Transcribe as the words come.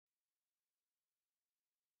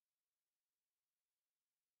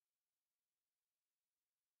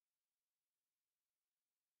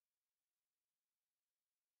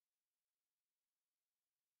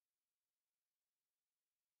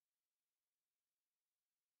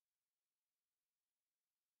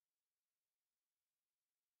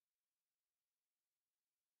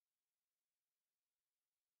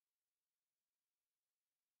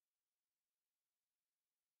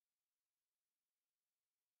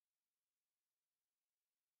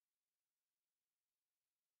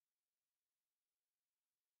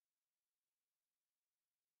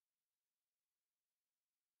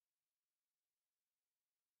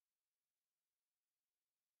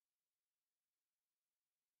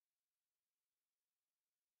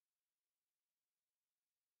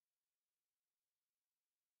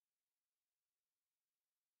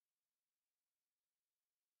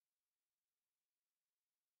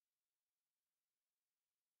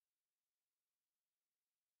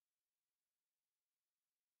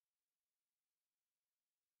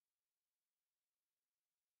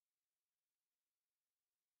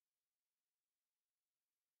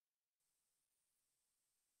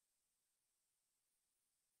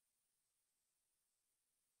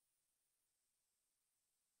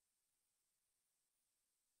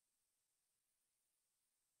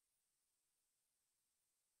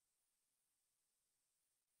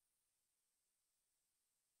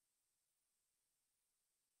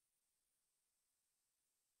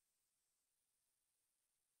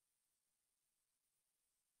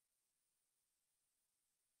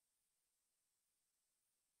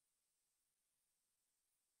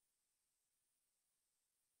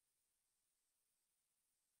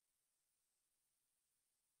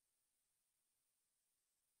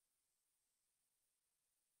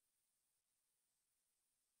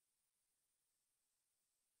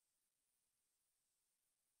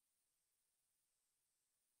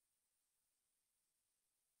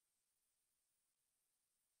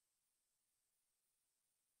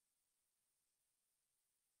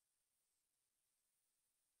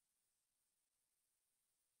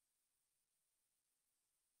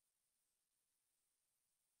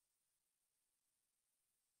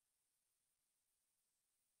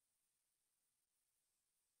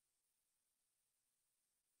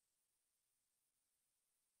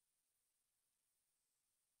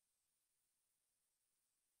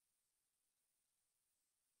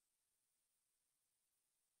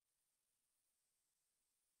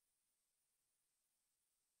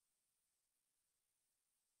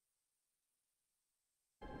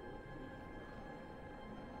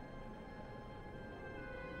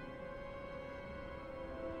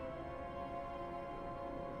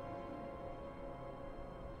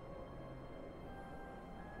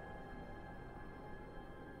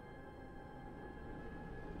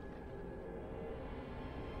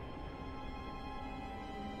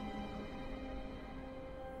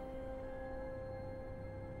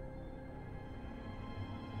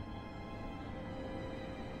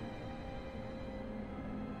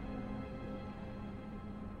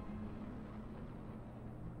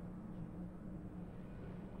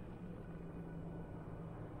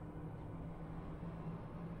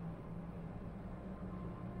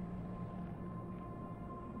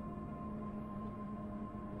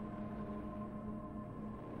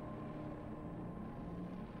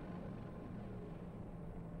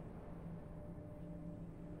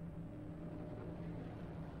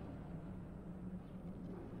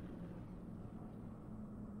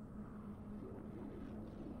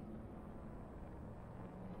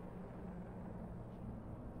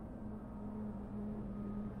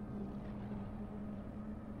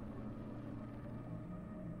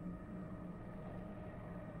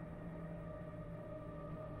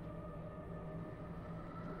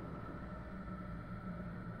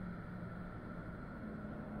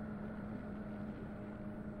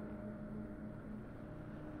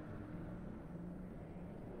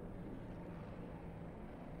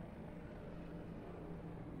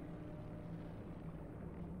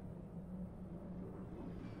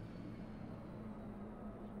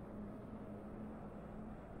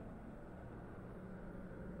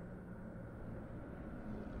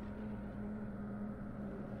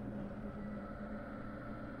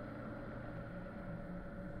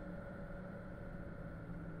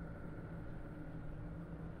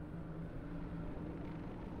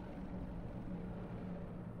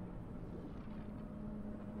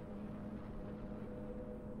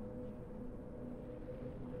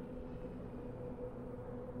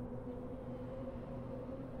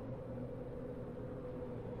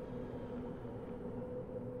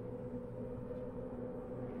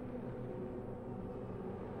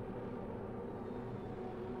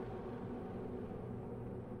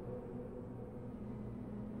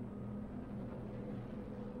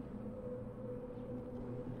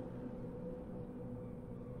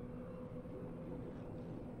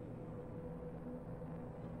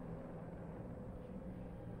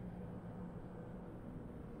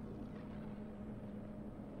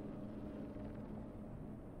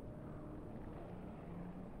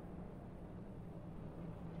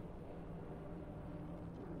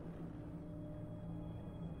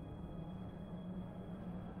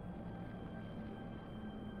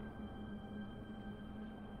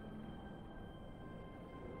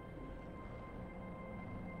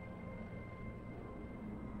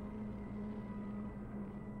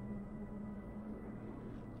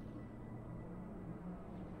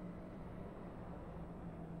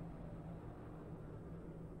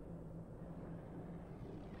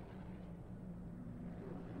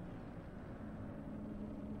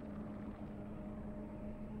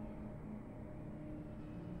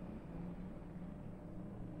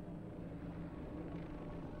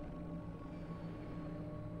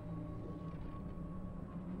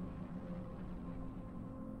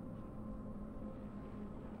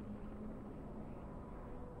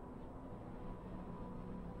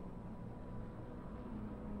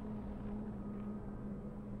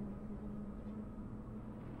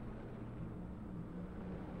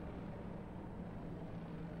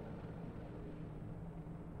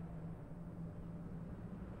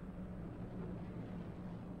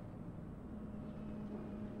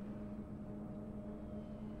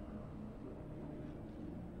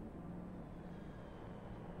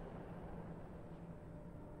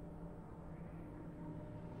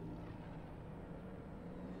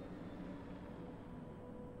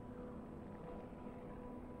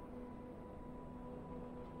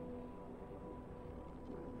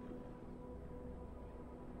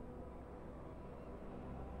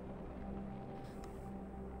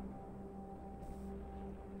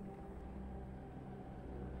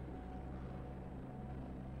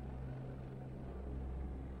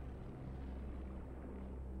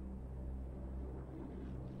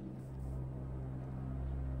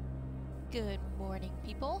Good morning,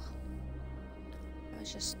 people. I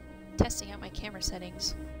was just testing out my camera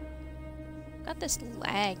settings. Got this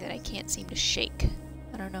lag that I can't seem to shake.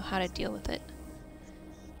 I don't know how to deal with it.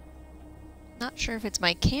 Not sure if it's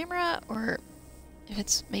my camera or if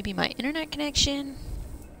it's maybe my internet connection.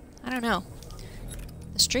 I don't know.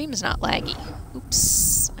 The stream's not laggy.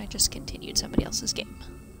 Oops, I just continued somebody else's game.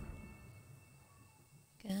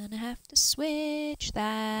 Gonna have to switch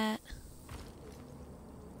that.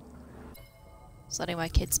 Just letting my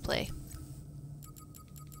kids play.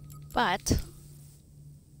 But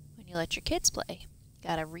when you let your kids play, you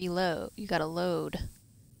gotta reload. You gotta load.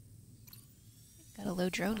 Gotta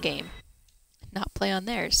load your own game. Not play on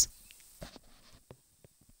theirs.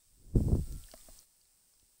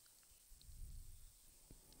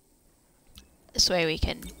 This way we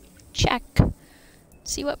can check,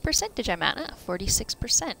 see what percentage I'm at.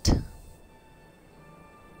 46%.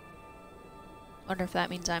 Wonder if that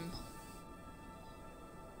means I'm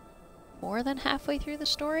more than halfway through the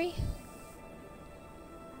story?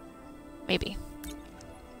 Maybe.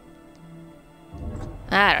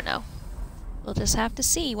 I don't know. We'll just have to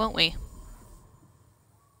see, won't we?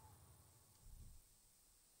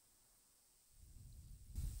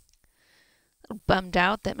 A little bummed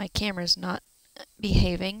out that my camera's not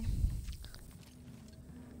behaving.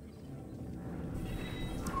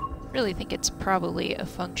 Really think it's probably a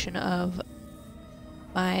function of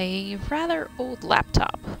my rather old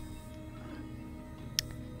laptop.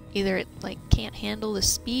 Either it can't handle the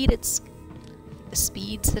speeds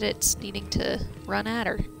that it's needing to run at,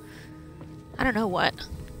 or I don't know what.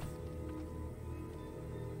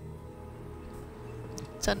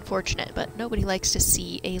 It's unfortunate, but nobody likes to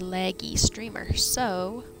see a laggy streamer,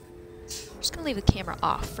 so I'm just gonna leave the camera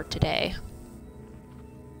off for today.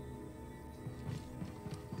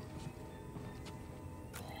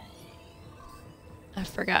 I've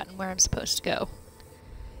forgotten where I'm supposed to go.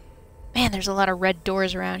 Man, there's a lot of red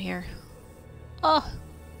doors around here. Oh!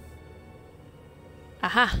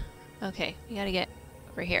 Aha! Okay, we gotta get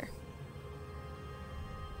over here.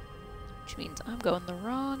 Which means I'm going the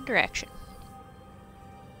wrong direction.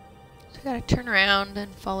 So I gotta turn around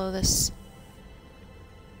and follow this.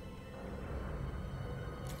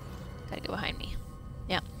 Gotta go behind me.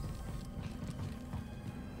 Yeah.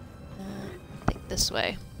 I think this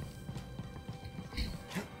way.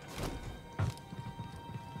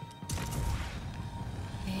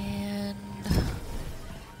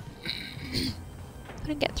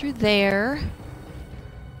 Get through there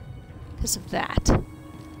because of that.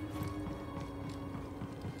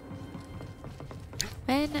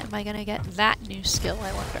 When am I gonna get that new skill,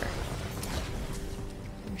 I wonder?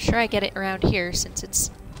 I'm sure I get it around here since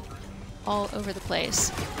it's all over the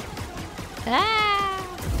place. Ah!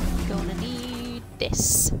 Gonna need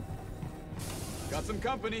this. Got some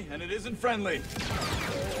company, and it isn't friendly.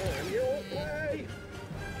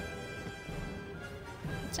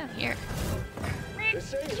 What's down here? I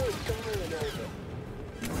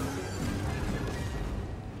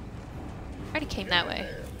already came that way.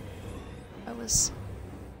 How do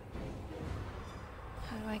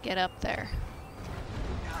I get up there?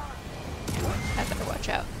 I better watch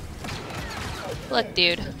out. Look,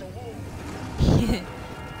 dude.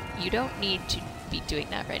 You don't need to be doing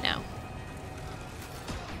that right now.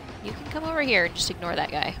 You can come over here and just ignore that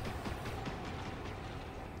guy.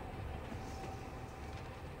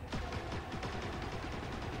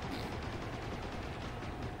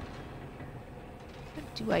 How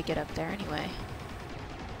do I get up there anyway?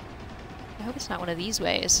 I hope it's not one of these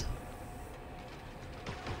ways.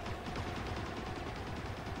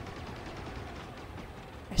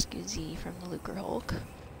 Rescue Z from the Lucre Hulk.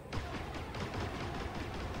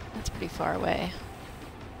 That's pretty far away.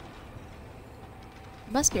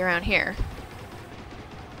 It must be around here.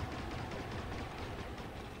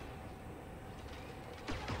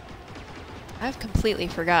 I've completely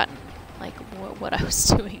forgotten, what I was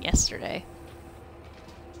doing yesterday.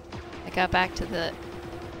 I got back to the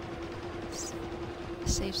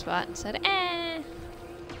safe spot and said, eh.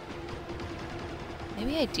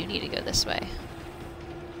 Maybe I do need to go this way.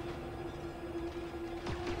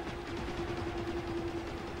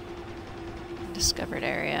 Undiscovered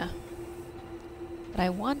area. But I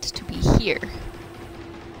want to be here. So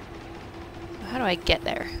how do I get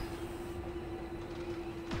there?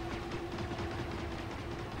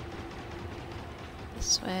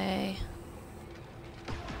 This way.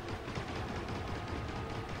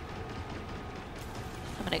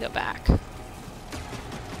 I'm gonna go back. I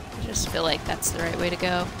just feel like that's the right way to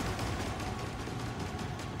go.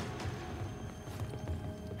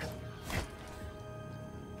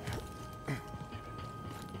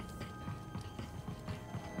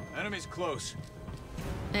 Enemy's close.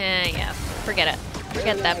 Yeah. Forget it.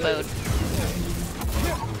 Forget that boat.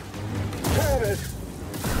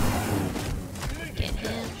 Get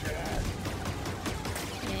him.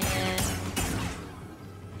 And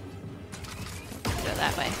go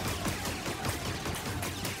that way.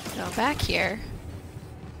 Go back here.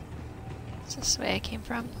 Is this the way I came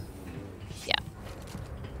from? Yeah.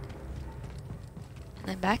 And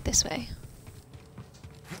then back this way.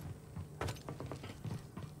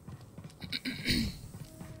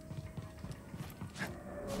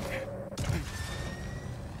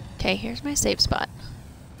 Okay, here's my save spot.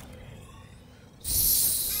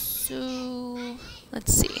 So,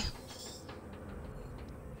 let's see.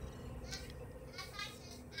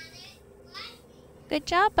 Good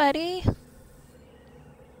job, buddy.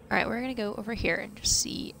 Alright, we're gonna go over here and just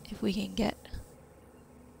see if we can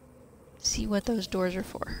see what those doors are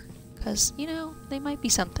for. Because, you know, they might be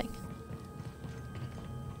something.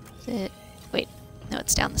 Wait, no,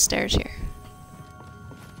 it's down the stairs here.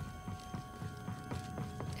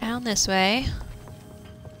 Down this way.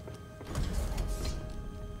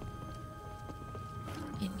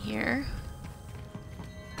 In here.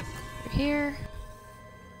 Over here.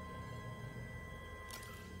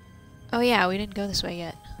 Oh yeah, we didn't go this way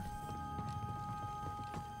yet.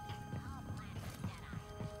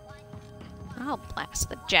 I'll blast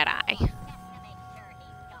the Jedi. I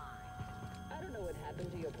don't know what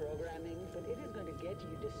happened to your programming, but it is going to get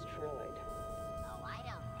you destroyed. Oh, I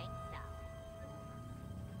don't think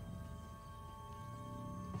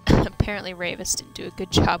so. Apparently Ravis didn't do a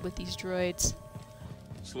good job with these droids.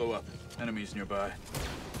 Slow up. Enemies nearby.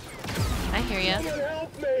 I hear ya. Someone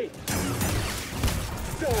help me!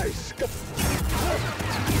 Die, scum!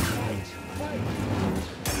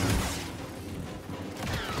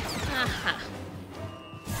 Aha.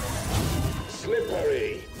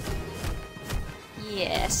 Slippery!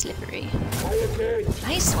 Yeah, slippery. Okay.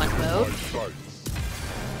 Nice one, Bo.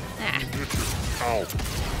 Ah. Ow.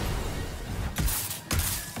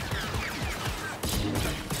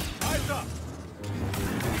 Eyes up!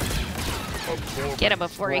 Get him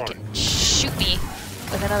before he can shoot me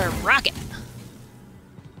with another rocket.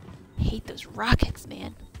 Hate those rockets,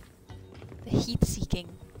 man. The heat-seeking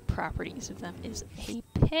properties of them is a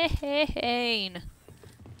pain.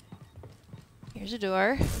 Here's a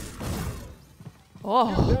door.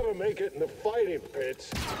 Oh. Never make it in the fighting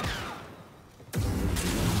pits.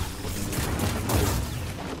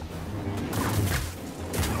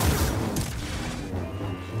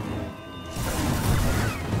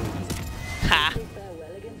 Ha.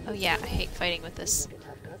 Oh yeah, I hate fighting with this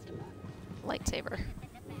lightsaber.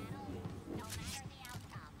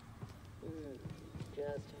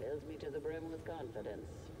 Just fills me to the brim with confidence.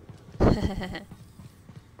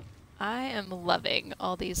 I am loving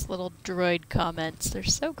all these little droid comments. They're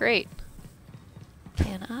so great.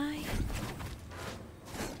 Can I?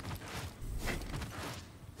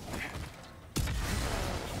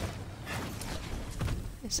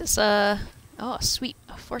 Is this a... Oh, sweet.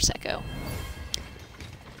 A Force Echo.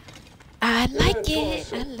 I like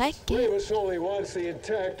it. I like it. Ravis only wants the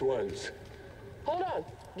intact ones. Hold on,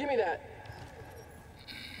 give me that.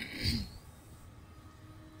 Is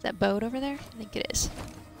that boat over there? I think it is.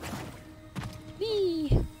 Whee!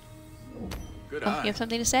 Good Oh, eye. you have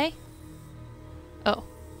something to say? Oh.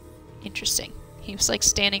 Interesting. He was like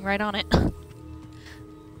standing right on it.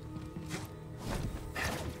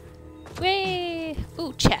 Whee!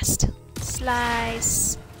 Ooh, chest.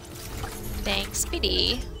 Slice. Thanks,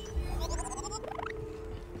 BD.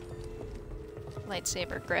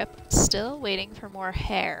 Lightsaber grip. Still waiting for more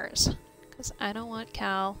hairs. Because I don't want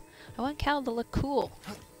Cal. I want Cal to look cool.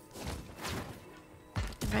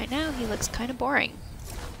 And right now he looks kind of boring.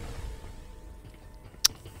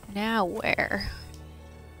 Now where?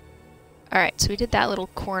 Alright, so we did that little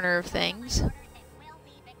corner of things. It will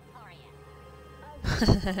be victorious. Too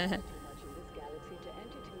much in this galaxy to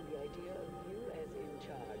entertain the idea of you as in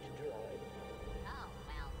charge, droid. Oh,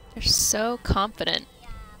 well, They're so confident.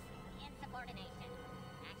 insubordination.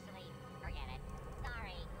 Actually, forget it.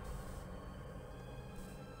 Sorry.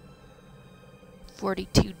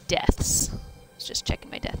 42 deaths. I was just checking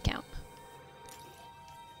my death count.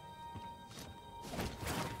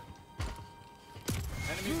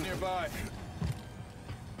 Enemies nearby.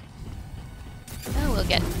 Oh, we'll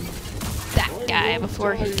get that guy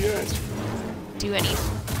before he can do any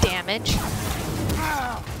damage.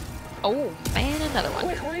 Oh man, another one.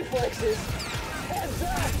 Quick reflexes! Heads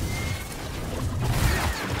up!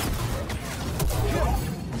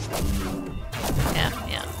 Yeah,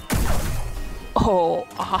 yeah. Oh,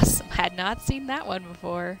 awesome. Had not seen that one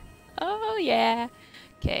before. Oh, yeah.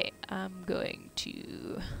 Okay, I'm going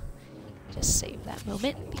to Just save that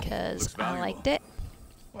moment because Looks I valuable. liked it.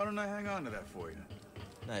 Why don't I hang on to that for you?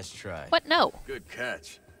 Nice try. What? No. Good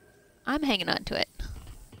catch. I'm hanging on to it.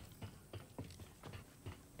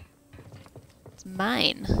 It's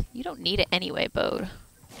mine. You don't need it anyway, Bode.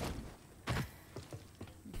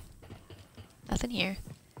 Nothing here.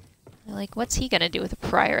 Like, what's he gonna do with a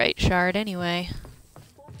priorite shard anyway?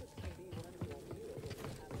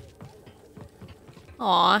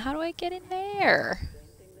 Aw, how do I get in there?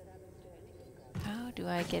 How do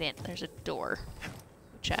I get in? There's a door,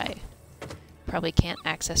 which I probably can't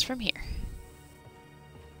access from here.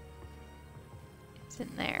 It's in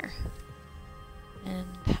there. And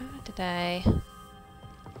how did I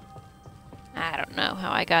don't know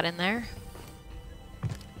how I got in there.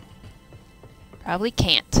 Probably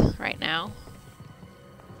can't right now.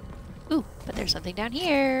 Ooh, but there's something down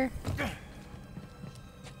here.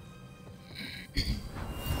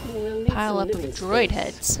 We'll need Pile some up living of droid space.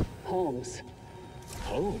 heads. Homes.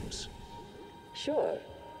 Holmes? Sure.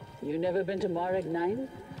 You never been to Marek 9?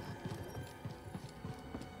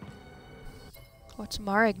 What's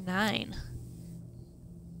Marek 9?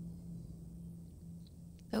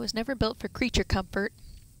 It was never built for creature comfort.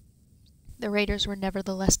 The Raiders were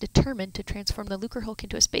nevertheless determined to transform the Lucre Hulk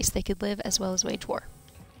into a space they could live as well as wage war.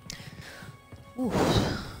 Ooh.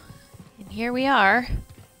 And here we are,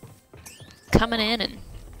 coming in and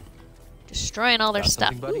destroying all their Got stuff.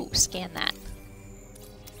 something, buddy? Ooh, scan that.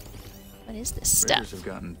 What is this stuff? Raiders have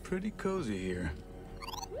gotten pretty cozy here.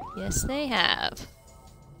 Yes, they have.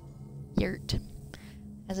 Yurt.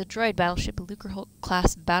 As a droid battleship, a Lucre Hulk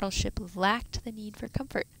class battleship lacked the need for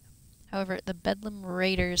comfort. However, the Bedlam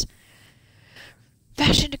Raiders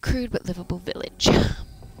fashioned a crude but livable village. I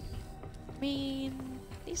mean,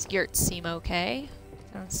 these yurts seem okay.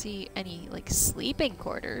 I don't see any, like, sleeping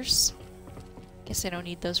quarters. Guess I don't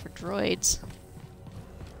need those for droids.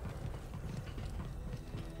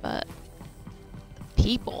 But the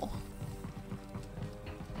people.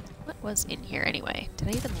 What was in here anyway? Did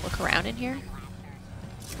I even look around in here?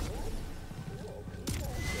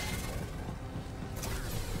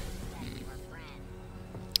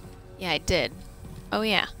 Yeah, I did. Oh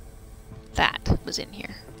yeah. That was in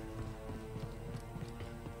here.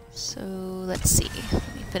 So, let's see.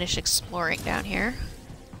 Let me finish exploring down here.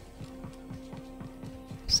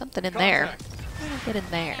 Something in there. Contact. How do I get in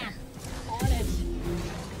there? On it.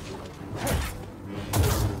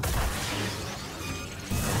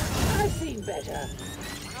 I've seen better.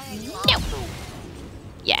 No!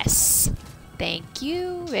 Yes. Thank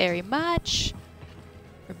you very much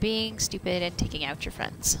for being stupid and taking out your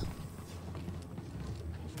friends.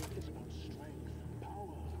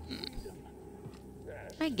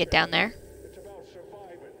 I can get down there. It's about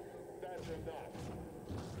surviving. That's enough.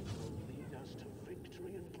 Lead us to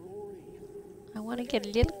victory and glory. I want to get a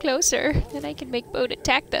little closer, then I can make Bode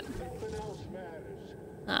attack them. Nothing else matters.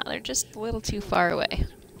 Ah, they're just a little too far away.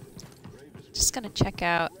 Just gonna check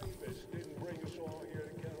out. This didn't bring us all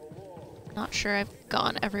here to get along. Not sure I've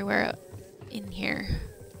gone everywhere in here.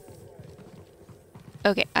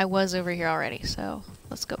 Okay, I was over here already, so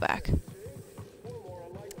let's go back.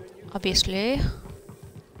 Obviously.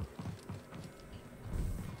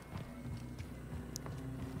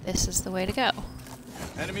 This is the way to go.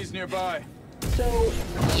 Enemies nearby. So,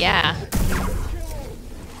 Yeah.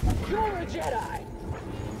 you're a Jedi.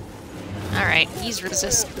 Alright, he's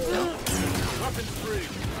resist. Nope. Weapons free.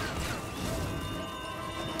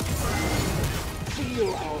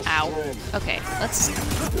 Feel our Ow. strength. Okay, let's We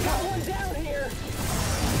got one down here.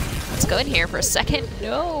 go in here for a second.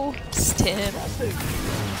 No, Stim. Not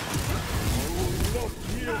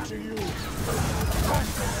here to you.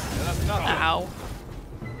 That's nothing. Ow.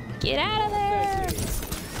 Get out of there.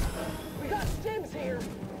 We got stims here.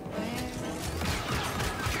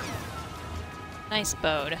 Nice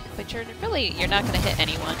Bode, but you're not gonna hit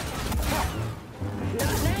anyone.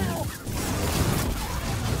 Not now.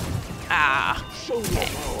 Ah. Show your Okay.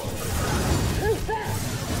 power. Too fast.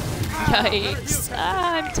 Yikes.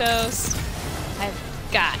 Ah, I'm toast. I've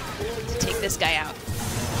got to take this guy out.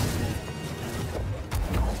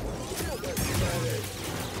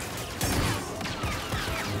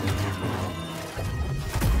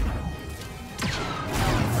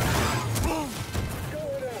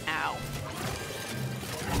 Ow.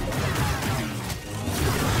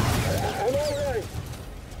 I'm all right.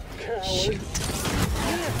 Coward. Shoot.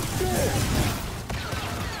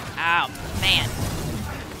 Ow, man.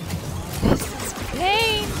 This is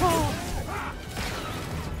painful.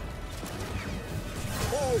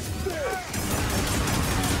 How's this?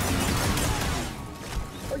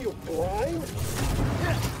 Are you blind?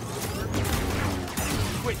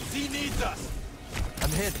 Wait, Z needs us.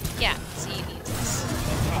 I'm ahead. Yeah, see, he needs this.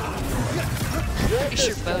 Pretty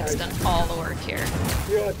sure Bode's done all the work here.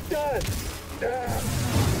 You're done.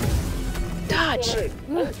 Dodge!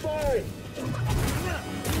 I'm fine.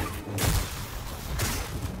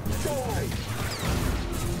 Die.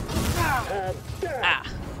 Have that. Ah.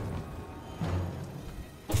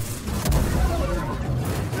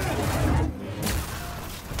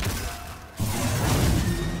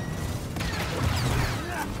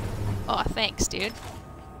 Oh, thanks, dude.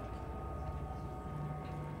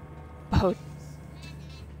 Oh,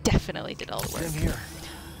 definitely did all the work. Same here.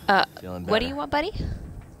 Feeling What do better. you want, buddy?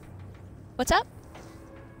 What's up?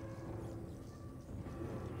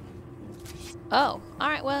 Oh,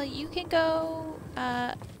 alright, well, you can go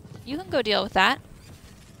deal with that.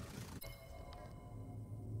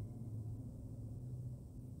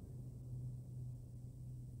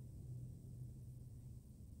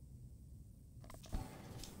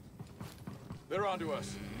 They're onto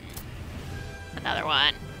us. Another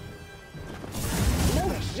one. No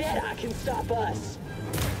Jedi can stop us.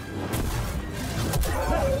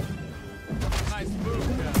 Nice move,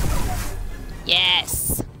 Captain.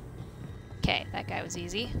 Yes! Okay, that guy was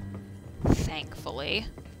easy. Thankfully.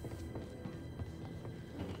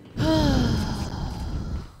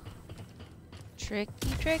 Tricky,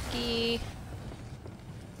 tricky.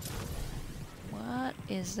 What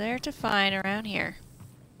is there to find around here?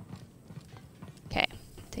 Okay,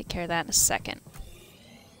 take care of that in a second.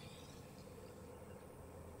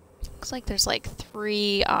 Looks like there's like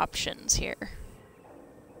 3 options here.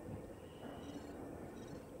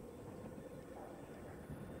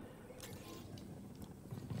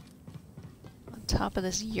 On top of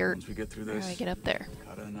this yurt. Once we get through How do this, I get up there?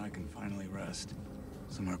 Kata and I can finally rest.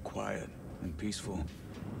 Somewhere quiet and peaceful.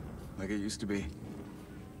 Like it used to be.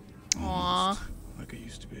 Aww. Almost like it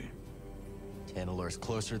used to be. Tantalor's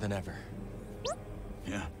closer than ever.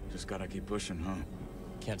 Yeah, just gotta keep pushing, huh?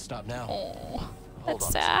 Can't stop now. Oh, Hold that's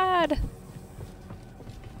on. sad.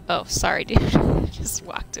 Oh, sorry, dude. Just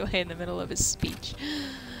walked away in the middle of his speech.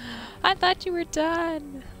 I thought you were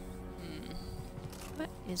done. What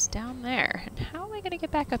is down there? And how am I gonna get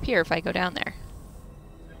back up here if I go down there?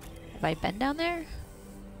 Have I been down there?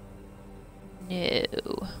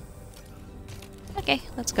 No. Okay,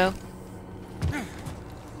 let's go.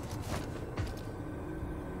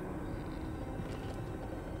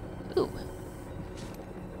 Ooh.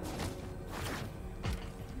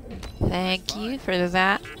 Thank you for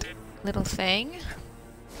that little thing.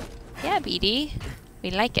 Yeah, BD.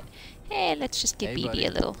 We like it. Hey, let's just give Hey, BD buddy.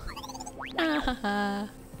 a little. Ah, ha, ha.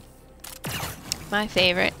 My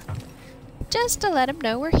favorite. Just to let him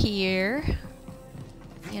know we're here.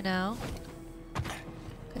 You know?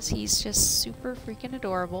 Because he's just super freaking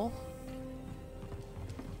adorable.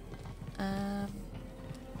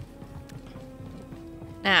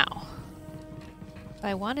 Now, if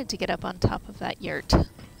I wanted to get up on top of that yurt, I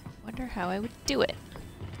wonder how I would do it.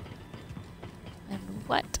 And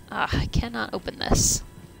what? Ah, I cannot open this.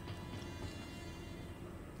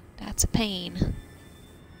 That's a pain.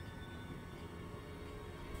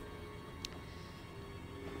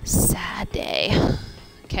 Sad day.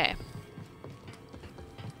 Okay.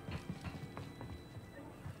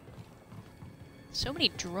 So many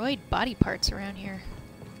droid body parts around here.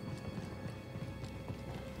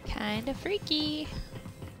 Kinda freaky.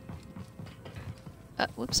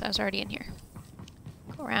 Whoops, I was already in here.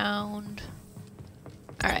 Go around.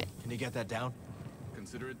 Alright. Can you get that down?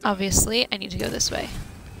 Consider it done. Obviously, I need to go this way.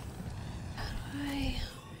 How do I...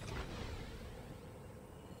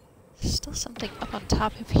 There's still something up on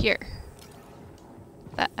top of here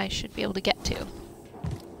that I should be able to get to.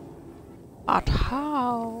 But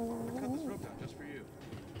how? Cut this rope down just for you.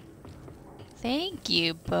 Thank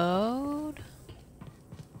you, Bode.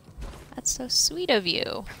 That's so sweet of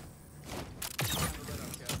you.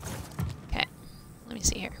 Okay, let me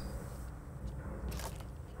see here.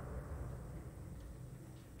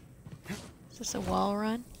 Is this a wall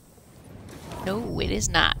run? No, it is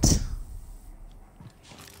not.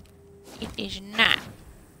 It is not.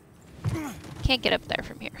 Can't get up there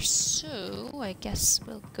from here, so I guess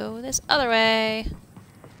we'll go this other way.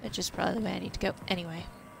 Which is probably the way I need to go anyway.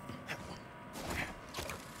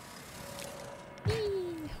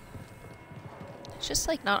 Whee! It's just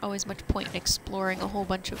like not always much point in exploring a whole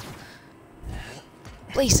bunch of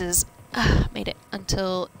places. Made it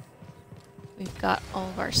until we've got all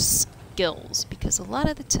of our skills, because a lot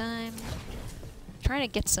of the time I'm trying to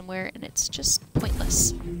get somewhere and it's just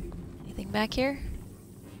pointless. Anything back here?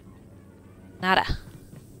 Nada.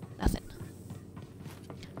 Nothing.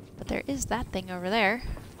 But there is that thing over there,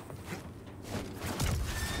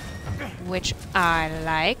 which I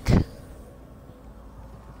like.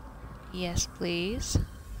 Yes, please.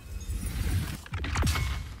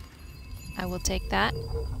 I will take that.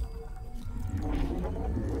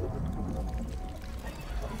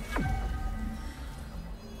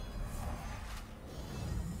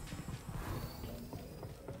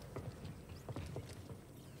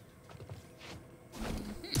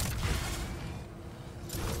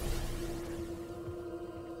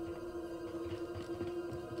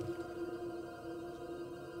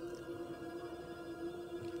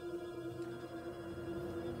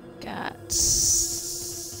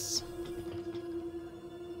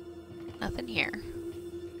 Nothing here.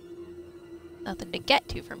 Nothing to get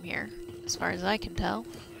to from here, as far as I can tell.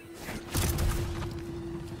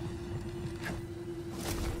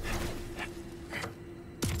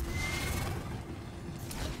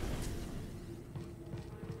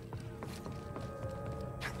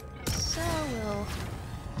 So we'll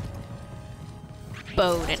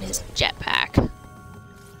Bode in his jetpack.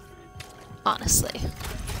 Honestly.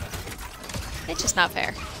 It's just not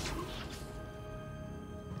fair.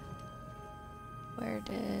 Where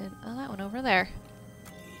did... Oh, that one over there.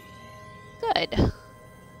 Good.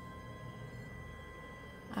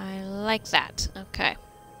 I like that. Okay.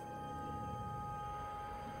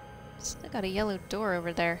 Still got a yellow door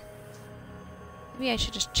over there. Maybe I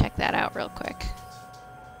should just check that out real quick.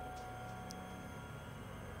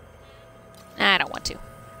 I don't want to.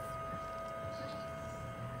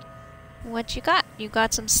 What you got? You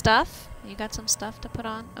got some stuff? You got some stuff to put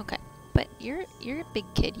on? Okay. But you're a big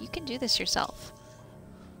kid. You can do this yourself.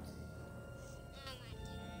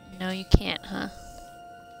 No, you can't, huh?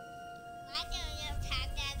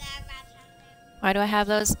 Why do I have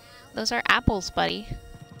those? Those are apples, buddy.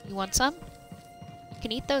 You want some? You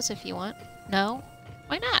can eat those if you want. No?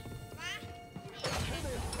 Why not?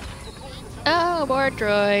 Oh, more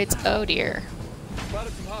droids. Oh dear.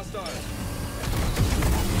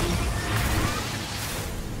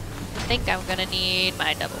 I think I'm gonna need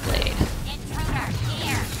my double blade. Intruder,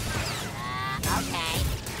 here. Okay.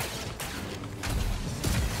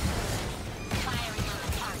 Firing on the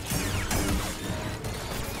target.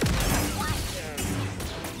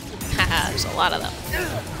 Haha, there's a lot of them.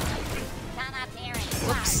 Come up here and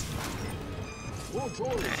Whoops. More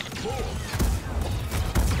droids. More.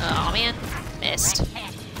 Oh man, missed.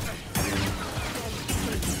 hit.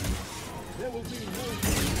 There will be more.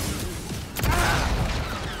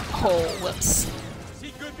 Oh, whoops.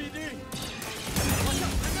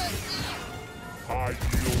 High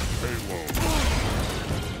yield payload.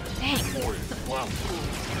 Dang. Wow.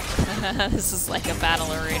 This is like a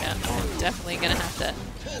battle arena. I'm definitely gonna have to...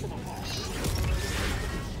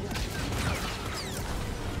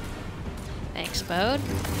 Thanks, Bode.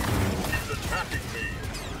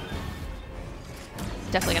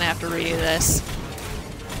 Definitely gonna have to redo this.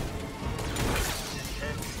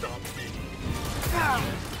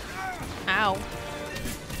 Ow.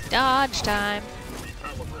 Dodge time.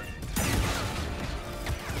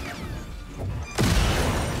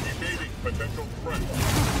 Potential threat.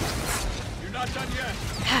 You're not done yet.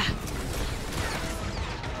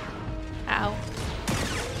 Ow.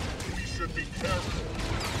 We should be careful.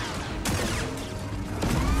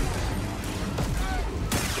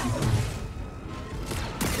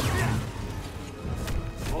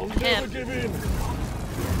 I'll never give in.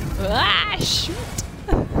 Ah, shoot.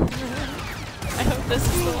 I hope this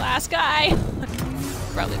is the last guy.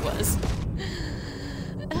 Probably was.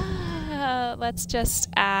 Let's just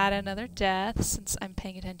add another death since I'm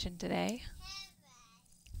paying attention today.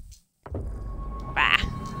 Bah.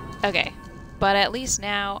 Okay. But at least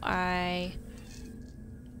now I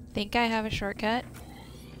think I have a shortcut.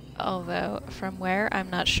 Although, from where, I'm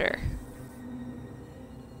not sure.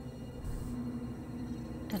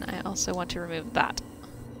 And I also want to remove that.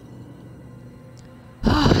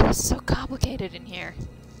 Oh, it's so complicated in here.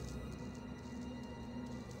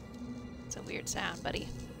 It's a weird sound, buddy.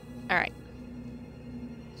 Alright.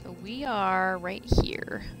 So we are right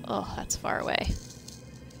here. Oh, that's far away.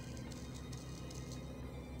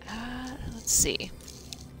 Let's see.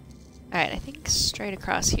 Alright, I think straight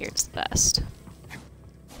across here is the best.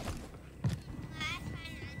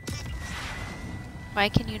 Why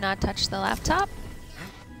can you not touch the laptop?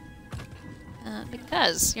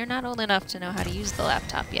 Because you're not old enough to know how to use the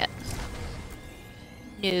laptop yet.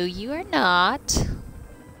 No, you are not.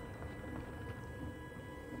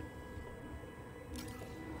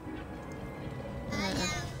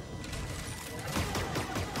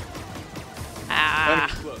 Ah.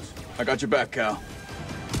 Enemy's close. I got your back, Cal.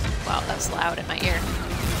 Wow, that's loud in my ear.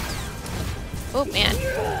 Oh man.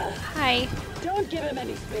 Hi. Don't give him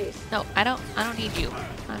any space. No, I don't need you.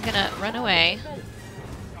 I'm gonna run away.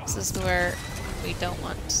 This is where we don't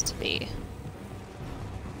want to be.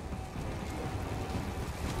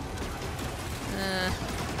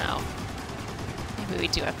 No. Maybe we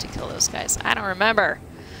do have to kill those guys. I don't remember.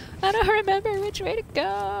 I don't remember which way to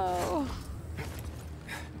go.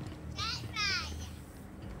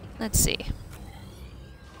 Let's see.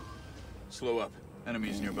 Slow up.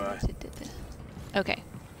 Enemies nearby. Okay.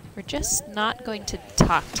 We're just not going to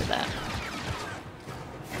talk to them.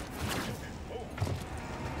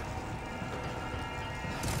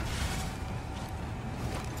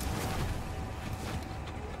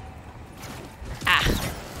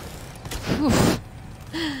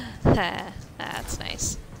 That's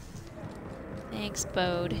nice. Thanks,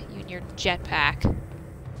 Bode. You and your jetpack.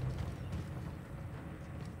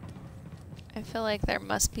 I feel like there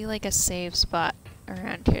must be like a save spot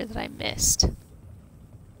around here that I missed.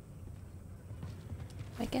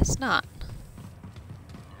 I guess not.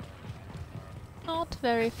 Not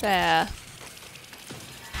very fair.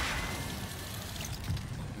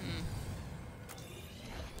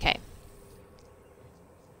 Okay.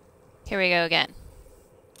 Here we go again.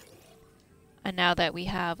 And now that we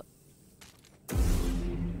have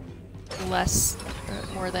less,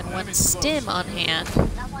 or more than one stim on hand.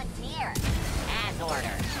 Someone's here. As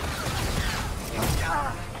ordered.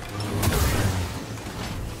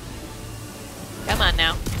 Come on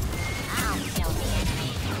now. I'll kill the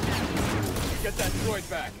enemy. Get that droid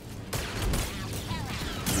back.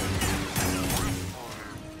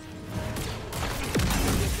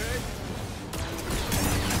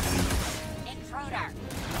 Intruder.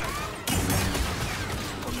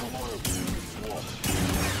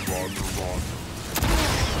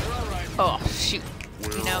 Oh, shoot.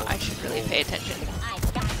 You know, I should really pay attention.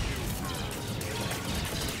 I've got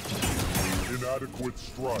you. Inadequate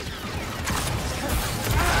strike.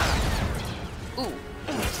 Ooh.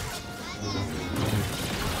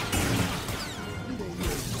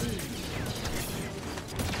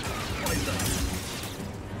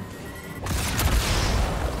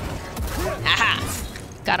 Aha!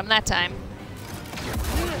 Got him that time.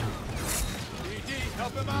 BD,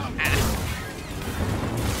 help him out.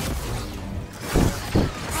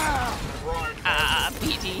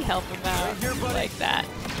 BD, help him out. Like that.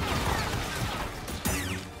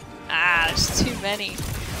 Ah, there's too many.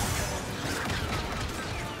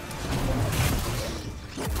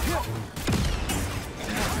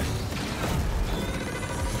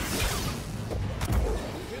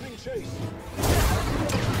 Giving chase.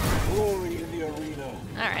 Glory in the arena.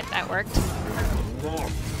 Alright, that worked. Now,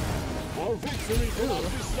 our victory cannot be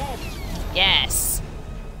stopped. Yes!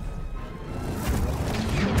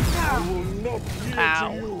 I will not yield to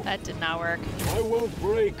Ow, you. that did not work. I won't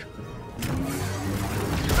break.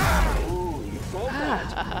 Oh, you felt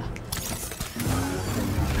that?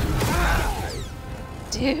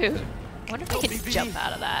 Dude, I wonder if I can jump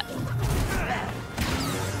out of that.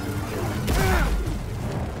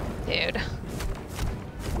 Dude.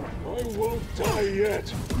 I won't die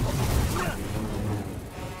yet.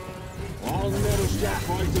 I'll never stop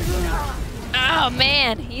fighting. Oh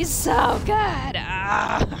man, he's so good.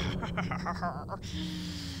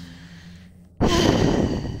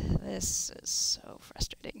 This is so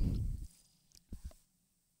frustrating.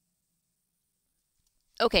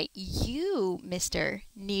 Okay, you, mister,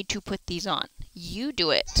 need to put these on. You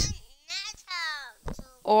do it.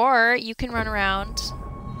 Or you can run around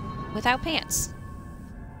without pants.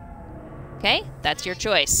 Okay? That's your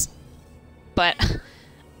choice. But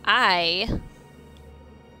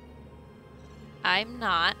I'm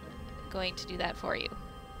not going to do that for you.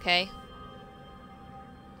 Okay?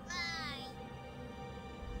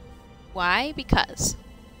 Why? Because.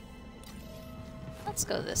 Let's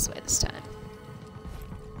go this way this time.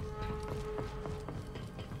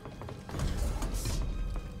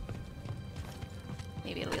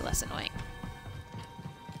 Maybe it'll be less annoying.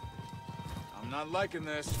 I'm not liking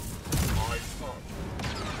this. My son.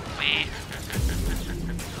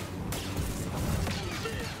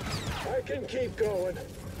 I can keep going.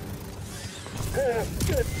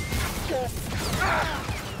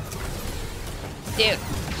 Dude.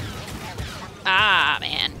 Ah,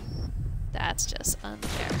 man. That's just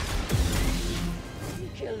unfair. You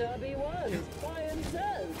killed RB1 by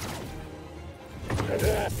himself.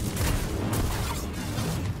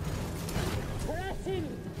 Press him.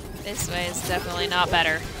 This way is definitely not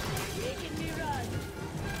better. Making me run.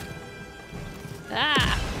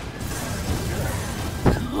 Ah!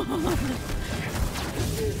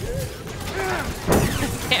 I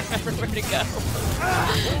can't remember where to go.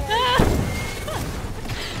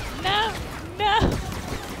 No! No!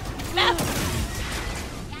 No!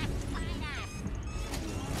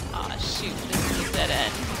 Oh shoot, this is a dead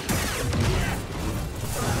end.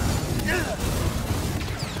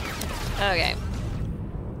 Okay.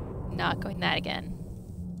 Not going that again.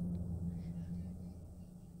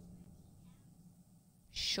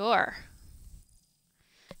 Sure.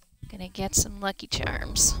 Gonna get some Lucky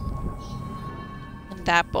Charms. In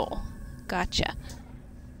that bowl. Gotcha.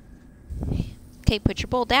 Okay, put your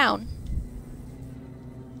bowl down.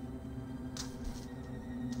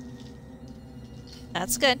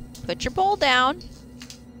 That's good. Put your bowl down.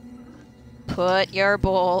 Put your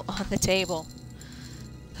bowl on the table.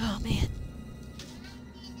 Oh, man.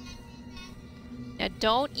 Now,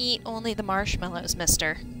 don't eat only the marshmallows,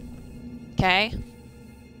 mister. Okay?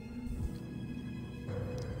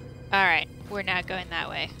 Alright, we're not going that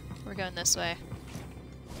way. We're going this way.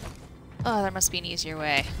 Oh, there must be an easier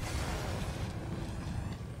way.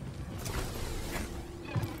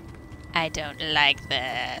 I don't like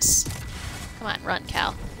this. Come on, run,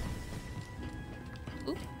 Cal.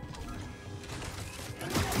 Oop.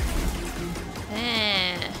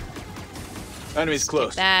 Enemy's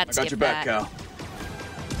close. that, I got skip your back, that. Cal.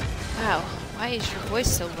 Wow, why is your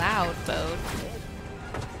voice so loud, Bode?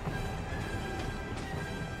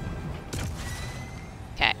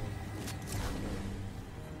 Okay.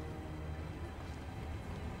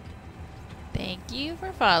 Thank you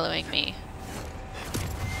for following me.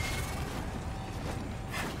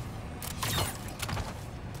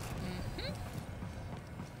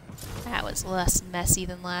 That was less messy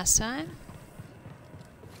than last time.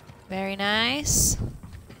 Very nice.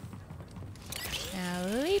 Now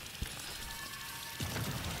leap.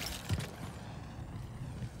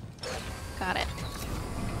 Got it.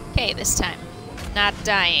 Okay, this time. Not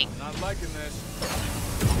dying. Not liking this.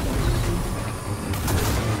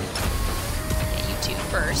 Get you two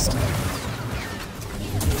first.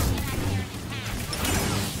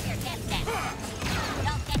 Here, get that.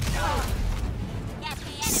 Don't get caught. Get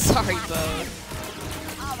the enemy Sorry, back. Bode.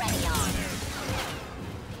 Already on.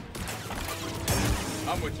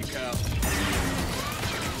 I'm with you, Cal.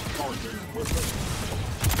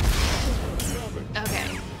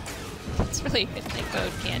 Okay. It's really a good thing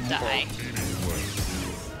Bode can't die.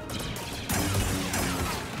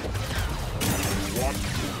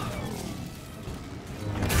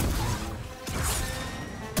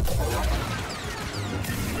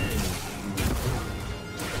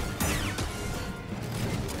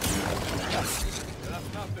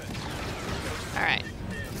 That's nothing. Alright.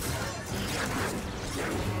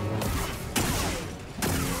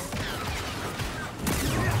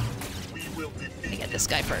 Let me get this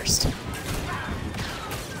guy first.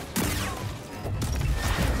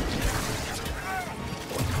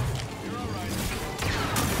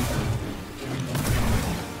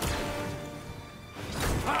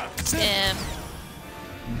 Stim.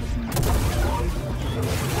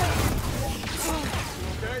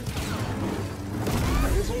 Okay?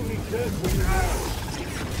 There's only death we have.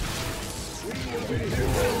 We will be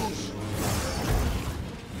heroes.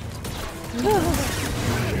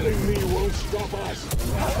 Killing me won't stop us.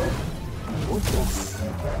 What the?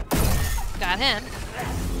 Got him.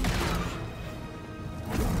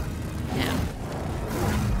 Now,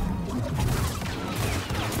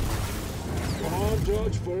 Can't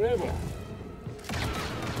dodge forever.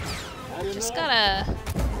 Had just enough? gotta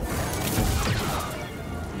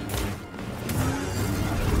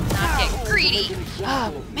not get greedy.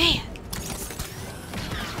 Oh man.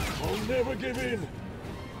 I'll never give in.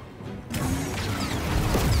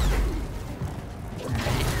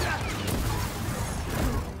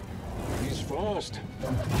 He's fast.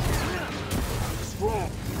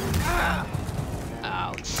 Strong.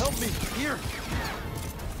 Ouch. Help me! Here!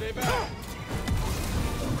 Stay back!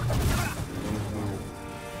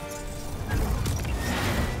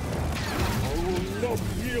 I will not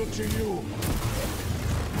yield to you.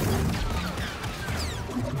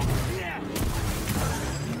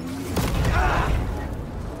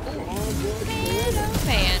 Man, oh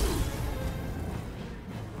man.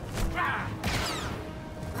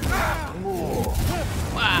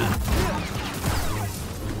 Wow.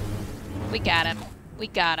 We got him. We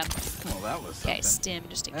got him. Well, that was Okay, something. stim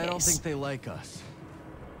just in case. I don't think they like us.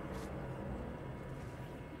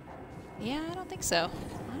 Yeah, I don't think so.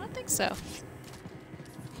 I don't think so.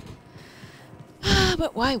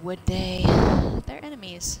 But why would they? They're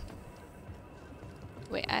enemies.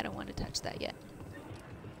 Wait, I don't want to touch that yet.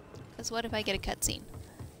 Because what if I get a cutscene?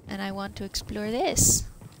 And I want to explore this?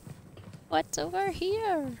 What's over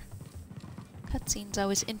here? Cutscenes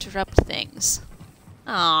always interrupt things.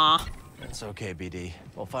 Aww, It's okay, BD.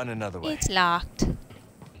 We'll find another way. it's locked.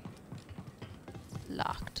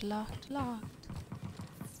 Locked, locked, locked.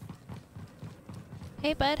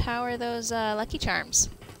 Hey bud, how are those Lucky Charms?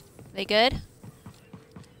 They good?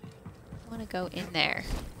 I want to go in there.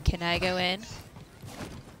 Can I go in?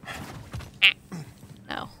 Ah.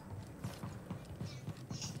 No.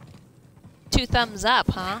 2 thumbs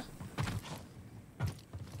up, huh?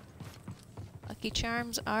 Lucky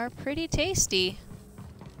Charms are pretty tasty.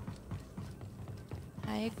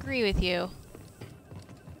 I agree with you.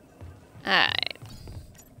 Alright.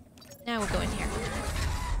 Now we'll go in here.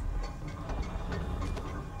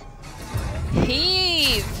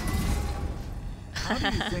 Heave! How do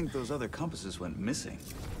you think those other compasses went missing?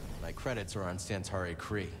 My credits are on Santari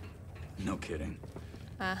Cree. No kidding.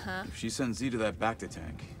 Uh-huh. If she sends Z to that Bacta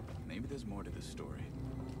tank, maybe there's more to this story.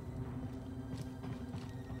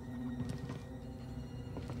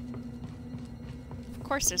 Of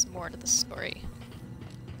course there's more to the story.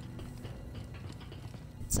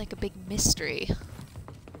 It's like a big mystery.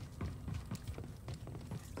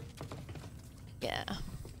 Yeah.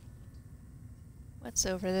 What's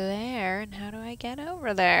over there, and how do I get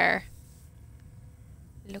over there?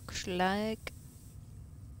 Looks like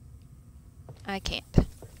I can't.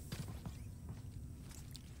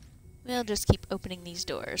 We'll just keep opening these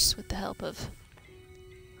doors with the help of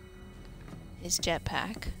his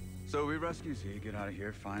jetpack. So we rescue Z, get out of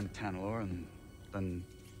here, find Tanalor, and then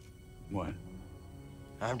what?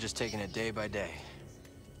 I'm just taking it day by day.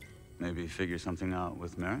 Maybe figure something out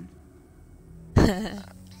with Marin?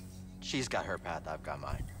 She's got her path, I've got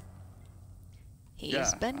mine.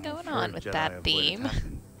 He's been I'm going sure on with Jedi that avoided beam.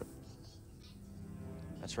 Tatooine, but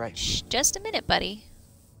That's right. Shh, just a minute, buddy.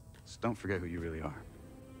 just don't forget who you really are.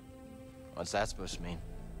 What's that supposed to mean?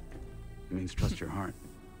 It means trust your heart.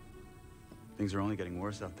 Things are only getting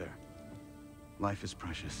worse out there. Life is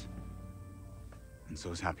precious. And so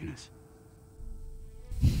is happiness.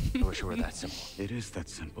 I wish it were that simple. It is that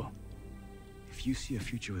simple. If you see a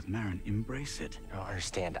future with Marin, embrace it. I don't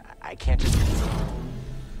understand. I can't just...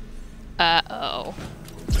 Uh-oh.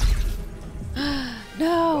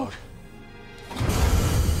 No! Boat.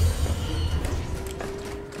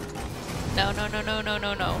 No, no, no, no, no,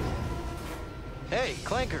 no, no. Hey,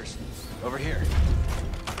 clankers! Over here.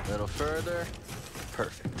 A little further.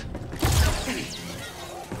 Perfect.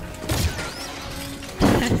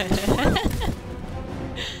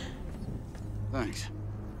 Thanks.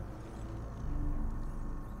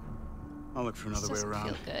 I'll look for This another way doesn't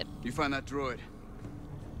around. feel good. You find that droid.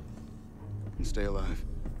 And stay alive.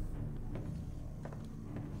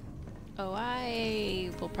 Oh,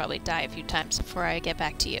 I will probably die a few times before I get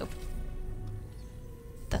back to you.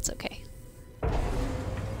 That's okay.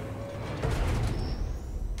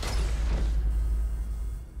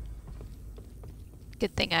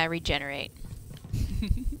 Good thing I regenerate.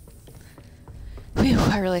 Phew,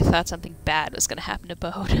 I really thought something bad was gonna happen to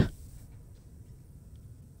Bode.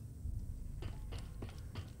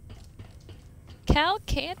 Cal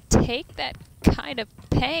can't take that kind of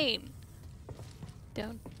pain.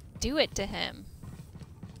 Don't do it to him.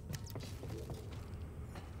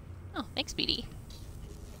 Oh, thanks, BD.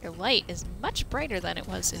 Your light is much brighter than it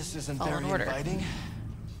was in This isn't Fallen very Order. inviting.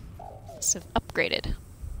 Must have upgraded.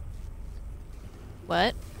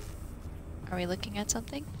 What? Are we looking at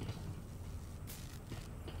something?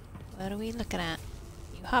 What are we looking at?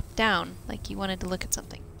 You hopped down like you wanted to look at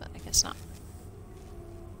something, but I guess not.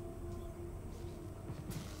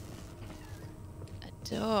 A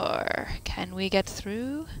door. Can we get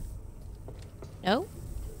through? No?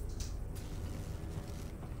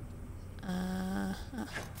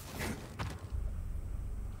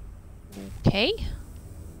 Okay.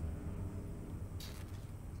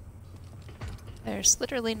 There's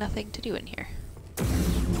literally nothing to do in here.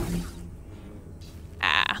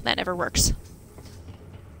 Ah, that never works.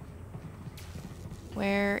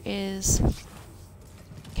 Where is...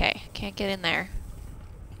 Okay, can't get in there.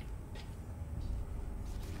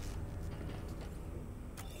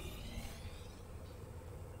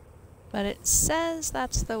 But it says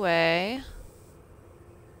that's the way.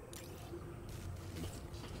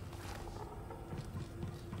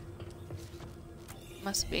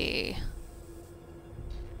 Must be...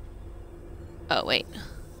 Oh, wait.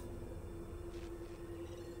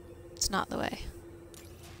 It's not the way.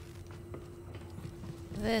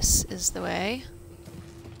 This is the way.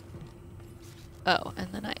 Oh, and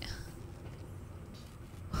then I...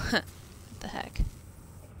 what the heck?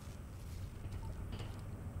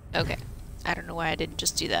 Okay. I don't know why I didn't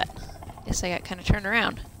just do that. Guess I got kind of turned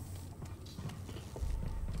around.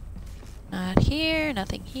 Not here,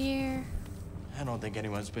 nothing here. I don't think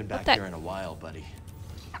anyone's been back that- here in a while, buddy.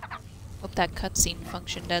 Hope that cutscene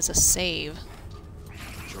functioned as a save.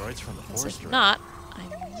 Droids from the 'Cause forest. if not,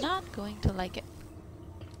 I'm not going to like it.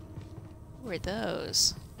 Who are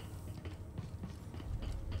those?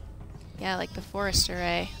 Yeah, like the forest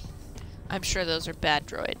array. I'm sure those are bad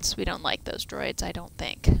droids. We don't like those droids, I don't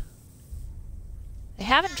think. They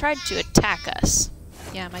haven't tried to attack us.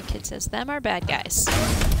 Yeah, my kid says them are bad guys.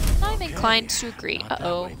 I'm inclined to agree. Not that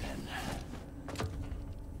Uh-oh. way, then.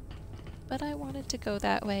 But I wanted to go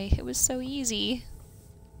that way. It was so easy.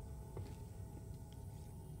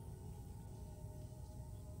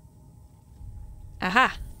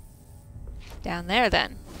 Aha! Down there,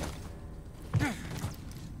 then.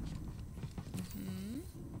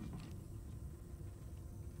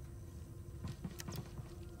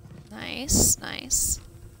 Nice, nice.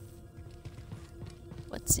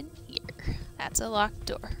 What's in here? That's a locked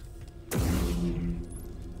door. Can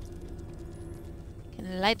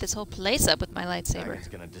light this whole place up with my lightsaber. He's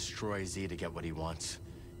gonna destroy Z to get what he wants.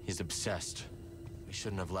 He's obsessed. We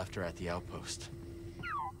shouldn't have left her at the outpost.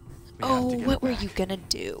 We have Oh, to get what her were back. you gonna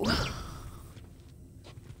do?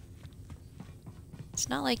 It's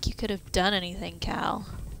not like you could have done anything, Cal.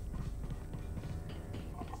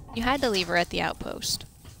 You had to leave her at the outpost.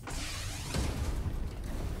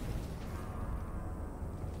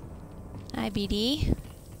 Hi, BD.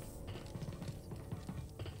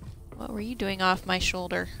 What were you doing off my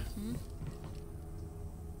shoulder? Hmm?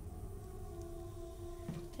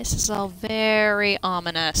 This is all very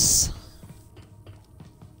ominous.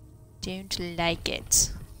 Don't like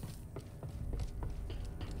it.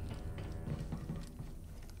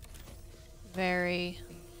 Very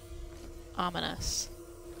ominous.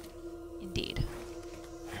 Indeed.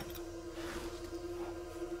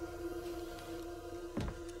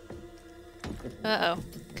 Uh-oh.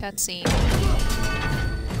 Cutscene.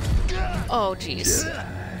 Oh, jeez.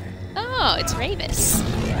 Oh, it's Ravis.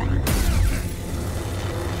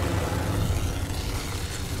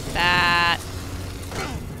 That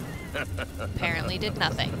apparently did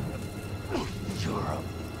nothing. You're a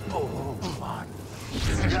bold one. Is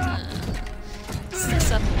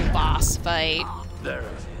this a boss fight? There it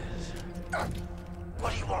is.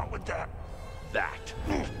 What do you want with that? That's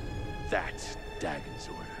Dagon's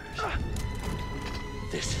orders.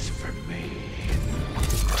 This is for me.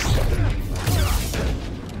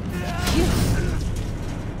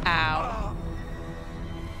 Ow.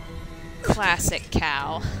 Classic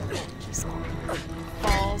Cal. Just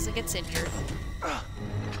falls and gets injured.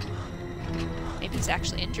 Maybe he's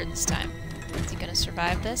actually injured this time. Is he gonna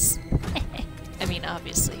survive this? I mean,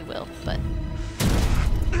 obviously he will, but...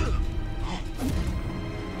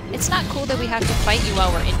 It's not cool that we have to fight you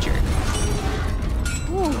while we're injured.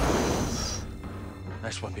 Whew.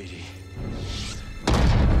 Nice one, BD.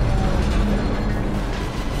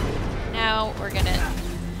 Now we're gonna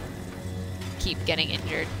keep getting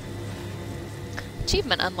injured.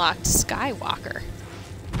 Achievement unlocked, Skywalker.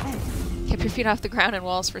 Keep your feet off the ground and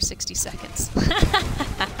walls for 60 seconds.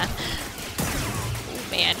 Oh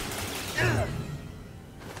man.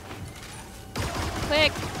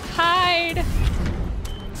 Quick, hide!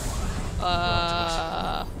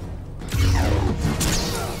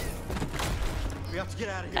 We have to get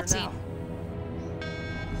out of here Cutscene. now.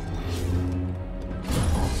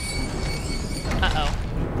 Uh-oh.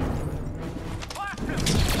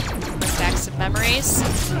 Bring back some memories. At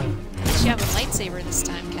least you have a lightsaber this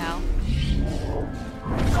time, Cal.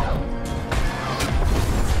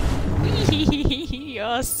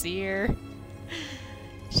 Oh, Seer.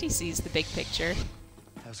 She sees the big picture.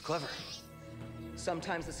 That was clever.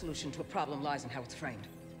 Sometimes the solution to a problem lies in how it's framed.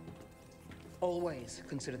 Always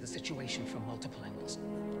consider the situation from multiple angles.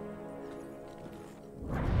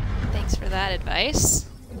 Thanks for that advice.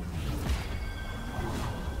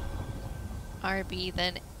 RB,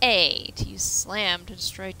 then A to use slam to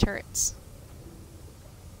destroy turrets.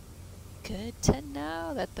 Good to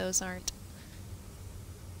know that those aren't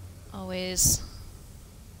always...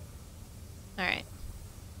 Alright.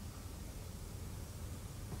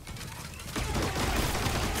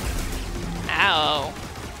 Ow.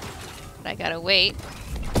 But I gotta wait.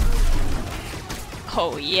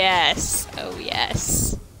 Oh yes. Oh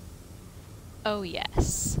yes. Oh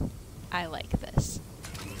yes. I like this.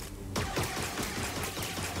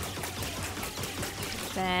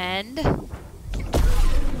 Bend.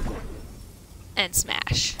 And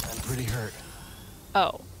smash. I'm pretty hurt.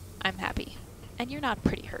 Oh, I'm happy. And you're not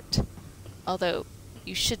pretty hurt. Although,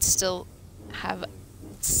 you should still have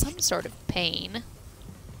some sort of pain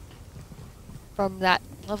from that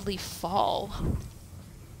lovely fall.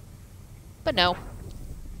 But no.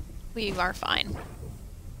 We are fine.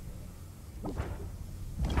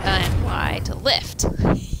 And why to lift?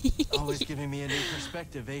 Always giving me a new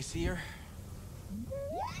perspective, eh, Seer?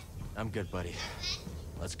 I'm good, buddy.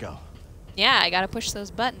 Let's go. Yeah, I gotta push those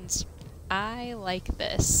buttons. I like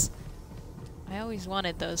this. I always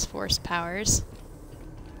wanted those force powers.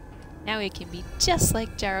 Now we can be just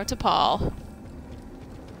like Jaro Tapal.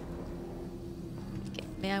 Okay,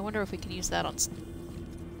 man, I wonder if we can use that on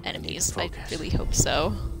enemies. I focus. really hope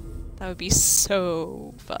so. That would be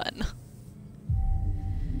so fun.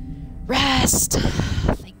 Rest!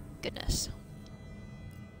 Thank goodness.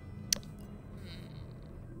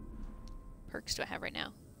 Perks do I have right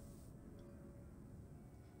now?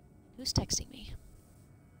 Who's texting me?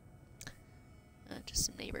 Just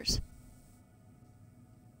some neighbors.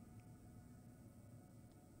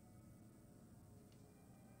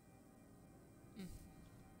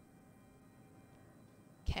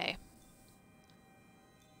 Okay.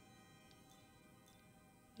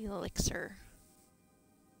 Elixir.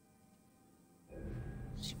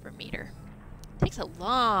 Super meter. Takes a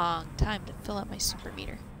long time to fill up my super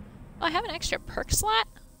meter. Oh, I have an extra perk slot?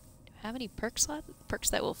 Do I have any perk slot? Perks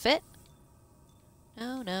that will fit?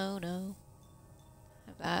 No, no, no.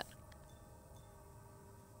 Have that.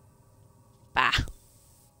 Bah.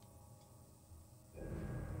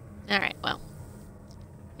 Alright, well.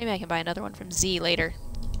 Maybe I can buy another one from Z later.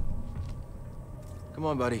 Come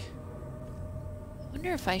on, buddy. I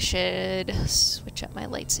wonder if I should switch up my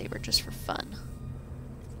lightsaber just for fun.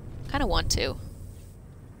 Kinda want to.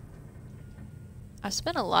 I've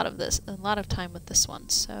spent a lot of time with this one,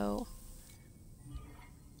 so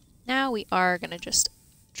now we are gonna just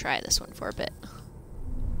try this one for a bit.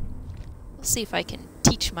 We'll see if I can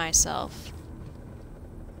teach myself.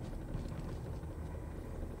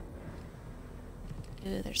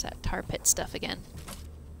 Ooh, there's that tar pit stuff again.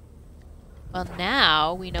 Well,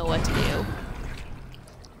 now we know what to do.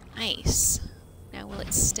 Nice. Now, will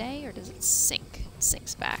it stay or does it sink? It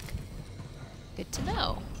sinks back. Good to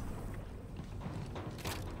know.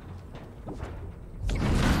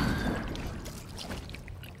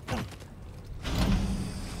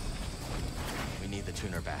 We need the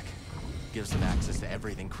tuner back. Gives them access to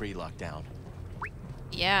everything Kree locked down.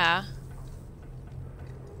 Yeah.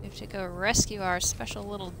 We have to go rescue our special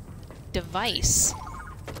little device.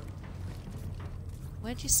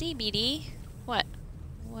 What'd you see, BD? What?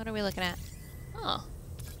 What are we looking at? Oh.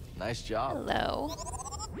 Nice job. Hello.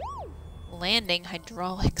 Landing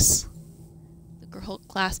hydraulics. The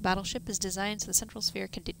Gerhult-class battleship is designed so the central sphere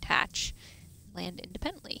can detach and land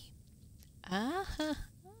independently. Oh.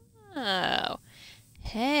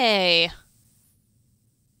 Hey.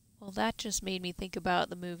 Well, that just made me think about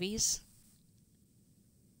the movies.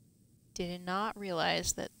 Did not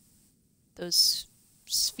realize that those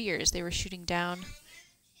spheres they were shooting down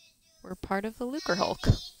were part of the Lucrehulk.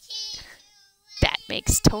 That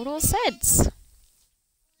makes total sense.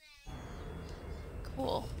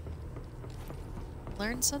 Cool.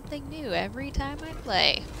 Learn something new every time I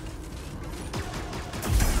play.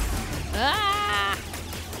 Ah!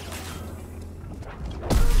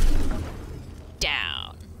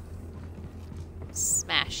 Down.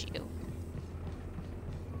 Smash you.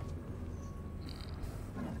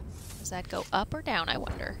 Does that go up or down, I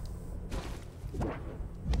wonder?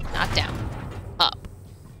 Not down. Up.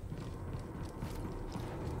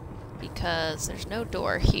 Because there's no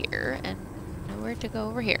door here and nowhere to go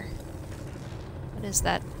over here. What is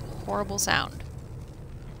that horrible sound?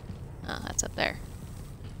 Oh, that's up there.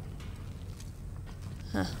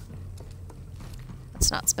 Huh.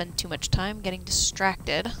 Let's not spend too much time getting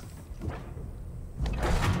distracted.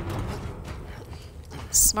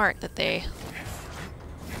 Smart that the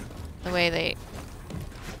way they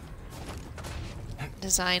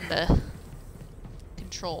designed the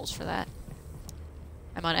controls for that.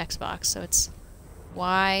 I'm on Xbox, so it's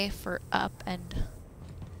Y for up and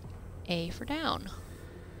A for down.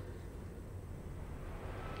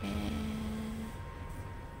 And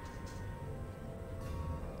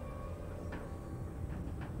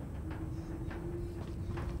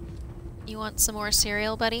you want some more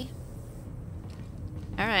cereal, buddy?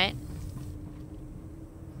 Alright.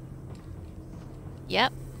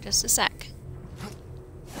 Yep, just a sec.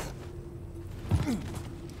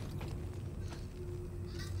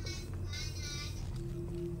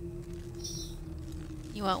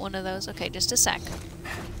 You want one of those? Okay, just a sec.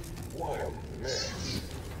 What a mess.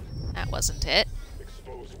 That wasn't it.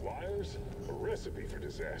 Exposed wires? A recipe for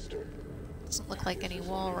disaster. Doesn't look like any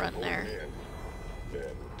wall run there.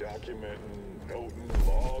 Then documenting, noting,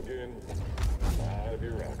 logging. My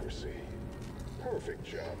bureaucracy. Perfect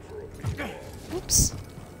job for a meeting. Oops.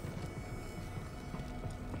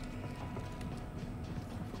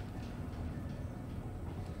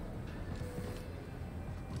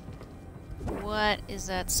 What is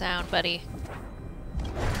that sound, buddy?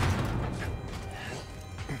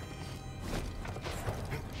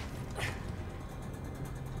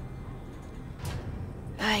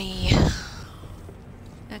 Aye.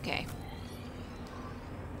 Okay.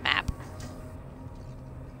 Map.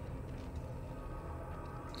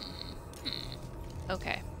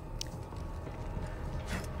 Okay.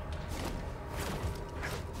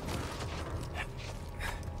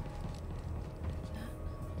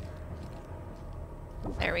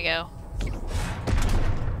 There we go.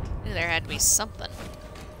 Knew there had to be something.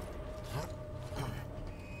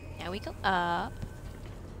 Now we go up.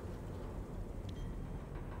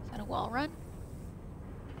 Is that a wall run?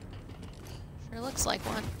 Sure looks like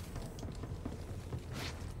one.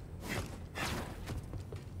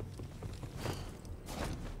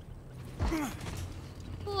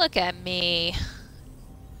 Look at me.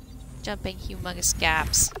 Jumping humongous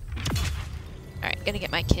gaps. Alright, gonna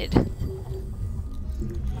get my kid.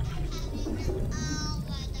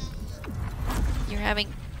 You're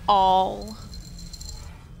having all...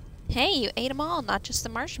 Hey, you ate them all, not just the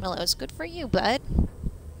marshmallows. Good for you, bud.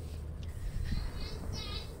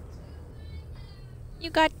 You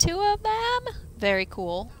got 2 of them? Very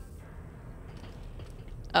cool.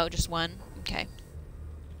 Oh, just one? Okay.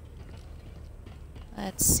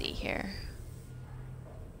 Let's see here.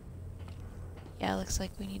 Yeah, looks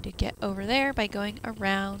like we need to get over there by going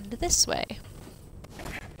around this way.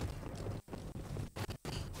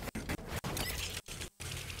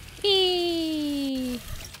 Eee!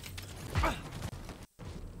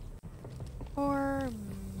 Or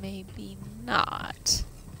maybe not.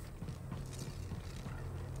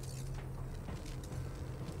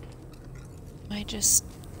 I just...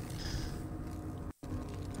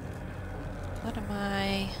 What am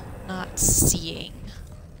I not seeing?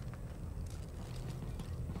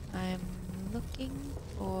 I'm looking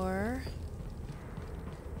for...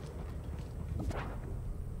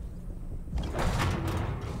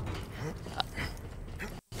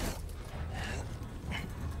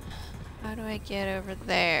 How do I get over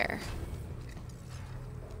there?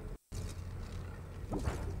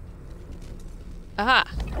 Aha!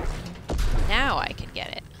 Now I can get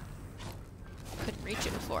it. Couldn't reach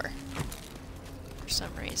it before. For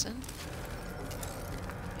some reason.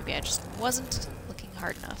 Maybe I just wasn't looking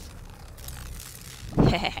hard enough.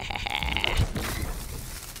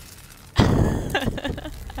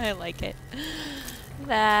 I like it.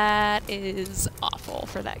 That is awful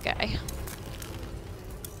for that guy.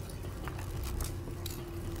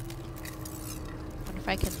 Wonder if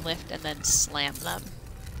I can lift and then slam them,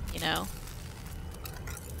 you know?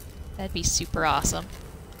 That'd be super awesome.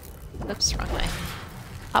 Oops, wrong way.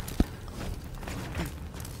 Up.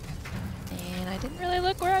 And I didn't really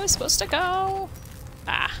look where I was supposed to go.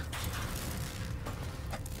 Ah.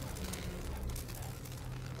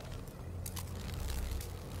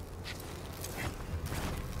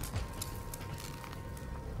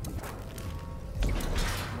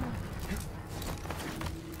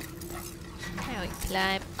 Now we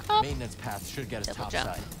climb up. Maintenance path should get us Double top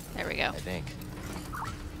jump. side. There we go. I think.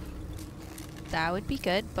 That would be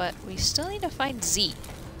good, but we still need to find Z.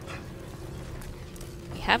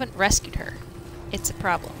 We haven't rescued her. It's a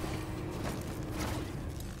problem.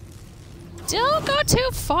 Don't go too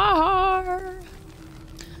far!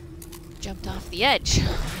 Jumped off the edge.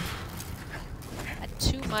 Had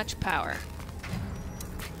too much power.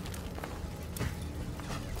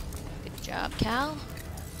 Good job, Cal.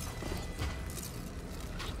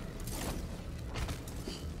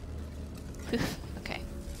 Whew, okay,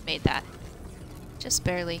 made that. Just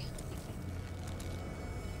barely.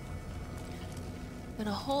 Been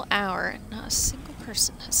a whole hour and not a single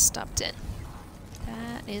person has stopped in.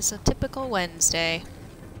 That is a typical Wednesday.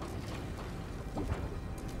 You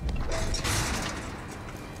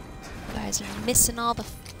guys are missing all the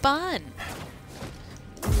fun.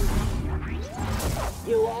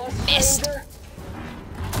 You lost, Missed. Ranger?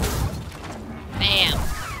 Bam.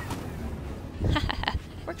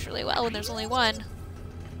 Works really well when there's only one.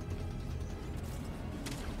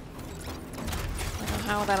 I don't know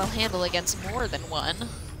how that'll handle against more than one.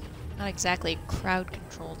 Not exactly a crowd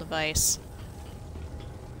control device.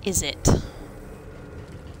 Is it?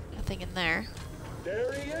 Nothing in there.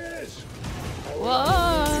 There he is.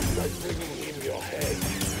 Whoa! By bringing him your head.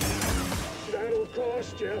 That'll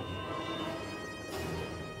cost you.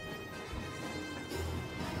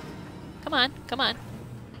 Come on, come on.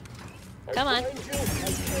 Come on. I find you,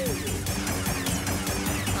 I kill you.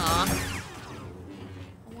 Aw.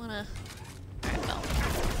 I wanna... Alright, well.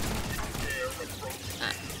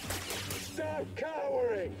 Ah. Stop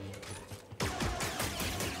cowering.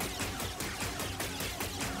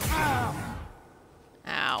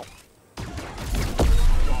 Ow.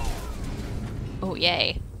 Oh,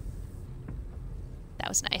 yay. That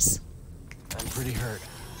was nice. I'm pretty hurt.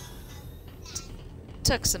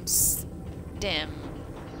 Took some stim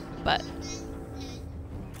but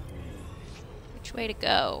which way to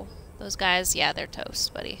go? Those guys, yeah, they're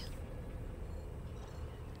toast, buddy.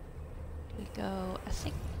 We go, I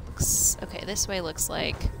think, looks, okay, this way looks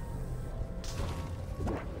like,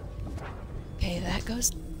 okay, that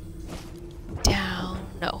goes down,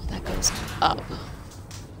 no, that goes up,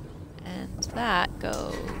 and that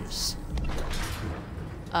goes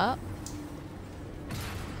up.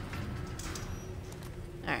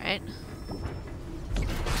 Alright.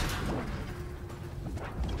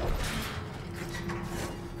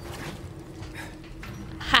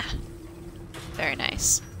 Ha! Very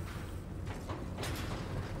nice.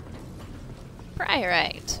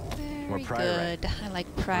 Priorite. More Very priorite. good. I like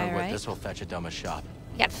Wonder what priorite. this will fetch at Dumba's shop.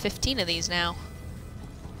 We got 15 of these now.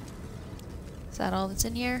 Is that all that's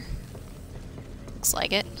in here? Looks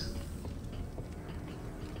like it.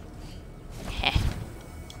 Heh.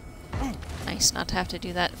 Nice not to have to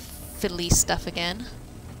do that fiddly stuff again.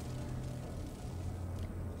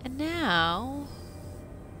 And now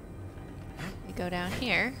we go down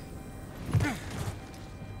here.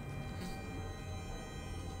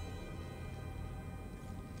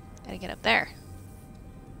 Gotta get up there.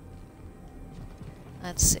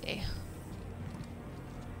 Let's see.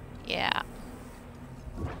 Yeah.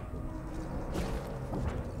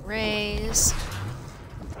 Raise.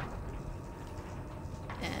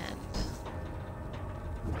 And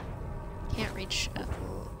can't reach up.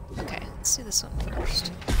 Okay, let's do this one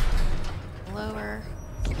first. Lower.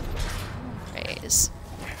 Raise.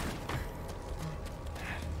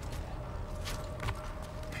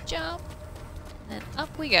 Jump. And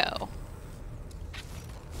up we go.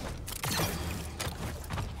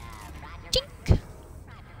 Chink!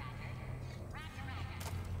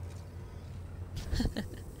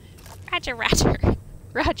 Roger, roger.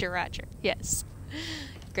 Roger, roger. Yes.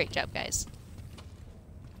 Great job, guys.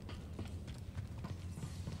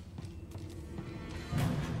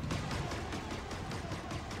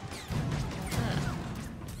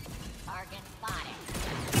 Target spotted.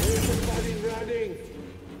 Everybody running.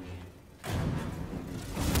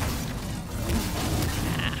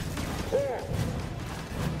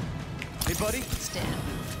 Hey, buddy. Stand.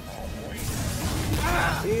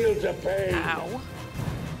 Feel the pain. Ow.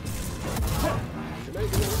 You're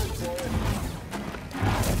making a run for it.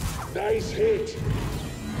 Nice hit.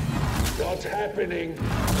 Not happening.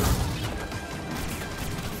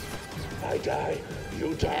 I die.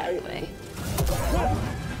 You die. Way.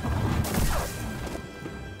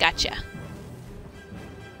 Gotcha.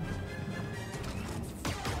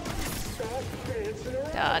 Stop dancing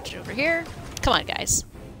around. Dodge over here. Come on, guys.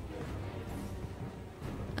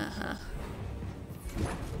 Uh-huh.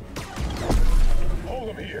 Hold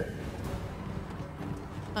him here.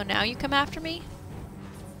 Oh, now you come after me?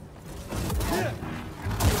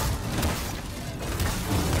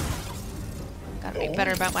 Gotta be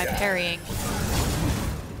better about my parrying.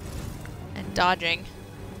 And dodging.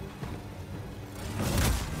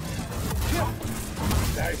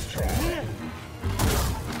 Nice try.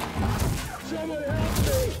 Someone help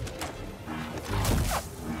me.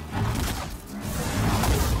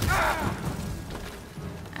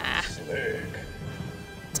 Ah, Slick.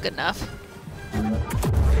 it's good enough.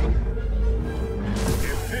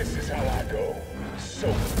 If this is how I go,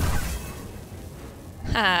 so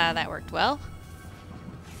Ah, that worked well.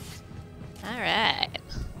 Alright.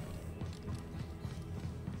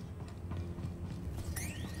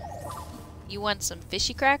 You want some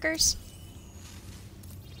fishy crackers?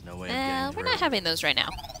 No way of getting We're through. not having those right now.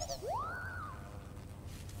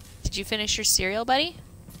 Did you finish your cereal, buddy?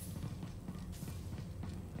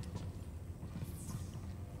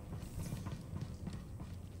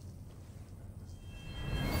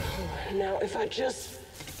 Now, if I just...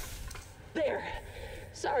 There.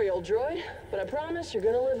 Sorry, old droid, but I promise you're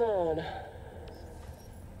gonna live on.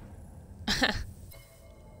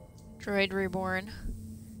 Droid reborn.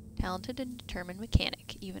 Talented and determined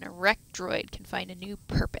mechanic. Even a wrecked droid can find a new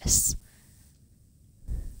purpose.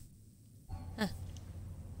 Huh.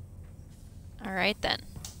 Alright then.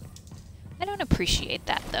 I don't appreciate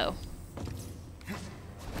that though.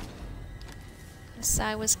 Guess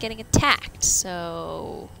I was getting attacked,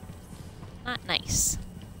 so... not nice.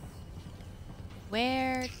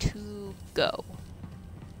 Where to go?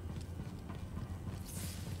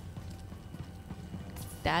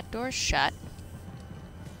 That door's shut.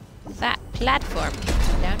 That platform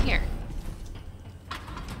down here.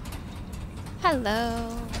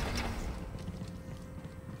 Hello.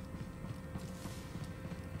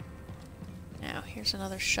 Now here's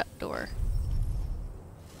another shut door.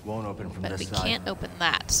 Won't open from But this we side. can't open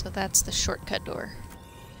that, so that's the shortcut door.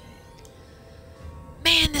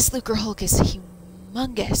 Man, this Lucre Hulk is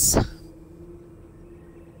humongous.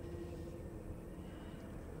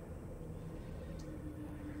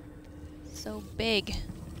 So big.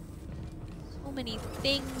 So many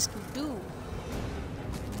things to do.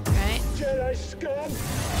 Right? Jedi scum!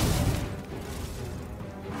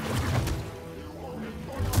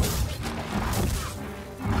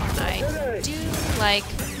 I do like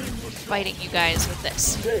fighting you guys with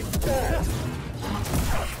this. Take that!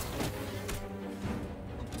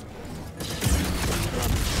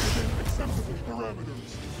 Acceptable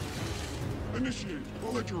parameters. Initiate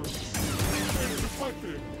belligerence.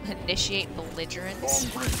 Deflected. Initiate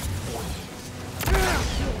belligerence. Long range forces.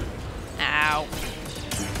 Ow.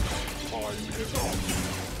 Time is up.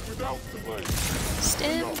 Without delay.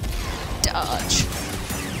 Stim. Dodge.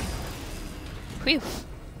 Whew.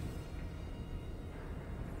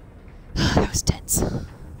 That was tense.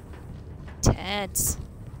 Tense.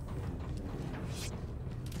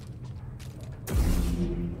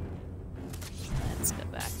 Let's go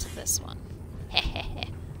back to this one.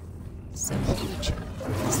 So huge.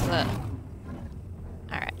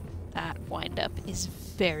 Alright. That wind-up is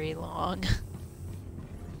very long.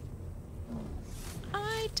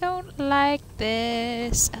 I don't like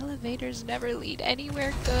this. Elevators never lead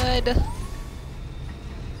anywhere good.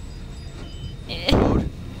 Bode?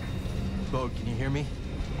 Bode, can you hear me?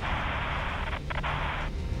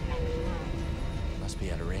 Must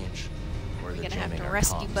be out of range. Or We're they're gonna have jamming to our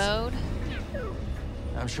rescue comms. Bode.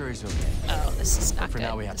 I'm sure he's okay. Oh, this is not For good.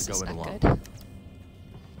 now, we have This to go is it not alone. good.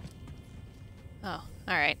 Oh,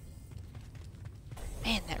 alright.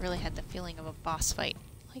 Man, that really had the feeling of a boss fight.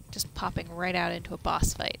 Like, just popping right out into a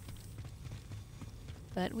boss fight.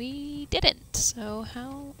 But we didn't, so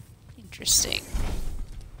how interesting.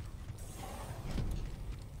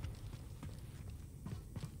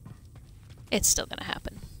 It's still gonna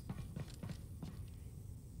happen.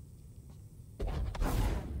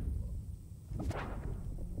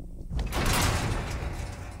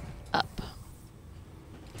 Up.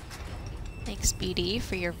 Thanks, BD,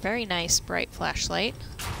 for your very nice bright flashlight.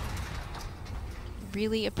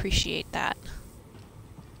 Really appreciate that.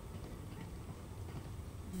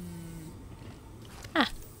 Ah.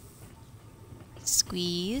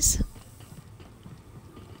 Squeeze.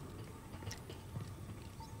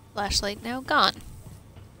 Flashlight now gone.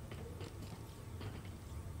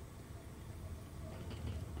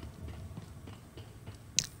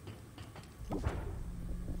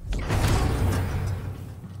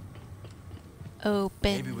 Open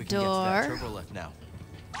Maybe we can get to that door. turbo lift now.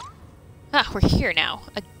 Ah, we're here now.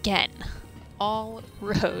 Again. All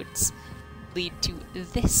roads lead to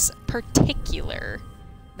this particular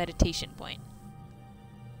meditation point.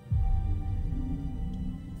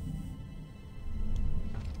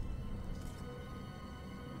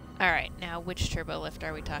 Alright, now which turbo lift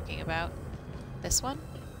are we talking about? This one?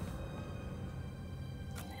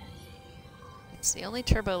 It's the only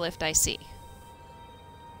turbo lift I see.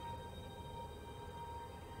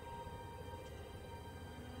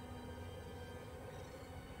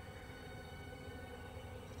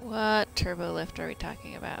 What turbo lift are we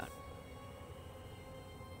talking about?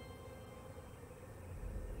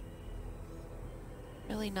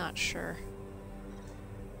 Really not sure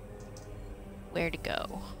where to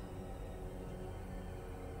go.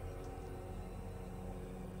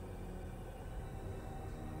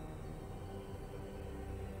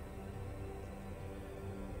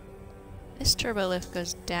 This turbo lift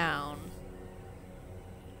goes down.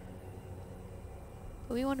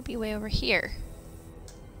 But we want to be way over here.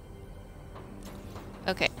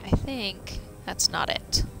 Okay, I think that's not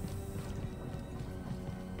it.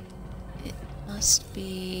 It must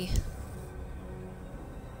be...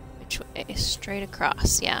 Which way? Straight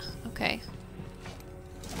across, yeah, okay.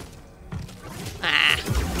 Ah!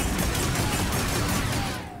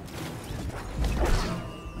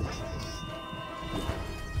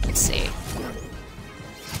 Let's see.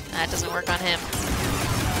 That doesn't work on him.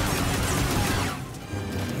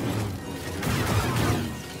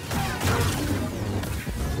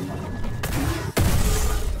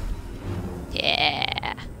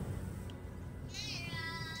 Yeah.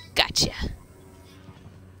 Gotcha.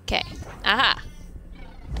 Okay. Aha.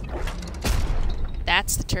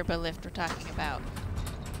 That's the turbo lift we're talking about.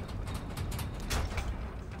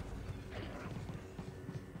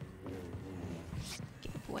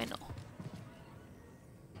 Que bueno.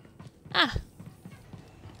 Ah.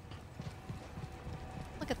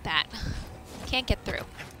 Look at that. Can't get through.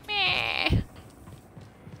 Meh.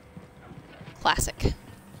 Classic.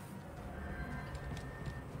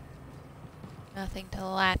 Nothing to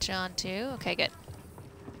latch onto. Okay, good.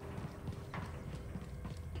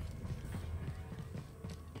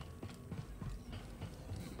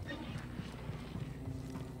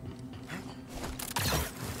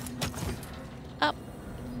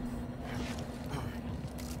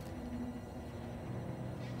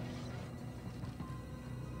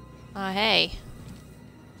 Hey.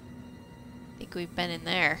 I think we've been in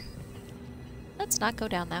there. Let's not go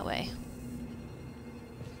down that way.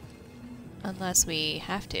 Unless we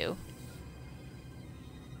have to.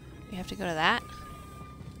 We have to go to that?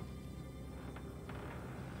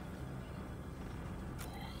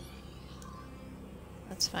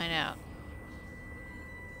 Let's find out.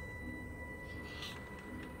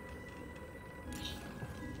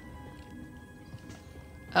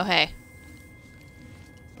 Oh, hey.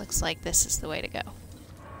 Looks like this is the way to go.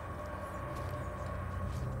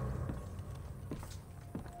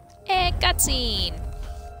 Hey, cutscene!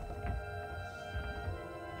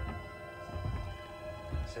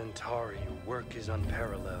 Centauri, your work is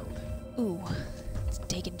unparalleled. Ooh, it's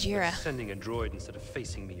Dagon Jira. Sending a droid instead of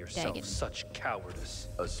facing me yourself, Dagon. such cowardice.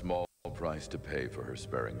 A small price to pay for her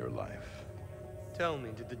sparing your life. Tell me,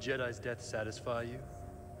 did the Jedi's death satisfy you?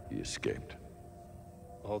 He escaped.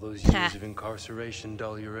 All those years of incarceration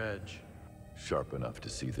dull your edge. Sharp enough to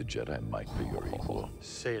see the Jedi might be your equal.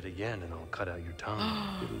 Say it again and I'll cut out your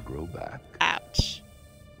tongue. It'll grow back. Ouch.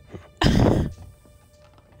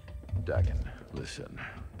 Dagon, listen.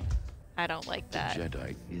 I don't like The that.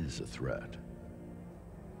 Jedi is a threat.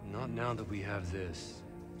 Not now that we have this.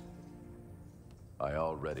 I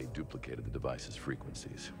already duplicated the device's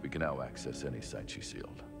frequencies. We can now access any site she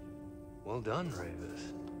sealed. Well done,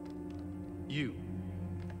 Ravis. You,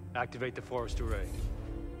 activate the forest array.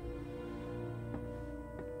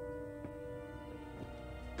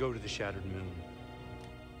 Go to the Shattered Moon.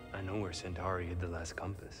 I know where Centauri hid the last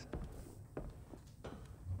compass.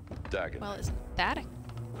 Dagon. Well, isn't that a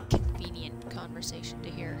convenient conversation to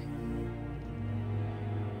hear?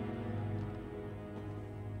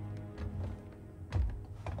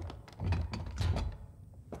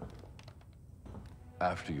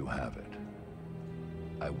 After you have it,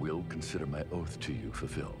 I will consider my oath to you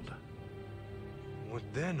fulfilled. What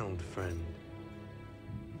then, old friend?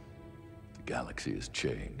 The galaxy has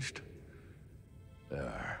changed. There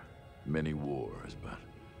are many wars, but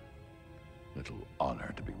little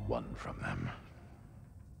honor to be won from them.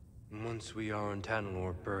 Once we are on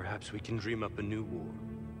Tanalorr, perhaps we can dream up a new war.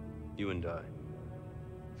 You and I.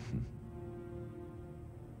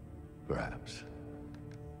 Perhaps.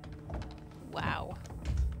 Wow.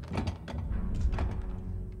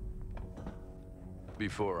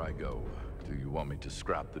 Before I go, do you want me to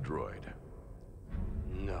scrap the droid?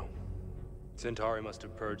 No. Centauri must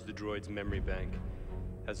have purged the droid's memory bank.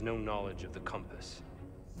 Has no knowledge of the compass.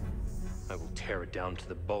 I will tear it down to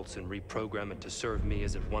the bolts and reprogram it to serve me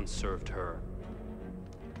as it once served her.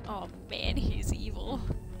 Oh man, he's evil.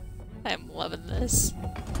 I'm loving this.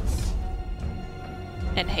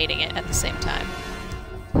 And hating it at the same time.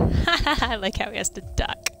 I like how he has to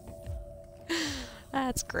duck.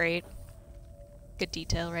 That's great. Good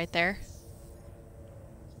detail right there.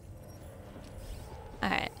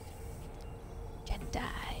 Alright.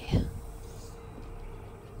 Jedi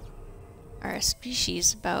are a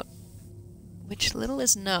species about which little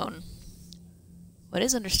is known. What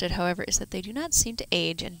is understood, however, is that they do not seem to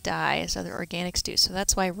age and die as other organics do. So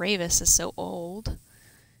that's why Ravis is so old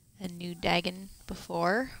and knew Dagon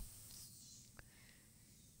before.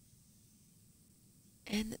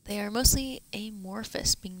 And they are mostly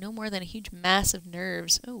amorphous, being no more than a huge mass of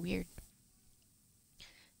nerves. Oh, weird.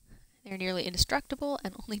 They are nearly indestructible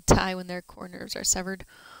and only die when their core nerves are severed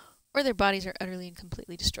or their bodies are utterly and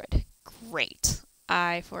completely destroyed. Great.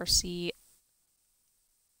 I foresee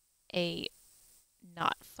a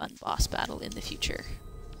not fun boss battle in the future.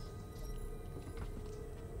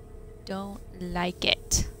 Don't like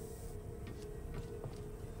it.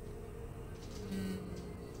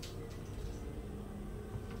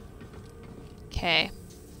 Okay.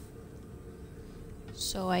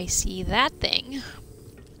 So I see that thing.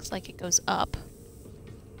 Looks like it goes up.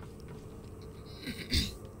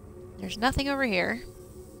 There's nothing over here.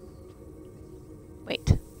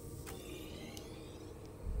 Wait.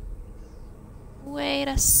 Wait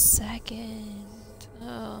a second.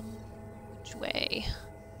 Which way?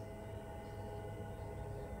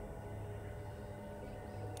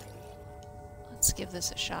 Let's give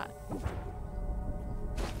this a shot.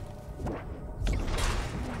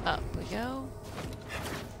 Up we go.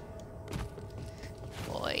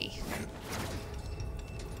 Boy.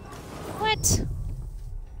 What?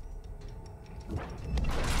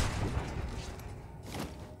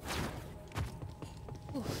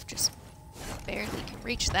 Oof, just barely can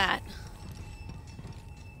reach that.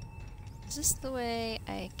 Is this the way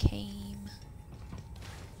I came?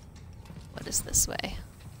 What is this way?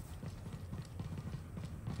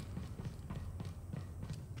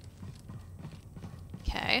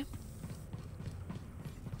 Okay.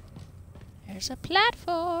 There's a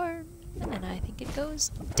platform, and I think it goes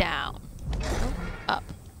down. Oh, up.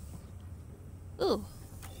 Ooh.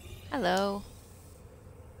 Hello.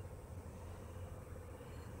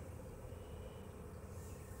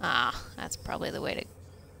 Ah, that's probably the way to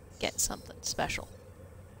get something special.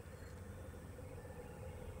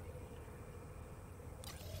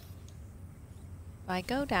 If I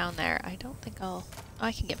go down there, I don't think I'll... Oh,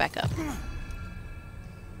 I can get back up.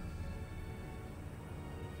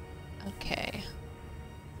 Okay.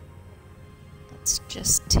 Let's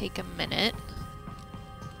just take a minute.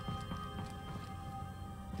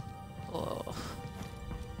 Oh.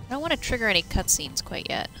 I don't want to trigger any cutscenes quite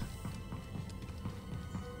yet.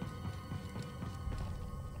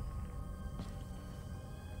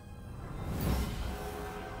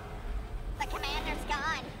 The commander's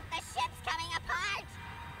gone. The ship's coming apart.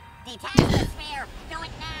 Detach the sphere. Do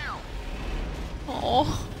it now.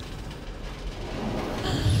 Oh.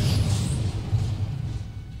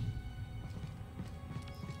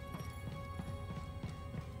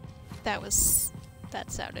 That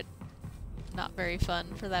sounded not very fun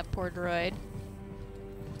for that poor droid.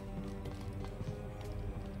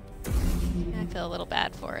 I feel a little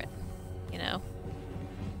bad for it, you know?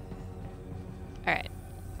 Alright,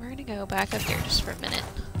 we're gonna go back up here just for a minute.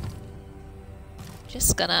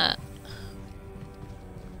 Just gonna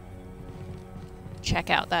check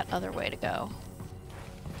out that other way to go.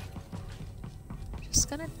 Just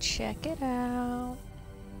gonna check it out.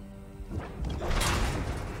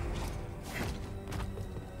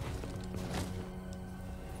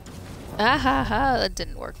 Ah ha ha, that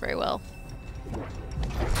didn't work very well.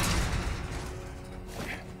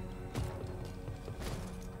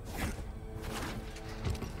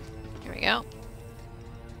 Here we go.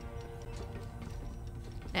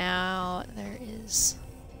 Now there is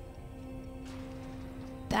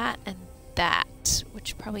that and that,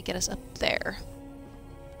 which probably get us up there.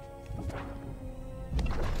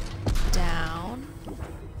 Down.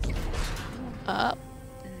 Up.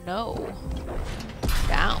 No.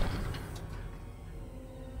 Down.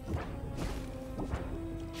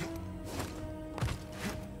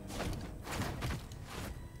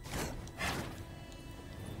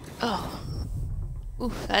 Oh.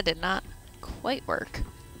 Oof, that did not quite work.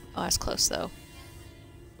 Oh, that's close though.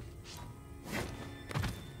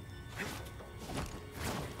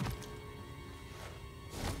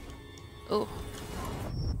 Oh.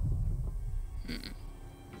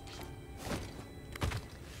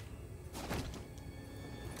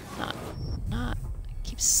 Not.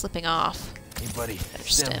 Keeps slipping off. Hey, buddy. Better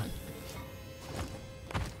stim.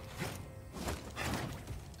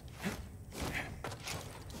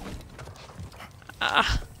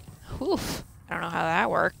 Ah. Oof. I don't know how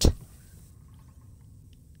that worked.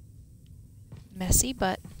 Messy,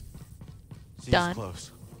 but She's done.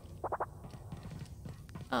 close.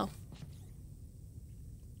 Oh.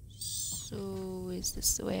 So is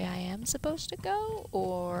this the way I am supposed to go,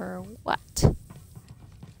 or what?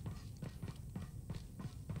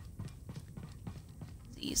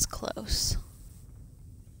 These close.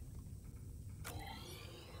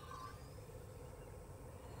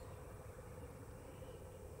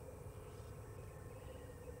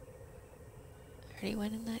 Already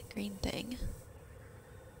went in that green thing.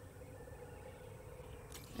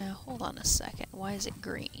 Now hold on a second. Why is it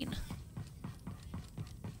green?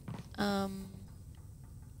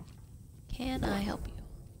 Can I help you?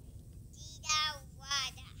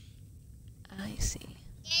 I see.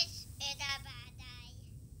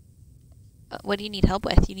 What do you need help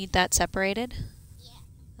with? You need that separated?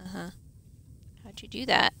 Yeah. Uh-huh. How'd you do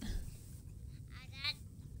that?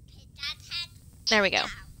 There we go.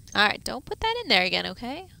 Alright, don't put that in there again,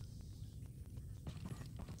 okay?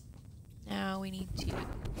 Now we need to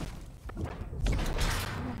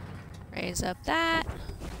raise up that.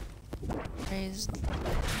 Raise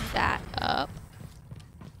that up.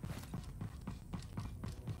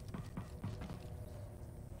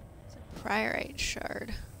 It's a priorite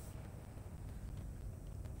shard.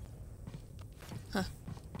 Huh.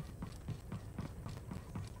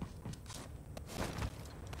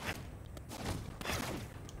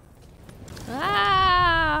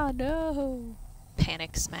 Ah, no.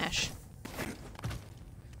 Panic smash.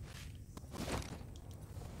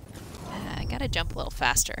 I gotta jump a little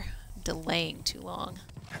faster. I'm delaying too long.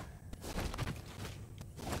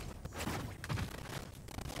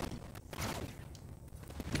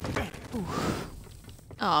 Oof.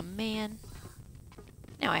 Aw, man.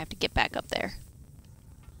 Now I have to get back up there.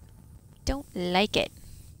 Don't like it.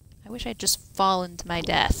 I wish I'd just fallen to my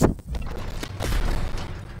death.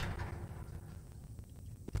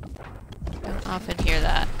 Don't often hear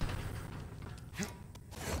that.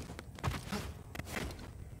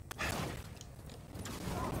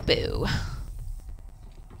 boo.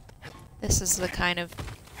 This is the kind of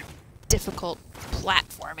difficult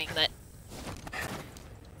platforming that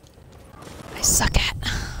I suck at.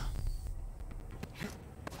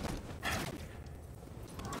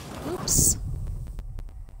 Oops.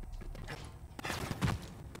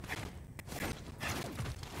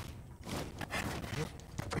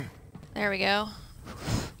 There we go.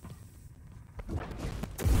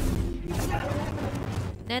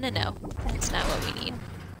 No, no, no. That's not what we need.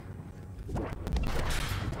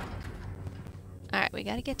 Alright, we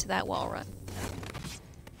gotta get to that wall run.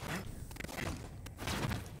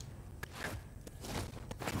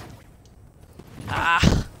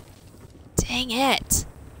 Ah! Dang it!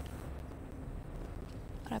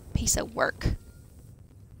 What a piece of work.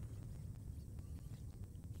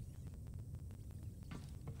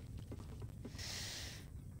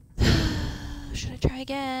 Should I try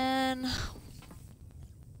again?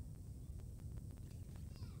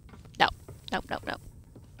 No. Nope, nope, nope.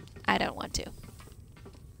 I don't want to.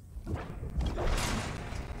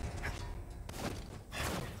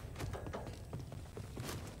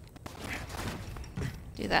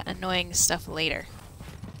 Do that annoying stuff later.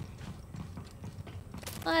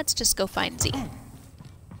 Let's just go find Z.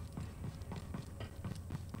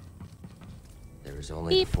 There is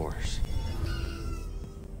only Beep. the Force.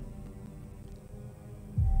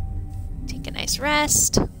 Take a nice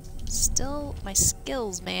rest. Still, my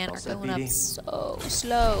skills, man, All are set, going up BD? so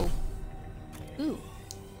slow. Ooh.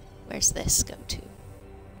 Where's this go to?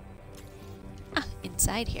 Ah,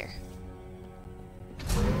 inside here.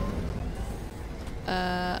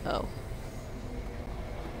 Oh.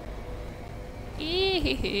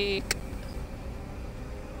 Eek.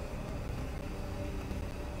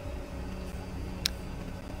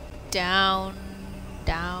 Down,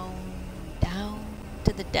 down, down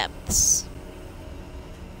to the depths.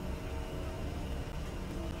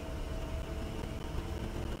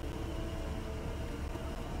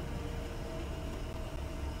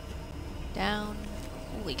 Down.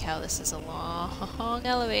 Holy cow, this is a long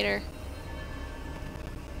elevator.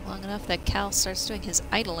 Long enough that Cal starts doing his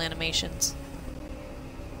idle animations.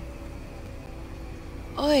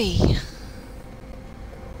 Oi!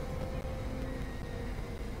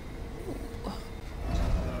 Ooh.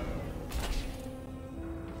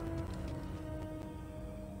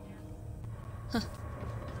 Huh.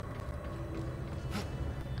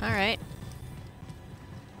 Alright.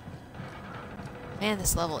 Man,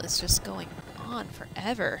 this level is just going on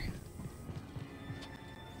forever.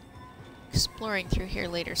 Exploring through here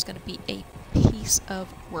later is going to be a piece of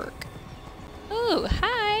work. Oh,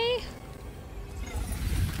 hi!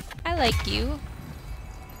 I like you.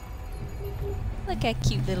 Look at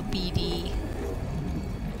cute little BD.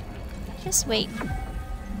 Just waiting.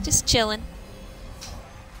 Just chilling.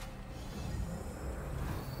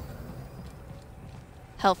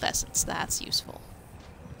 Health essence, that's useful.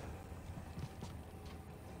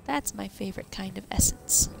 That's my favorite kind of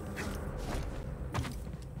essence.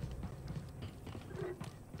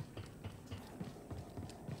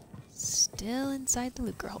 Still inside the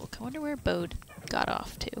Lucre Hulk. I wonder where Bode got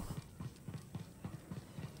off to.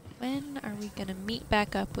 When are we gonna meet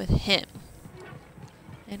back up with him?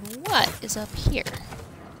 And what is up here?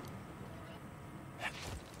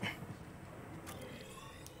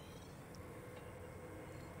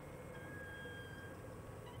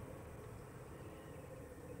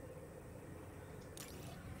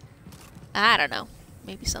 I don't know.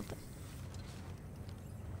 Maybe something.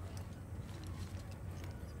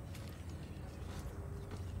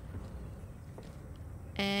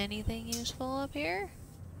 Anything useful up here?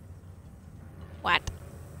 What?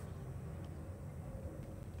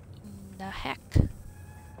 In the heck?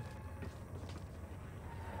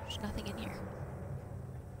 There's nothing in here.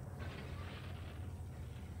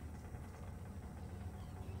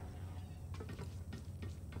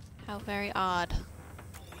 How very odd.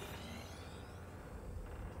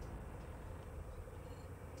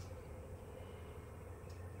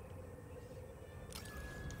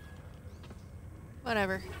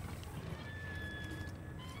 Whatever.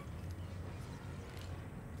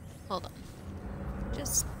 Hold on.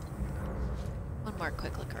 Just one more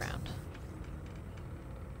quick look around.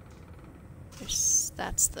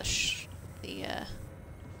 That's the there's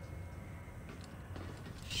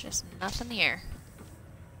just nothing here.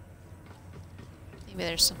 Maybe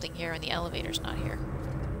there's something here and the elevator's not here.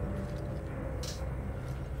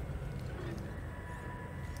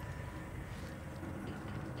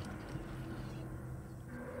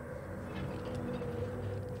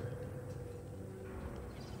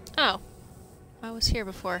 Oh, I was here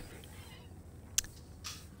before.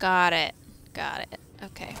 Got it. Got it.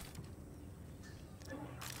 Okay.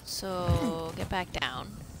 So, get back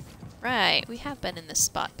down. Right, we have been in this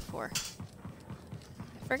spot before.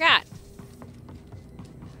 I forgot.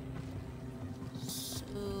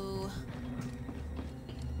 So...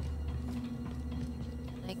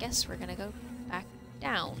 I guess we're gonna go back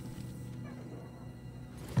down.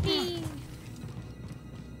 Whee!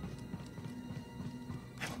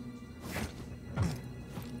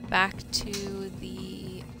 Back to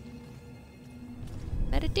the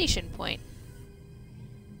meditation point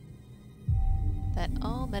that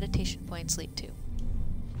all meditation points lead to.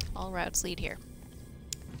 All routes lead here.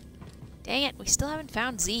 Dang it, we still haven't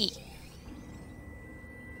found Z. So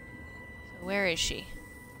where is she?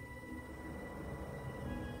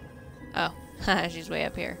 Oh, she's way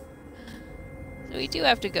up here. So we do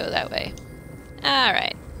have to go that way.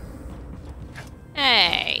 Alright.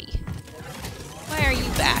 Hey! Why are you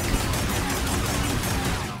back?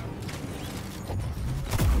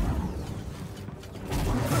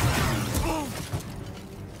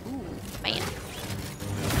 Ooh, man.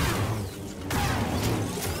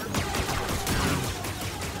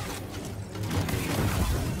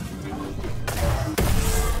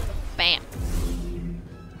 Bam.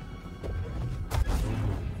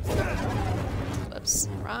 Whoops.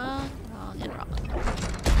 Wrong, wrong, and wrong.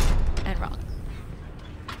 And wrong.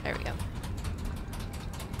 There we go.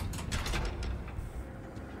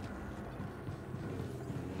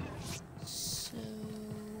 So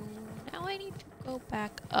now I need to go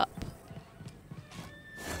back up.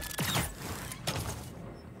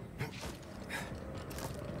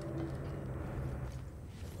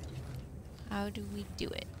 How do we do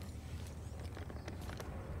it?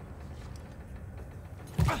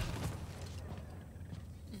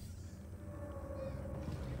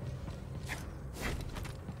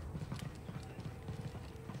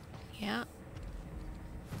 Yeah.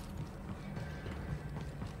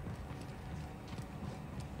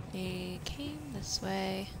 They came this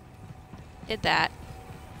way. Did that.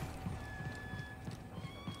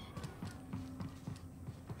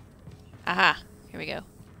 Aha! Here we go.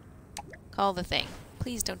 Call the thing.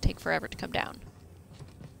 Please don't take forever to come down.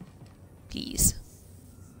 Please.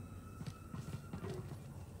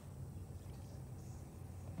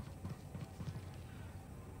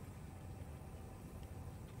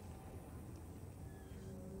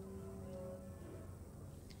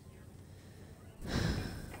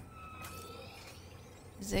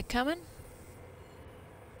 Is it coming?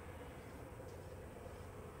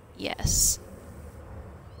 Yes.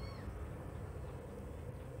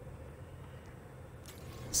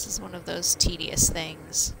 This is one of those tedious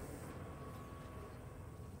things.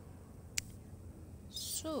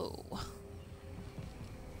 So...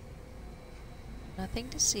 nothing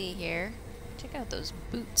to see here. Check out those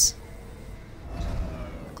boots.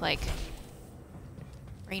 Look like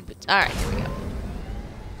rain boots. Alright, here we go.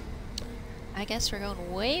 I guess we're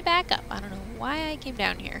going way back up. I don't know why I came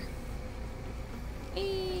down here.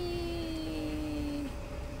 Whee!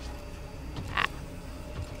 Ah.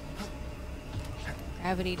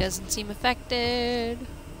 Gravity doesn't seem affected.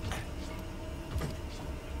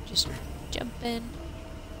 Just jump in.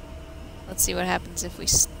 Let's see what happens if we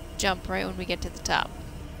jump right when we get to the top.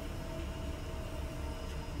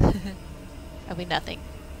 That'll be nothing.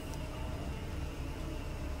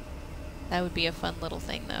 That would be a fun little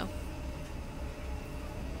thing, though.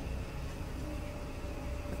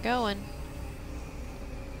 We're going.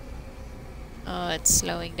 Oh, it's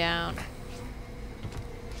slowing down.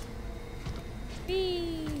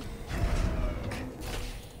 Whee!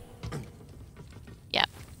 Yep.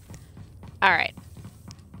 Alright.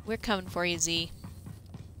 We're coming for you, Z.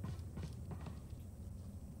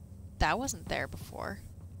 That wasn't there before.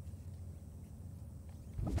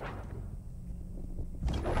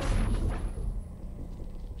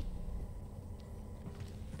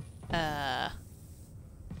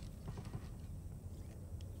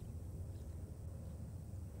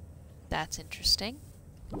 That's interesting.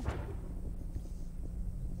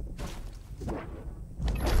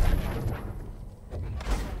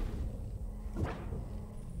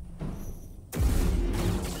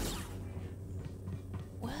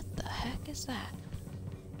 What the heck is that?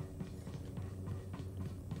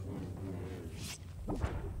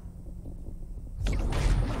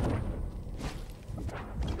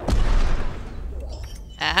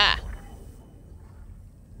 Aha!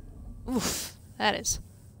 Oof, that is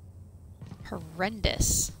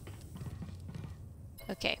horrendous.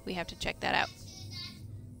 Okay, we have to check that out.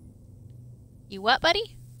 You what,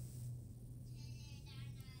 buddy?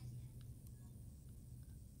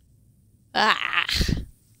 Ah!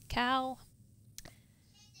 Cow.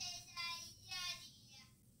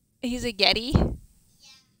 He's a Yeti?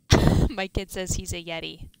 My kid says he's a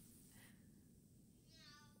Yeti.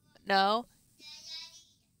 No.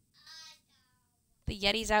 The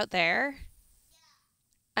Yeti's out there?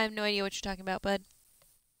 I have no idea what you're talking about, bud.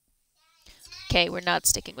 Okay, we're not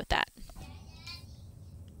sticking with that.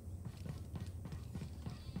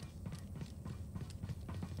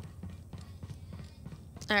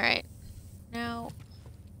 Alright. Now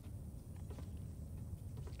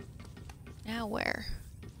where?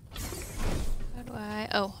 How do I...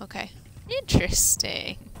 Oh, okay.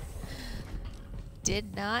 Interesting.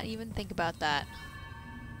 Did not even think about that.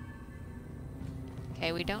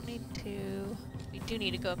 Okay, we don't need to... We do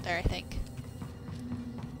need to go up there, I think.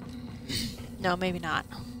 No, maybe not.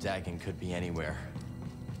 Dagon could be anywhere.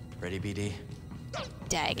 Ready, BD?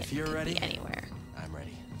 Dagon If you're could ready, be anywhere. I'm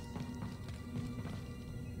ready.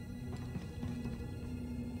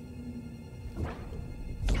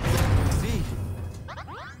 Z!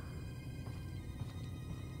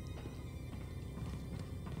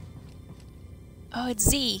 Oh, it's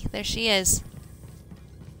Z. There she is.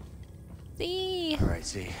 Z. All right,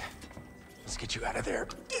 Z. Let's get you out of there.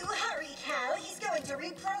 Do hurry, Cal. He's going to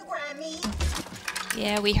reprogram me.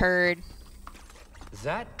 Yeah, we heard.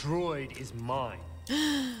 That droid is mine.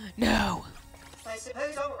 No. I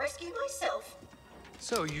suppose I'll rescue myself.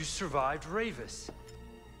 So you survived Ravis.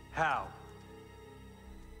 How?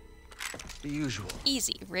 The usual.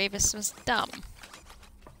 Easy. Ravis was dumb.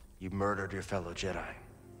 You murdered your fellow Jedi.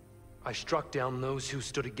 I struck down those who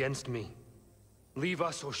stood against me. Leave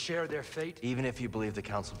us or share their fate? Even if you believe the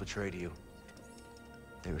Council betrayed you,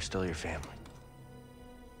 they were still your family.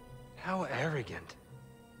 How arrogant.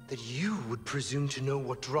 That you would presume to know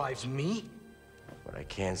what drives me? What I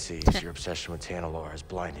can see is your obsession with Tanalor has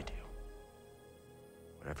blinded you.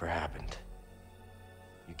 Whatever happened,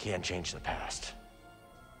 you can't change the past.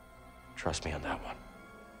 Trust me on that one.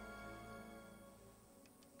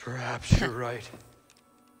 Perhaps you're right.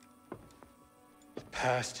 The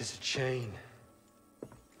past is a chain.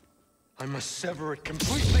 I must sever it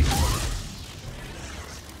completely.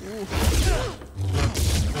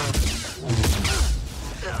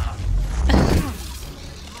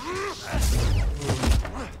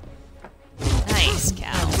 Nice,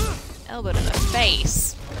 Cal. Elbow to the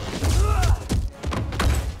face.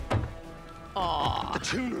 Aww. The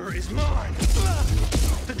tuner is mine.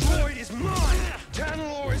 The droid is mine.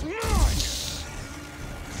 Tanalor is mine.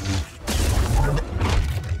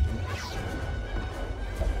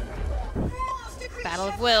 Battle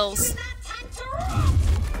of Wills.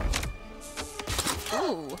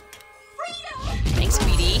 Ooh. Thanks,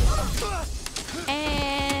 BD.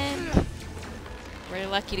 And we're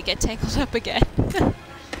lucky to get tangled up again.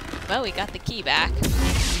 Well, we got the key back.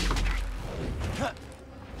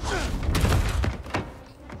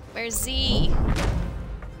 Where's Z?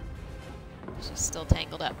 She's still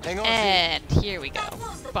tangled up. Hang on, and here we go.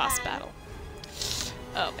 Boss battle.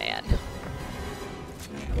 Oh, man.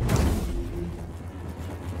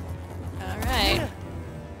 Alright.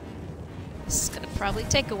 This is gonna probably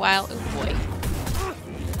take a while. Oh boy.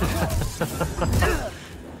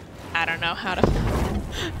 I don't know how to...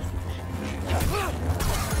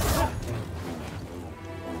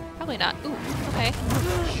 Probably not. Ooh, okay.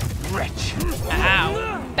 Wretch.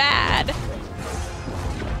 Ow. Bad.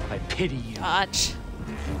 I pity you. Dodge.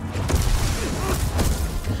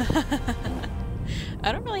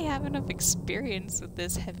 I don't really have enough experience with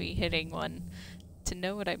this heavy hitting one to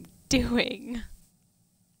know what I'm doing.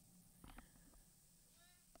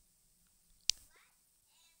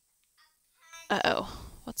 Uh-oh.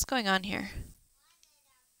 What's going on here?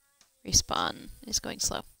 Respawn is going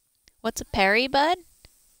slow. What's a parry, bud?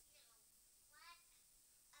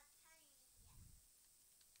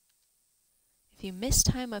 If you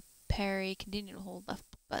mistime a parry, continue to hold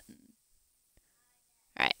left button.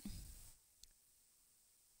 Alright.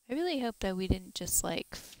 I really hope that we didn't just,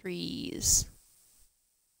 like, freeze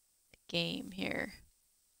the game here.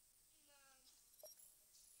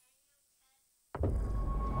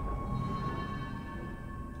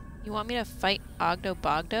 You want me to fight Ogdo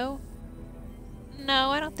Bogdo?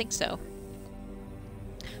 No, I don't think so.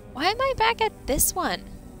 Why am I back at this one?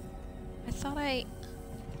 I thought I...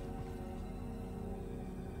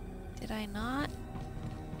 Did I not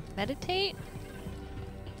meditate?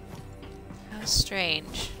 How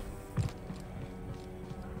strange.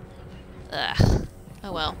 Ugh.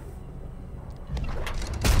 Oh well.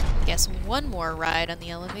 Guess one more ride on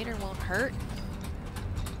the elevator won't hurt.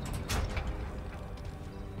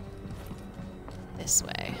 This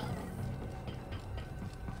way.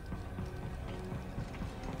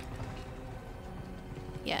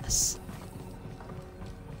 Yes.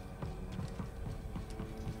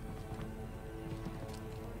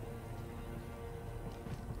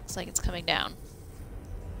 Looks like it's coming down.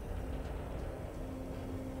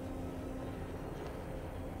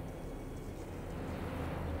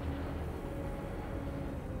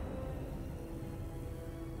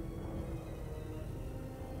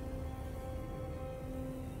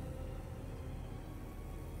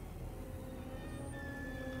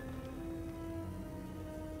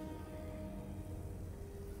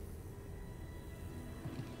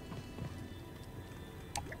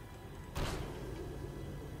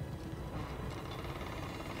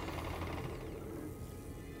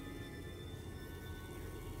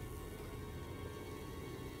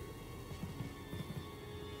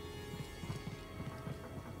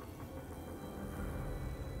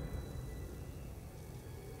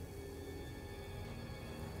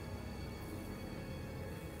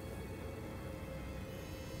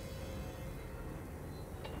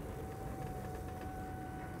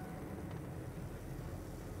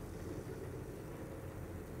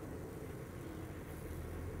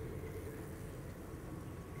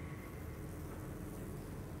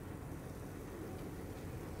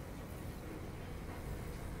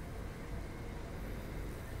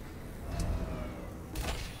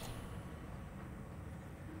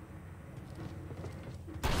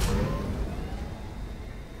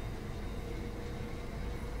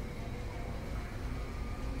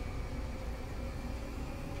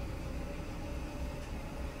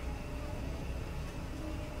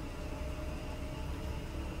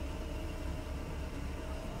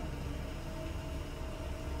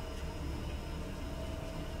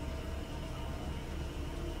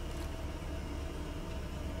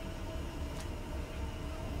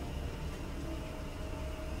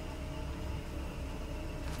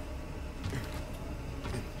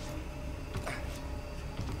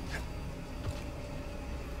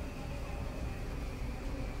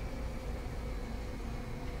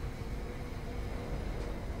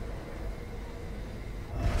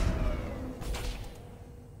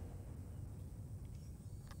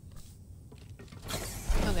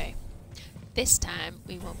 This time,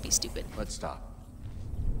 we won't be stupid. Let's stop.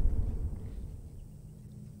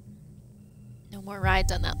 No more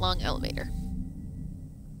rides on that long elevator.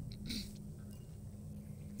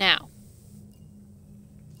 Now.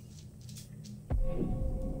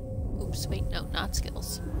 Oops, wait, no, not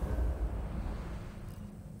skills.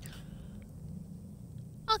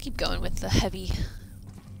 I'll keep going with the heavy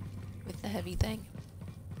thing.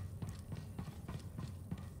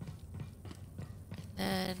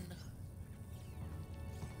 Then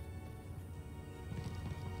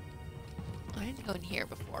I didn't go in here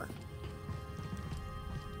before.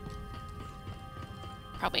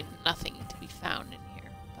 Probably nothing to be found in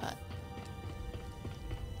here, but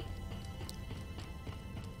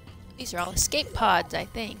these are all escape pods, I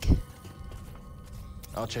think.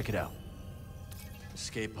 I'll check it out.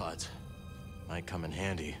 Escape pods might come in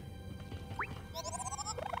handy.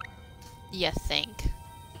 You think?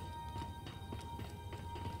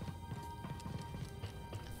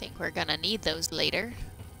 I think we're gonna need those later.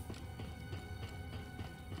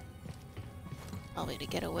 Probably to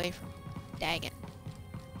get away from Dagon.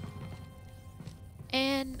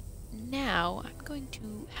 And now I'm going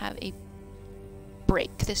to have a break.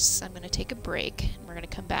 I'm going to take a break, and we're going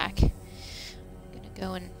to come back. I'm going to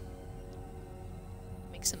go and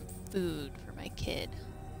make some food for my kid.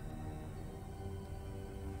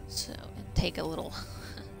 So, and take a little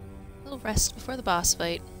rest before the boss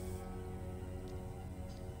fight.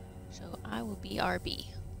 So I will be RB.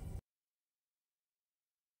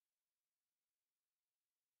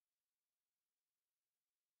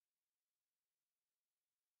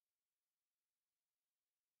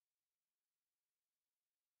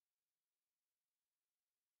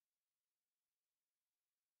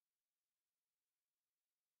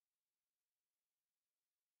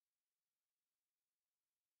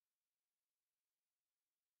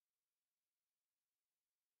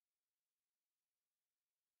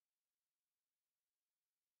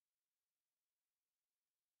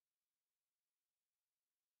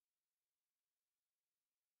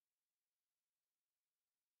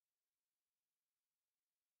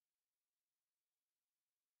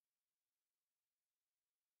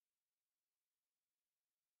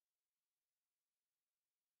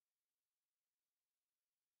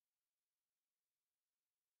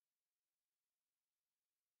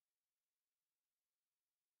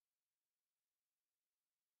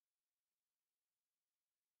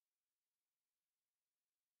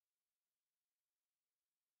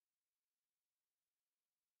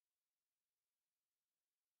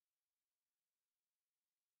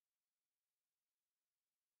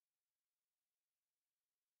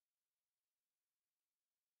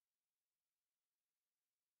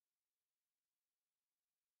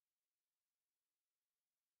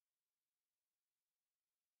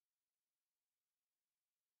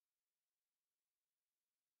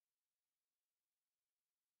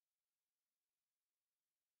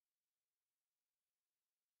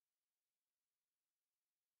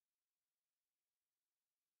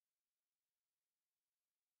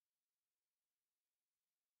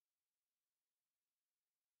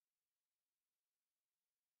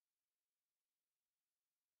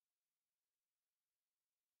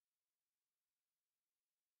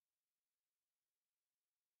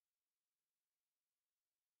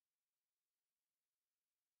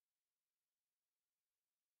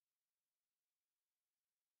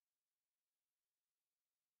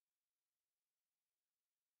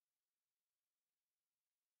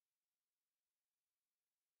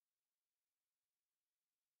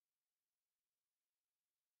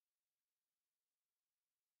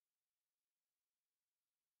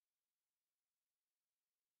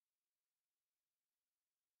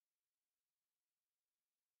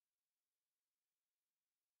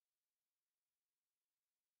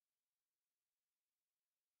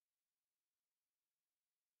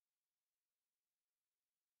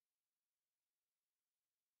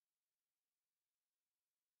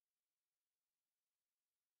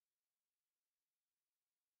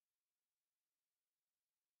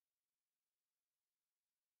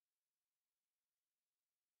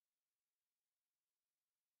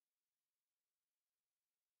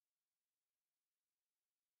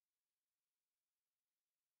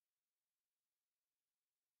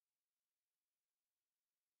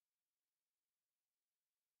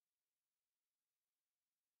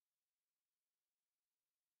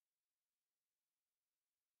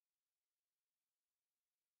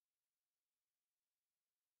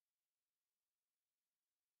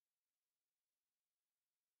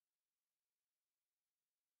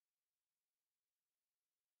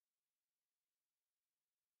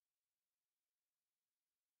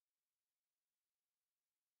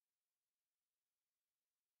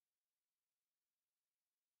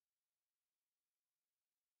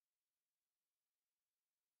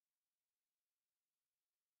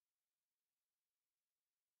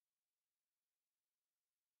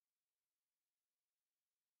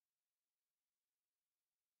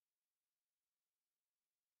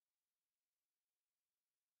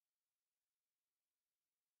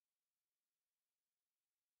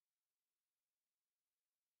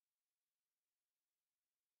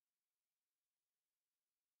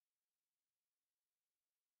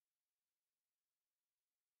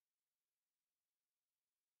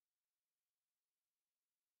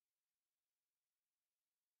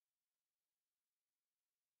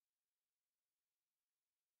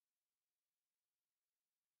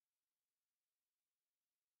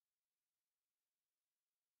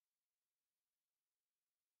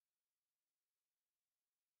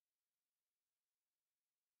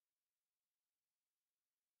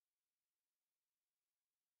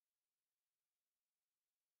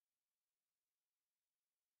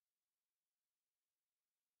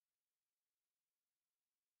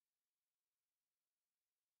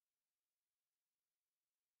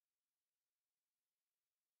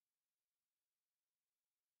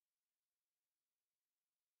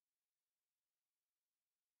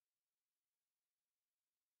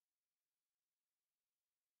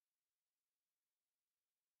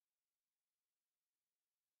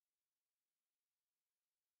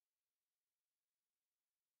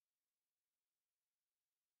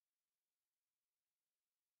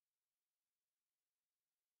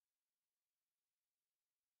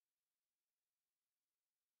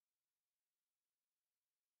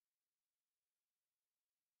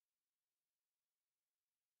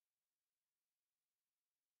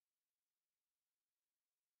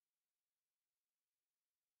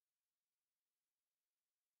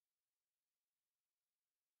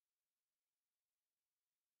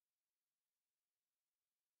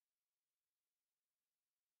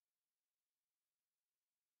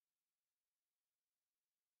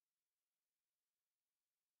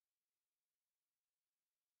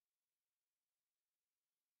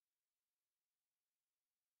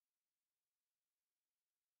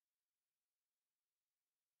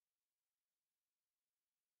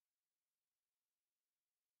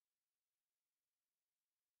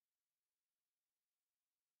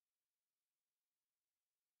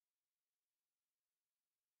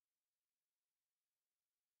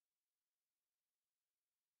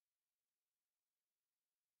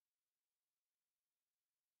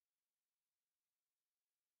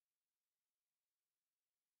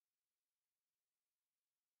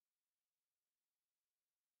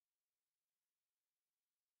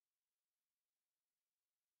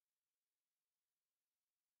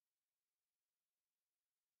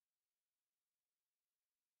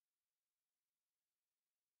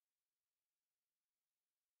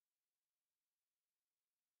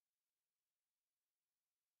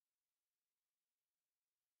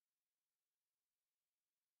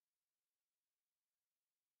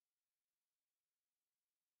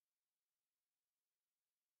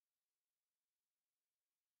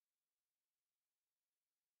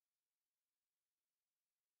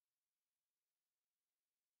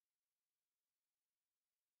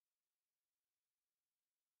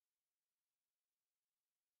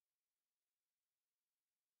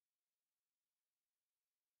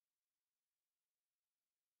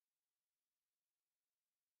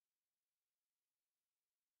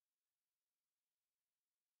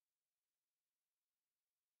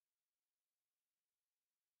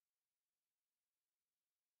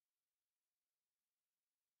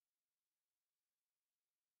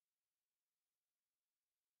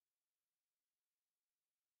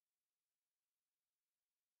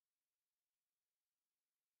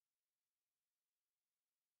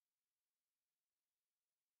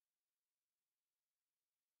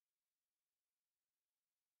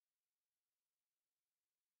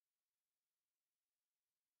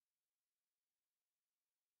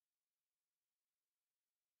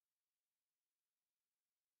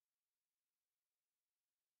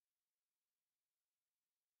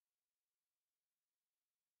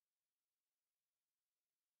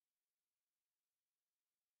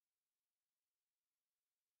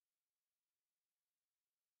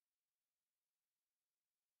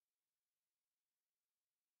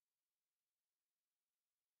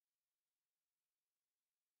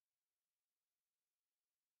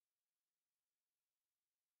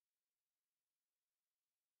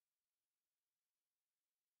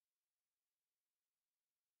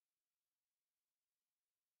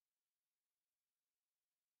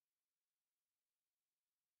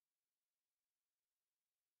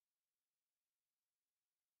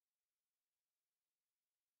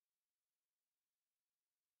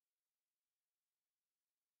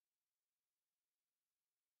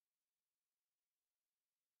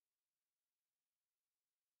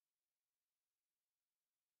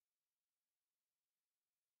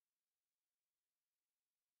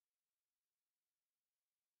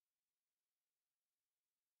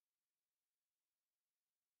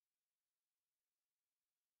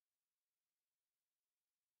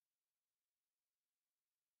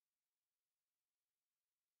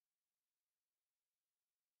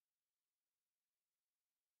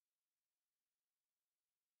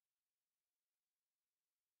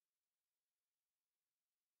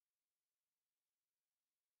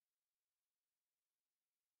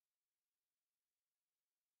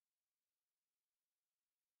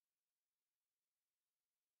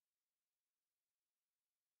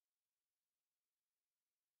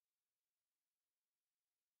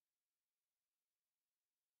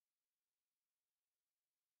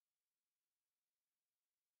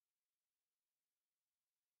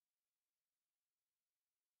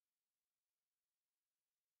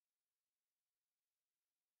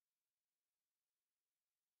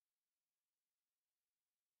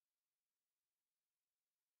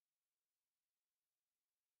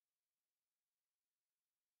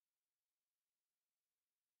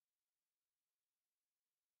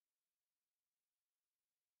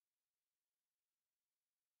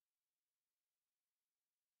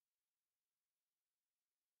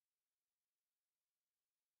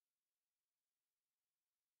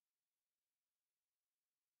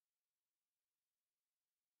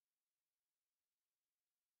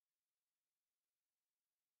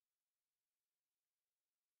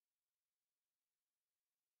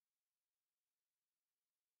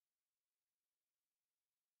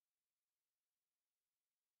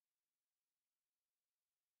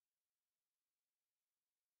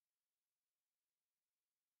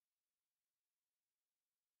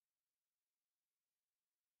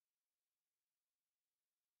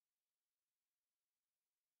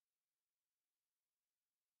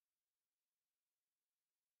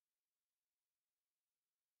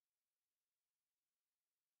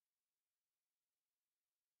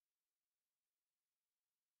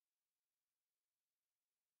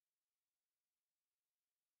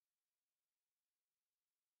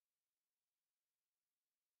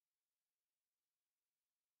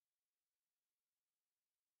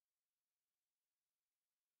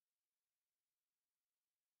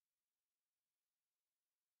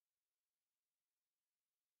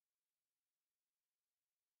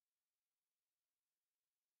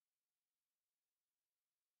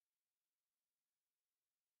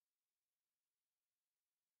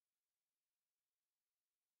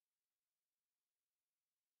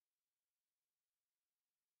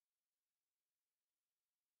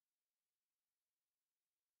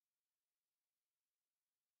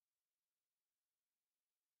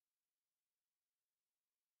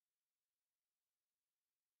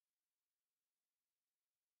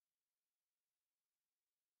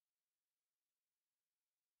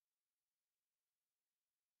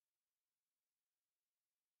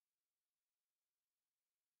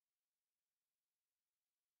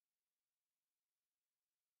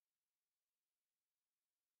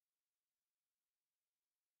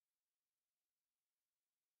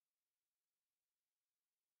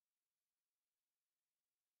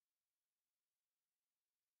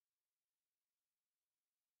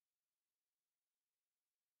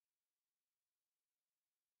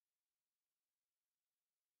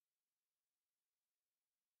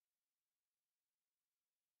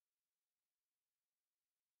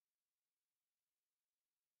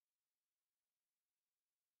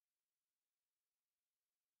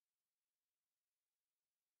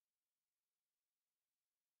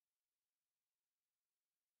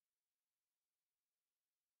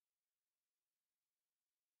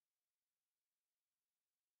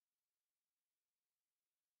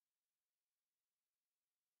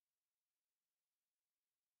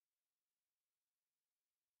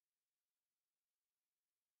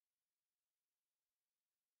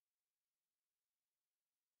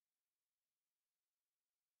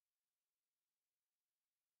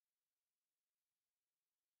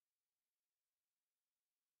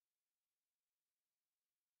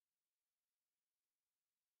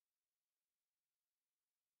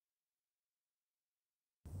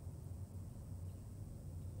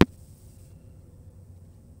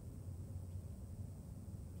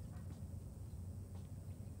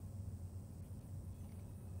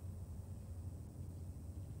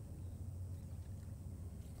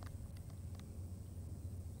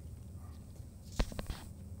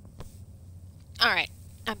 Alright,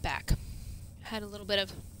 I'm back. Had a little bit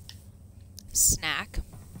of snack.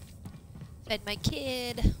 Fed my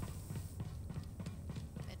kid.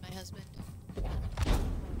 Fed my husband.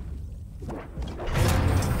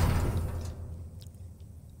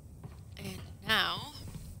 And now...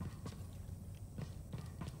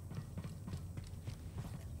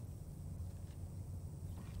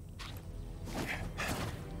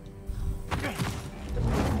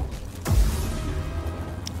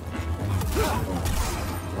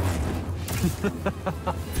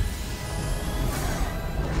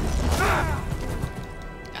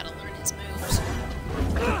 Gotta learn his moves.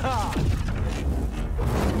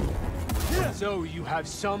 So you have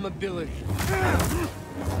some ability.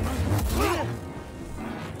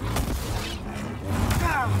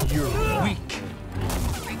 You're weak.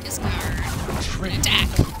 Break his guard. Attack.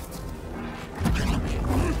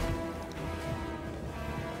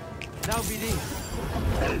 Now BD.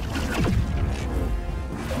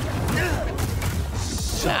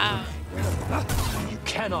 Wow. You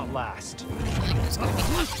cannot last. I feel like there's gonna be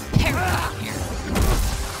fucking parallel here.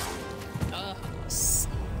 Oh,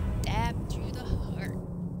 stab through the heart.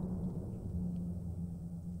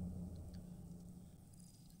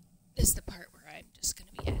 This is the part where I'm just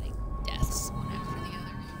gonna be adding deaths one after the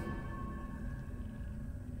other.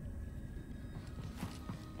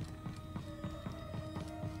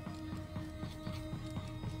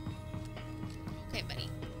 Okay, buddy.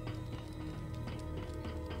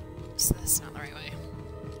 So that's not the right way.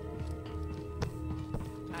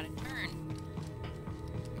 Gotta turn.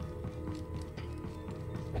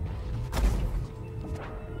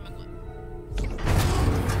 Wrong one.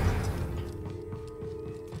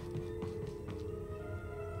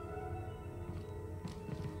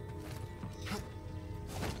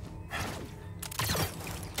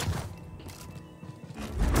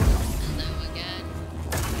 Hello again.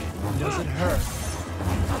 Does it hurt?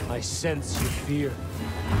 I sense your fear.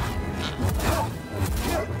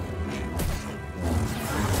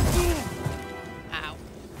 Ow.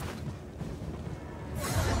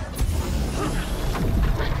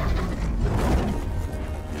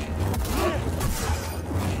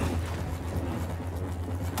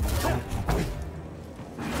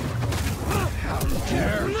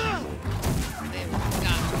 They've got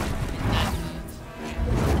that move.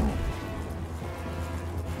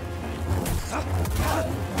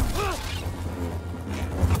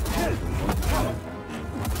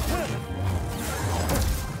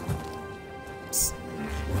 Oops.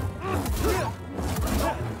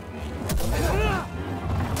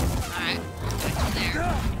 Alright, back to there.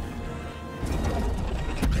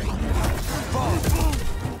 Oh,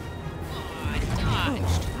 I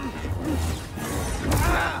dodged.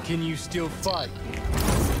 Can you still fight?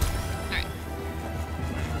 Alright.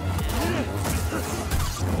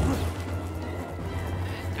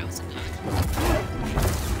 That was a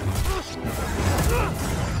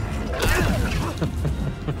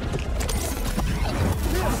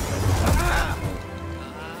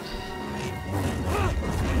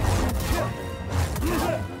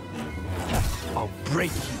I'll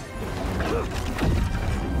break you.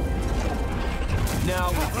 Now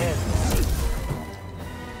it ends.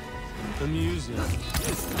 Amusing.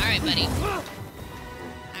 Alright, buddy.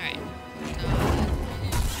 Alright.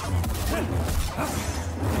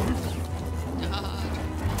 Dodge.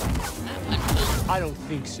 That one. I don't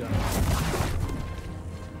think so.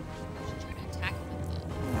 Try to attack him with the...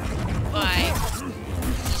 Why?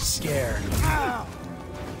 Scared. Ow.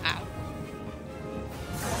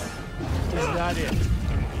 Is that it?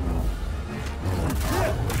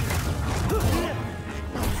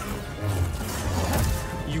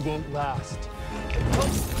 You won't last. Help,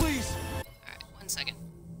 please! Alright, 1 second.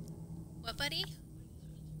 What, buddy?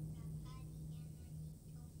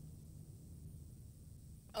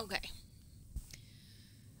 Okay.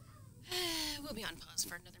 We'll be on pause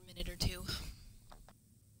for another minute or two.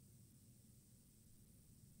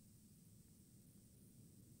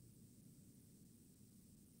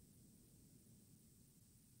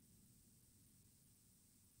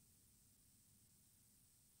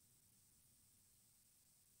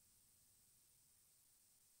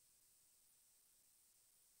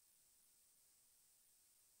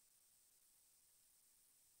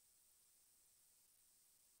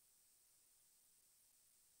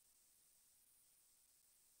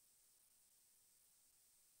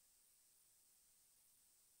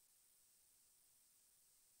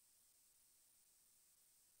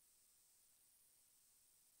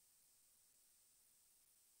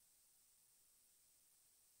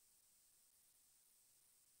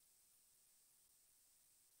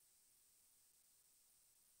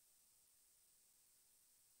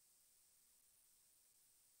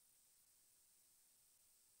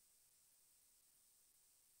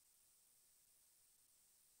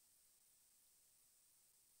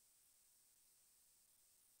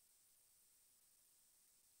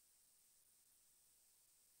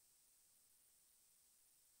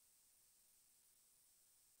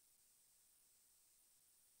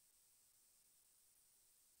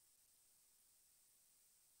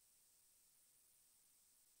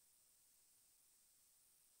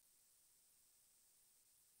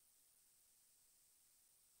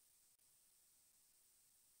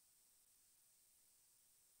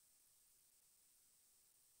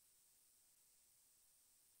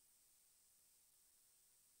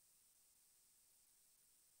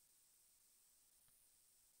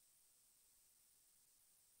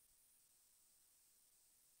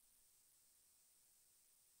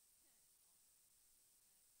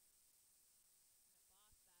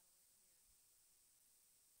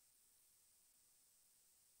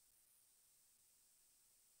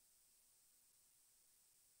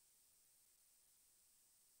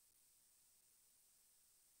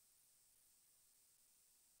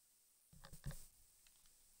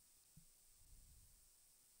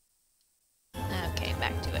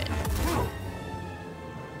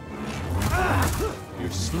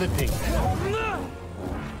 You're slipping. No,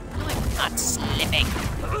 I'm not slipping.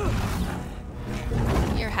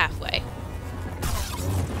 You're halfway.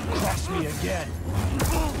 Cross me again.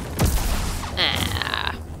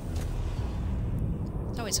 Ah.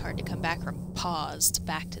 It's always hard to come back from paused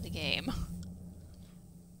back to the game.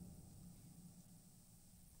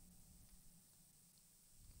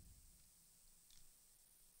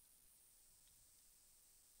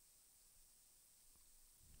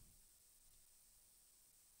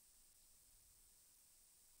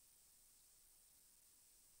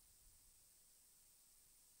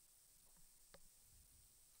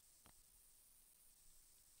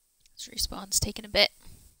 This respawn's taking a bit.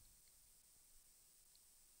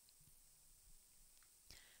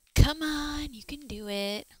 Come on, you can do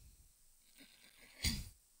it.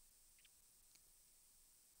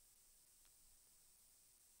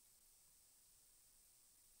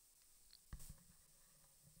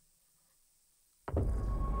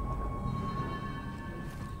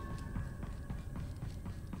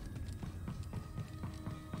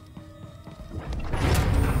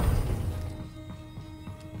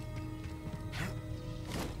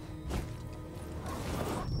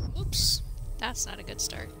 Oops, that's not a good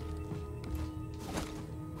start.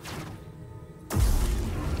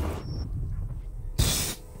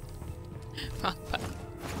 Wrong button.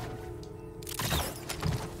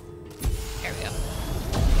 There we go.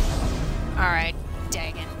 Alright,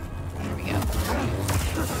 dang it. There we go.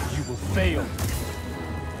 You will fail.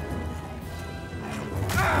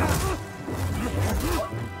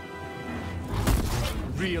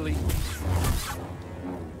 Really?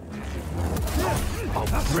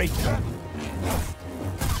 I'll break you.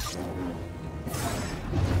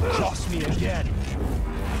 Cross me again.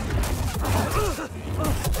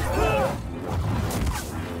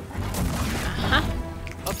 Uh-huh.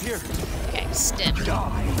 Up here. Okay, stim.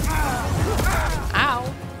 Die.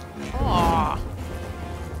 Ow. Aw.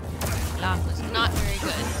 That was not very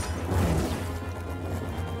good.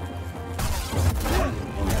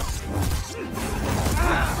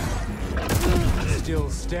 Still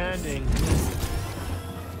standing.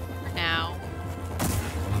 For now.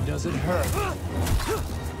 Does it hurt?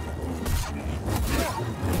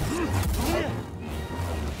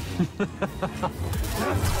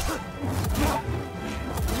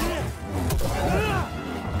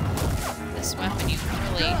 This weapon, you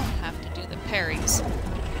really have to do the parries.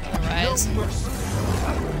 Otherwise... I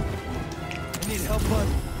need help, bud.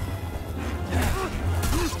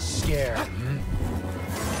 Scared.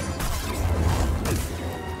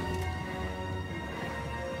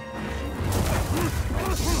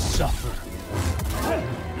 Suffer.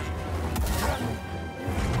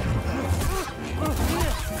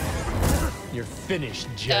 You're finished,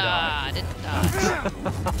 Jedi. Ah, didn't dodge.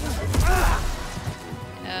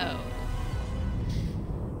 No.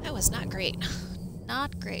 That was not great.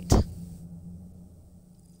 Not great.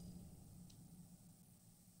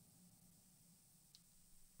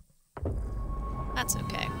 That's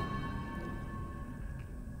okay.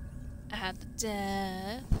 I had the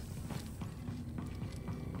death.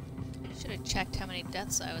 Should have checked how many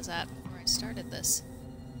deaths I was at before I started this.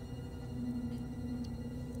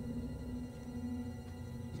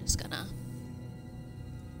 Just gonna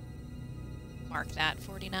mark that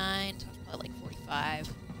 49, so it's probably like 45.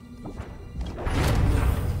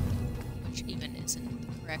 Which even isn't the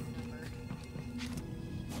correct number.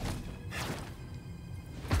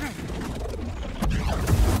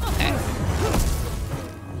 Okay.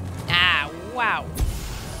 Ah, wow.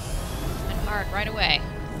 Went hard right away.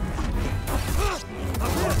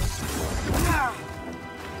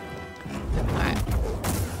 Alright.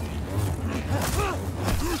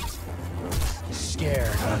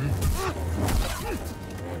 Scared, huh?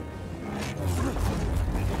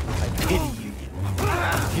 I pity you.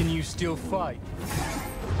 Can you still fight?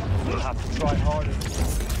 You'll have to try harder.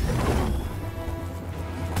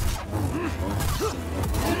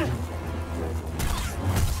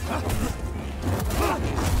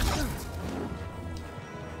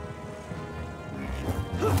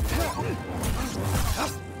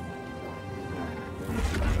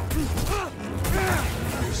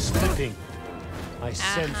 You're slipping. I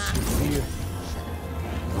sense your fear.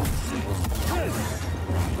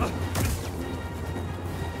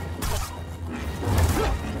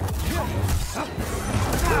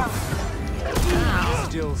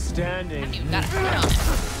 Still standing. You got a hit on it.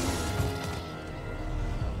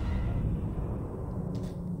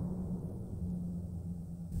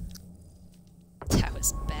 That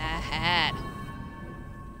was bad.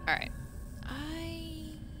 Alright.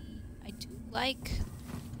 I do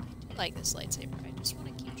like this lightsaber. I just want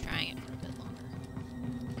to keep trying it for a bit longer.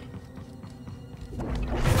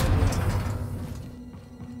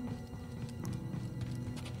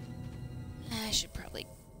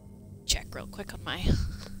 up real quick on my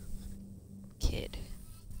kid.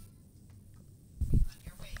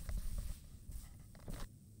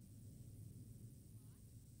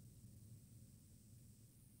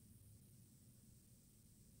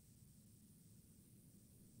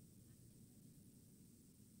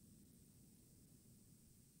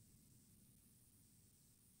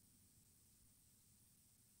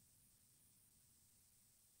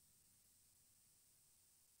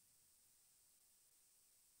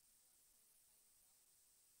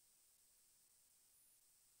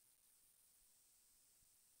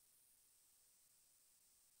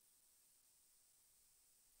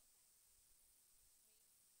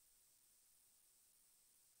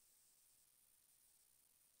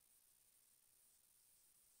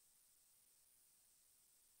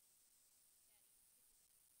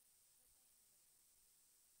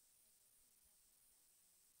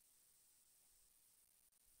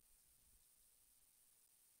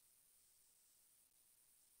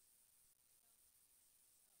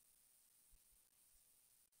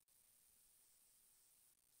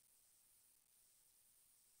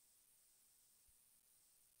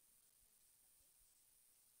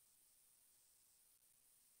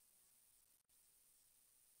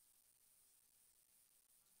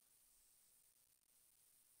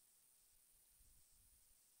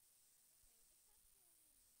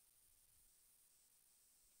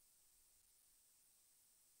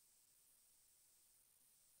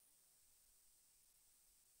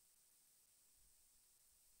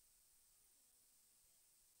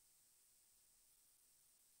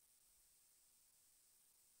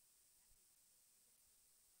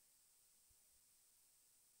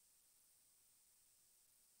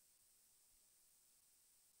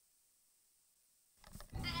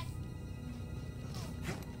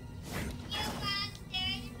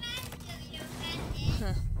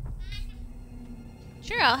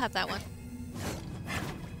 Sure, I'll have that one.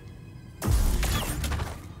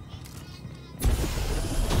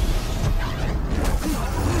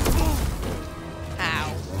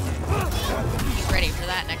 Ow. Be ready for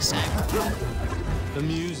that next time.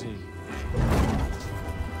 Amusing.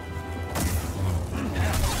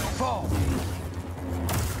 Fall.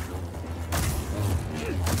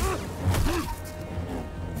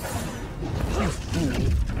 You fool.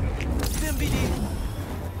 Bimbidi.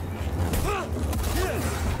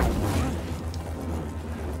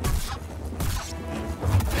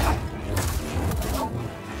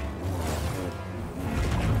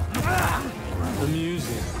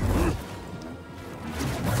 Amusing.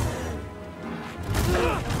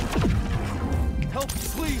 Help,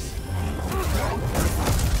 please.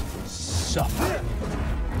 Suffer.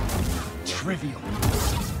 Trivial.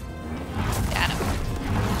 Got him.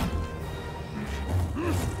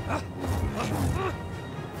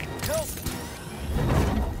 Help.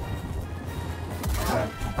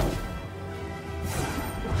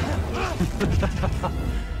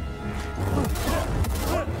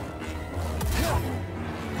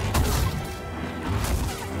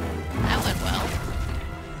 That went well.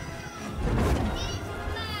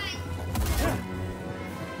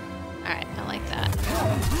 Alright, I like that.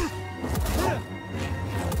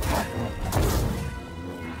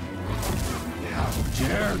 How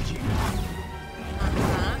dare you?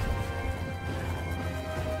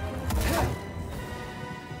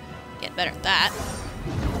 Get better at that.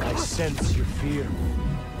 I sense your fear.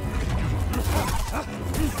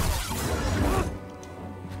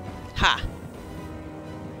 Ha!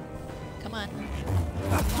 Come on.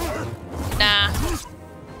 Nah.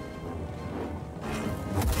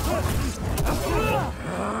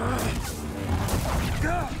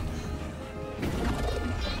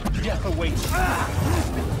 Death awaits. Ah,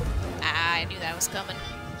 I knew that was coming.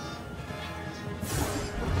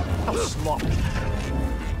 How sloppy.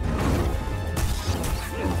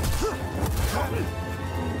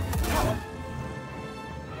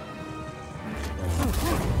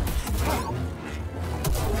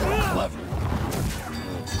 Clever.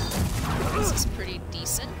 This is pretty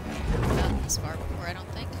decent. Not this far before, I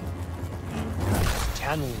don't think.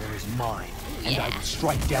 Tanalor is mine, and I Yeah. will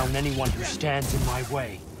strike down anyone who stands in my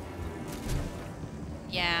way.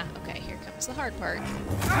 Yeah, okay, here comes the hard part.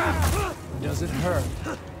 Does it hurt?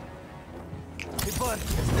 Hey, bud,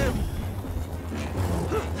 it's them.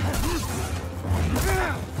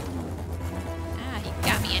 Ah, he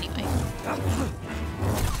got me anyway.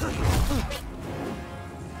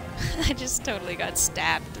 I just totally got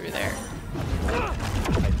stabbed through there.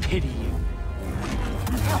 I pity you.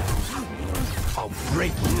 I'll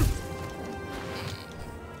break you.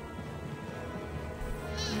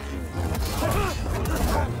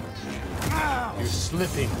 You're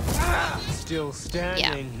Slipping. Still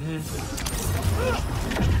standing.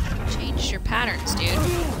 Changed your patterns, dude.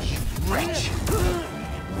 Wretch.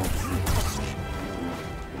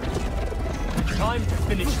 Time to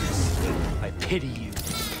finish this. I pity you.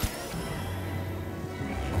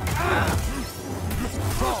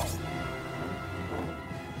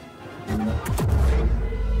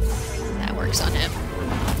 That works on him.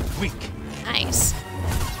 Weak. Nice.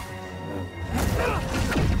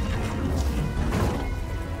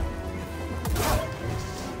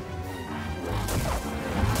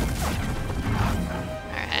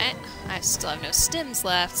 Alright. I still have no stims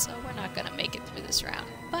left, so we're not gonna make it through this round.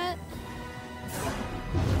 But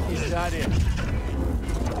is that it?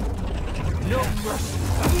 No mercy.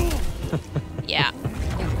 yeah.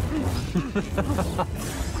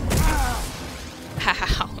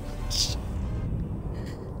 Ouch.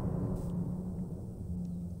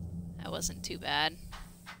 That wasn't too bad.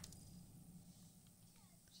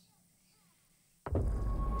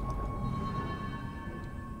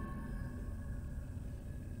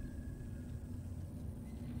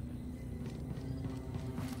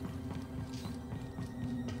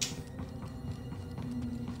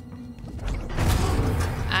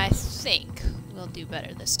 I think we'll do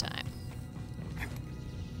better this time.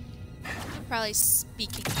 I'm probably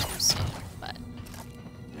speaking too soon, but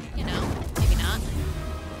you know, maybe not.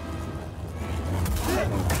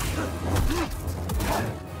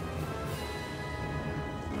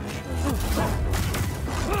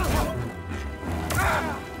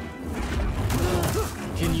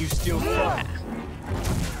 Can you still fight?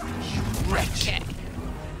 Okay.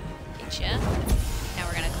 Getcha. Now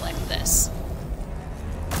we're gonna collect this.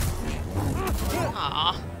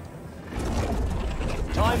 Aww.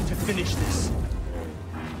 Time to finish this.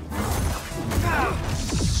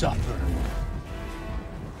 Suffer.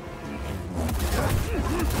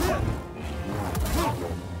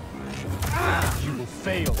 You will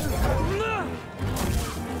fail.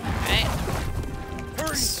 Alright.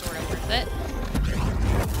 Sort of worth it.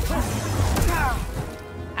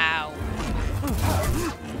 Ow.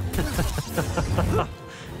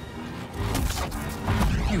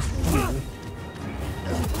 You fool.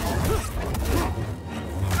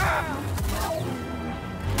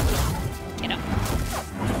 Get up.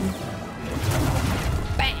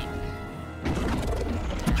 Bang.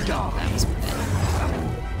 Oh, that was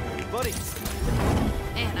good. Buddy.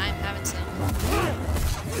 Man, I'm having some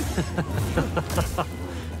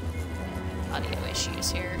audio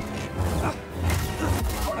issues here.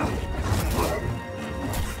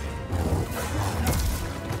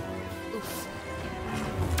 Oof.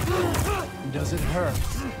 Does it hurt?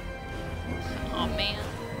 Oh man.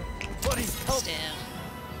 Buddy, help. Stim.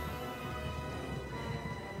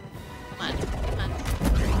 Come on, come on.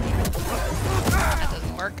 That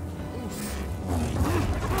doesn't work. Oof.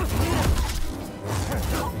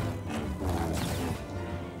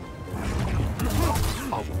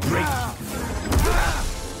 I'll break you.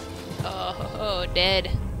 Oh,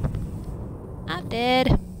 dead. I'm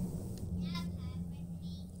dead.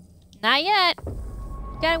 Not yet.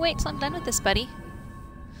 Gotta wait till I'm done with this, buddy.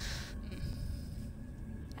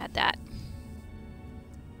 Add that.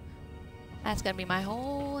 That's gonna be my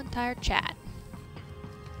whole entire chat.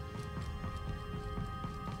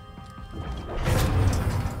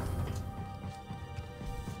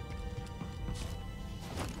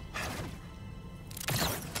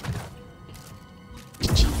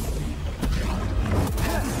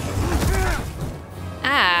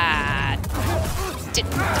 Ah,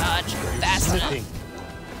 didn't dodge fast enough.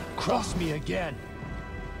 Cross me again.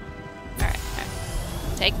 Alright,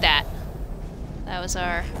 take that. That was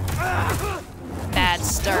our bad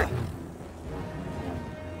start.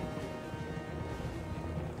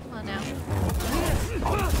 Come on now.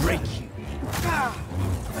 I'll break you.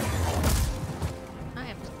 I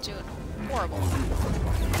am doing horrible.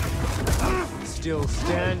 Still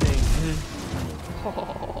standing.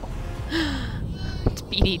 Oh.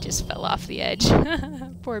 BD just fell off the edge.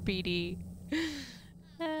 Poor BD.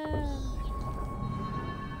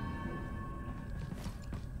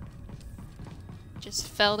 Just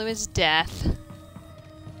fell to his death.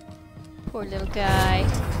 Poor little guy.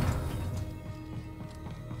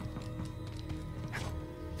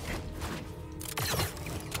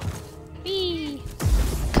 Whee!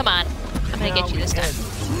 Come on. I'm gonna get you this time.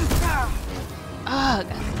 Ugh!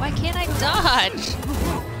 Why can't I dodge?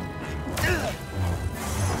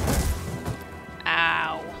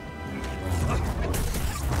 Ow.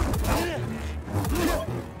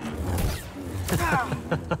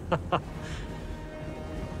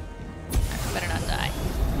 Better not die.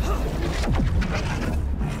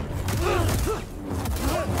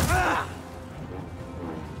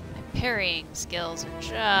 parrying skills are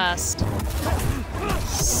just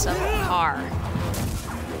subpar.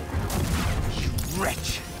 You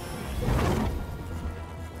wretch!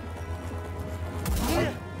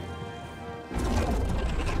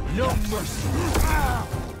 No mercy!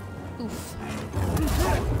 Oof.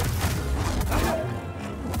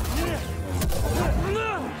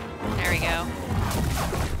 There we go.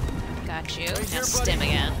 Got you. Now stim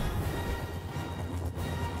again.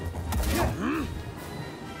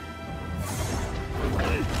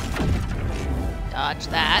 Dodge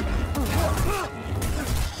that.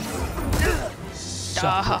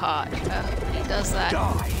 Dodge. He does that.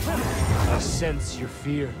 I sense your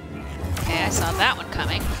fear. Okay, I saw that one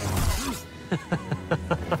coming.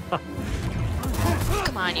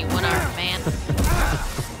 Come on, you one-armed man.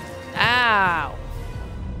 Ow!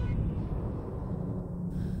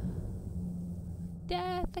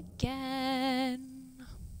 Death again.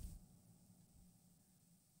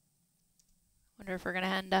 Wonder if we're gonna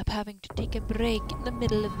end up having to take a break in the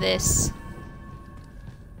middle of this.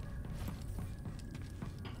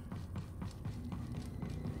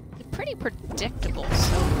 They're pretty predictable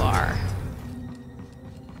so far.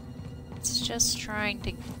 It's just trying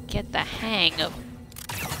to get the hang of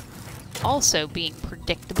also being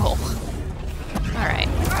predictable. Alright.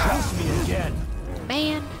 Cross me again.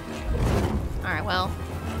 Man. Alright, well.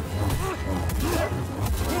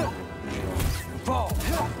 Fall.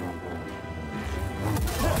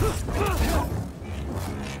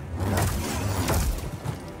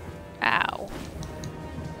 Ow.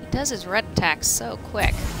 He does his red attack so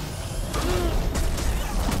quick.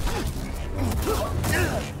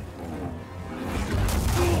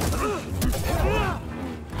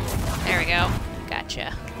 There we go.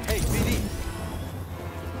 Gotcha. Hey, BD.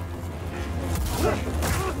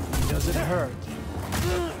 Does it hurt?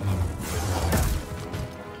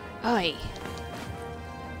 Oi.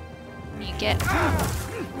 You get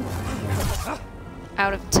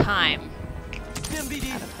out of time.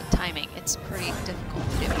 Out of the timing. It's pretty difficult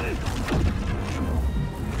to do.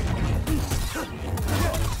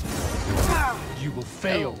 You will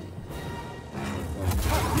fail.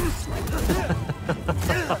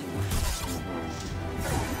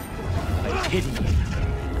 I pity you.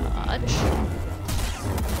 Dodge.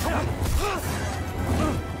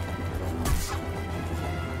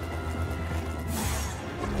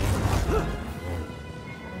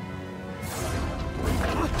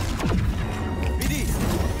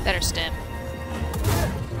 Better stim.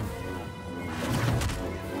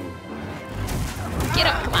 Get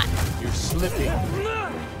up, come on. You're slipping.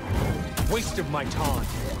 Waste of my time.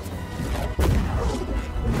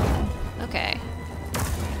 Okay.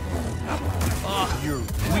 Oh, you're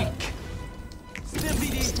weak.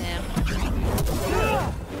 Stim.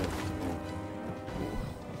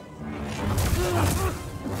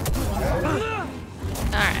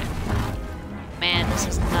 Alright. Man, this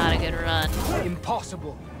is not a good run.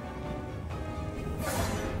 Impossible.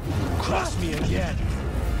 Cross me again.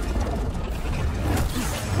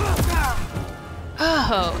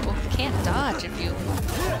 Oh, can't dodge if you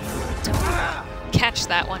don't catch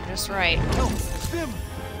that one just right.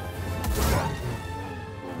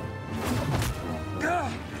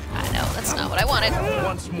 I know, that's not what I wanted.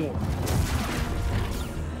 Once more.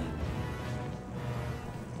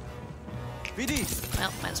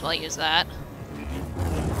 Well, might as well use that.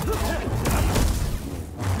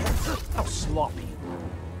 How sloppy.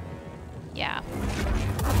 Yeah.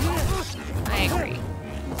 I agree.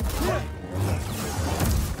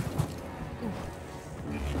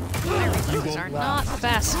 My reflexes are not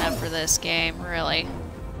fast enough for this game, really.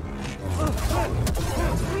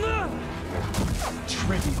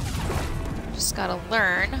 Trivial. Just gotta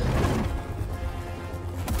learn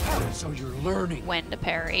So you're learning. when to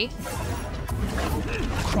parry,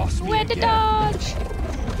 Cross me when to again. dodge.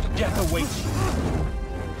 Death awaits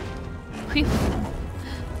Whew. you.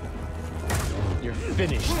 You're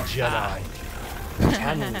finished, Jedi.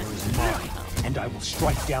 Tanalor is mine, and I will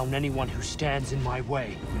strike down anyone who stands in my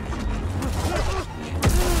way.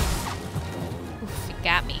 Oof, he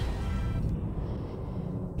got me.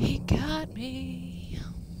 He got me.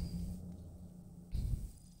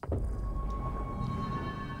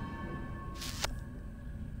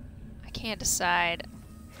 I can't decide.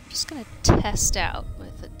 I'm just gonna test out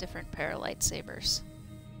with a different pair of lightsabers.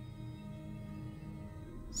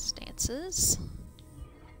 Stances.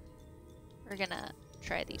 We're gonna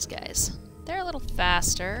try these guys. They're a little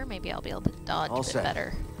faster. Maybe I'll be able to dodge a bit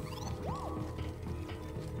better.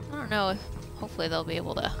 I don't know if hopefully they'll be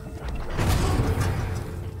able to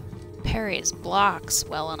parry his blocks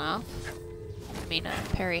well enough. I mean,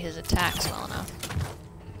 parry his attacks well enough.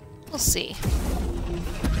 We'll see.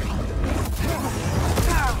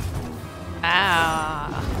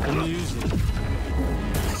 Ah. Amusing.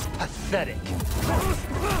 Pathetic.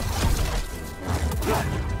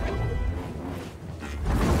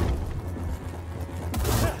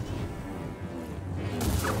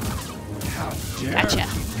 Gotcha.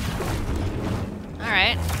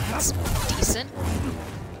 Alright, that's decent.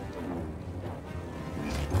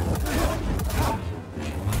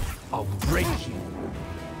 I'll break you.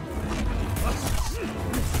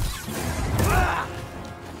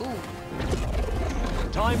 Ooh.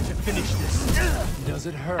 Time to finish this. Does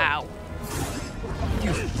it hurt? Ow.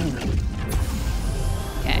 You fool.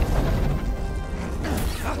 Okay.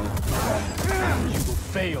 You will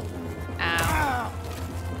fail. Ow.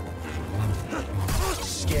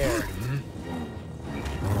 Scared, hmm?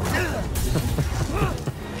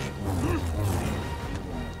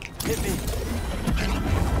 Hit me.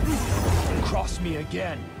 Cross me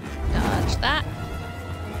again. Dodge that.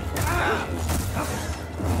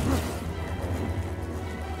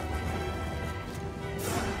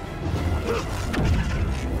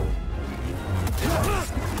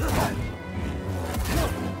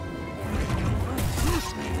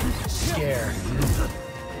 Scared.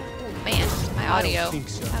 Oh man, my audio think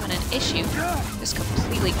so. having an issue. Just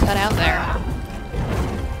completely cut out there.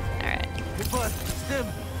 Alright.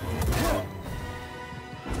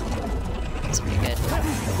 That's pretty good.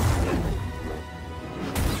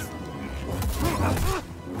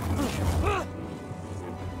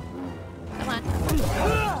 Come on.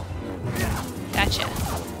 Gotcha.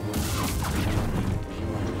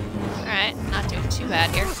 Alright, not doing too bad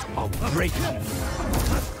here. I'll break you.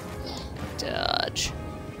 Dodge.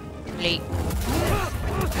 Late.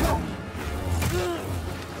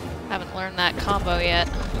 Haven't learned that combo yet.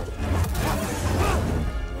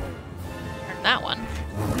 Learned that one.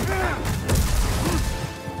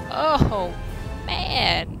 Oh,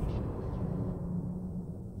 man.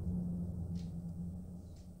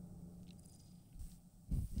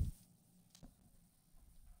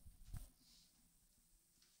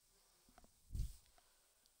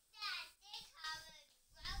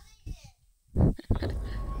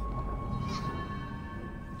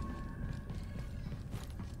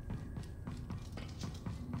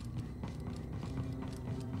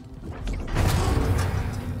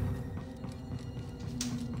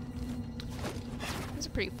 It's a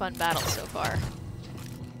pretty fun battle so far.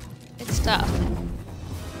 It's tough.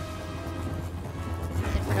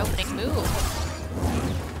 Different opening move.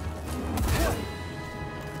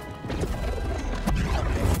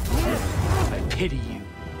 I pity you.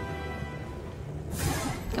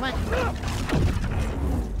 Come on.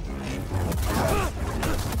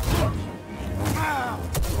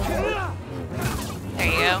 There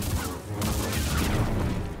you go.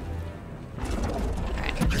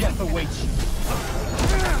 Alright. Death awaits you.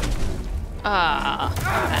 Ah,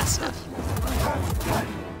 fast enough.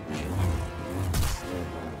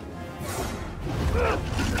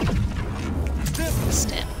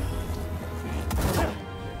 Stim.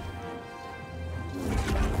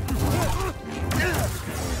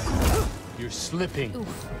 You're slipping.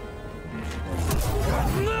 Oof.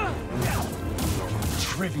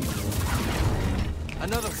 Trivial.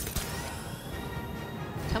 Another.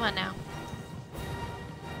 Come on now.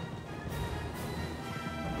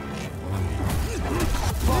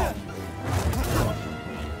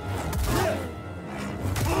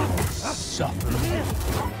 Suffer.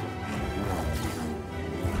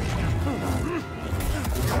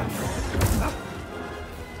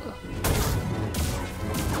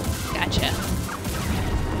 Gotcha.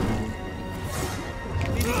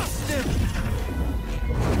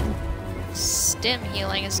 Stim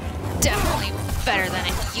healing is definitely better than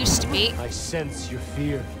it used to be. I sense your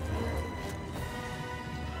fear.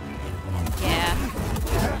 Yeah.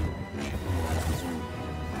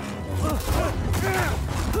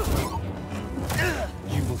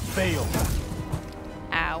 You will fail.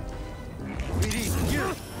 Ow.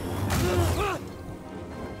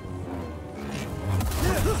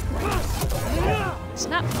 It's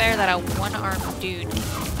not fair that a one-armed dude can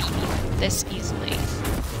beat me this easily.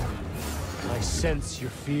 I sense your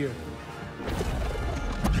fear.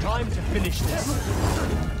 Time to finish this.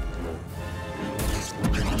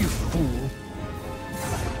 You fool.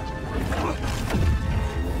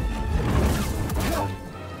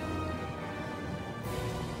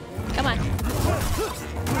 Come on.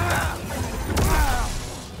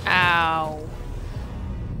 Ow.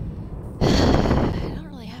 I don't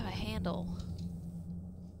really have a handle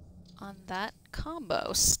on that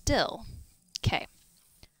combo still. Okay.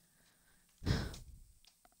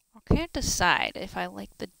 I can't decide if I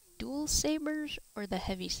like the dual sabers or the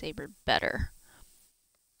heavy saber better.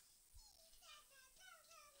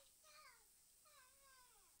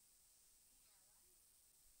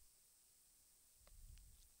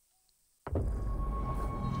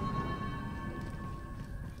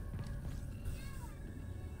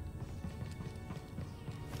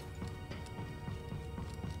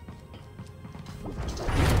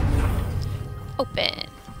 Open.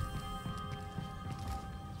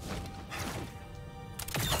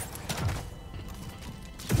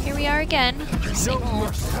 Here we are again. Same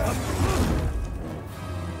old.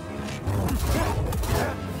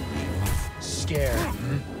 Scared.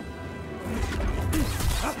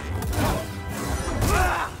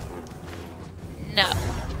 No.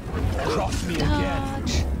 Cross me again.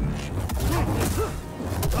 Dodge.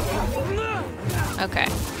 Okay.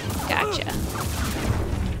 Gotcha.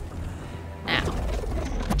 Now.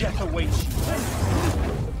 Death awaits you.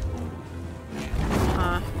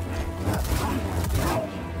 Huh.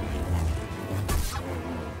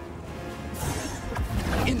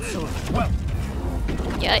 Insolent whelp.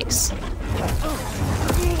 Yikes.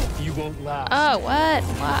 You won't last. Oh, what?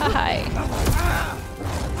 Why?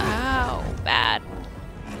 Ow, bad.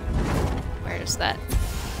 Where is that?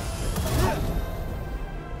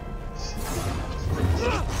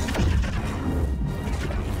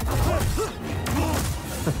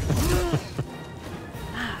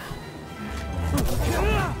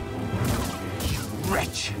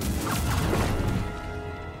 Wretch.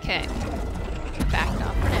 Okay. Backed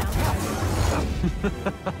off for now.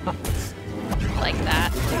 Like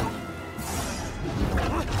that.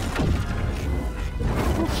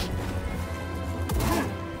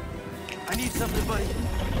 I need something, buddy.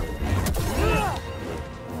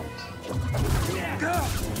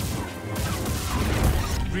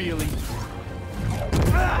 Really?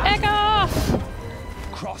 Back off!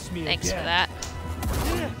 Cross me Thanks again. for that.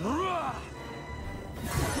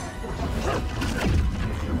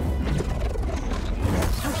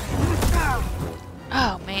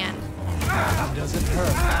 Oh man. Doesn't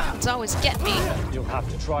hurt. It's always getting me. You'll have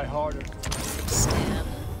to try harder. Stab.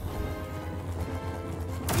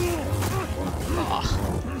 Oh.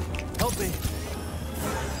 Help me.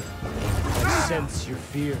 I sense your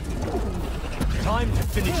fear. Time to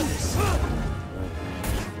finish this.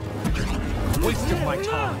 Waste of my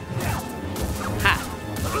time. Ha.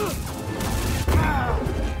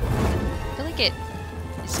 I feel like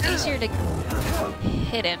it's easier to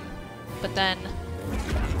hit him, but then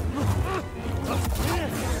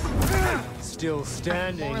Still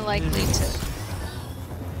standing. more likely to...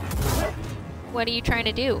 What are you trying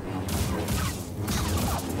to do?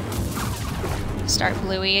 Start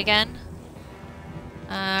Bluey again?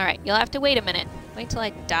 Alright, you'll have to wait a minute. Wait till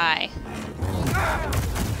I die.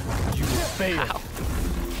 You failed. Ow.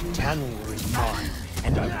 Tanalor is mine,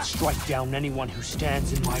 and I will strike down anyone who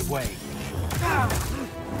stands in my way.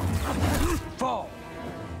 Fall.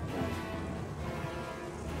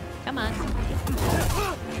 Come on.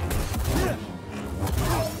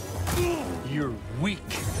 You're weak.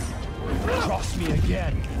 Cross me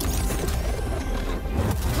again.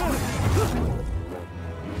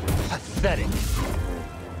 Pathetic.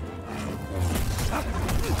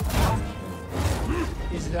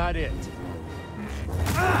 Is that it?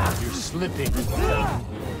 You're slipping.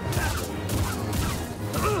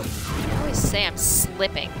 I always say I'm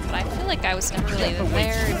slipping, but I feel like I was never really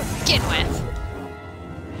there to begin with.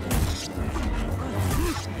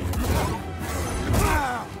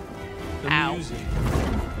 Ow. Amusing.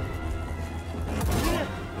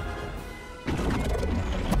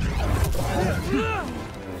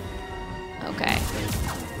 Okay.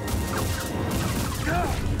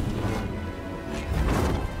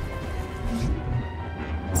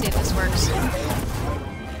 See if this works.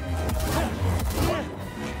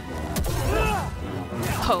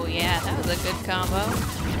 Oh yeah, that was a good combo.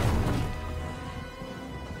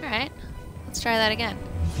 Alright, let's try that again.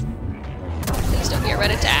 Please don't be a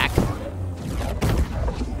red attack.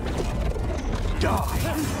 Die.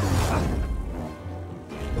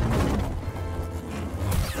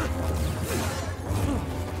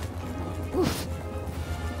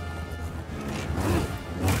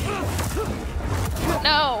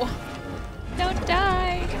 No! Don't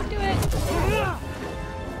die! Don't do it!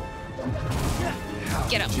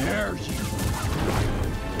 Get him. Dare you?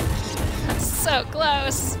 That's so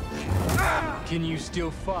close! Can you still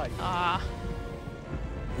fight? Ah.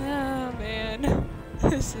 Oh man.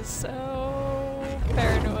 This is so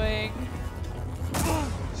paranoid.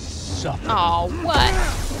 Suffer. Oh, what?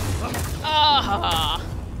 Ah.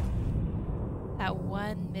 That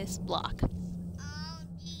one missed block.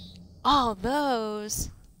 All those.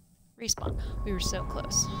 Respawn. We were so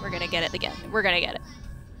close. We're gonna get it again. We're gonna get it.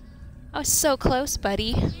 I was so close,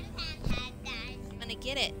 buddy. I'm gonna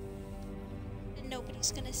get it. And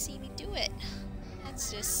nobody's gonna see me do it.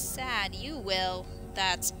 That's just sad. You will.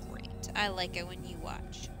 That's great. I like it when you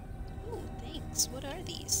watch. Ooh, thanks. What are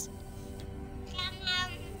these?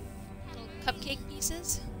 Little cupcake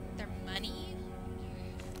pieces? They're money?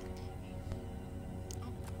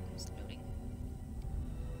 Oh, it's loading.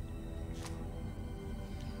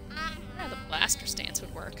 faster stance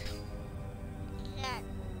would work. Yeah,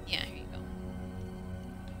 here you go.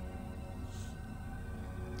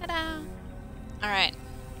 Ta-da! Alright.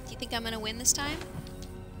 Do you think I'm gonna win this time?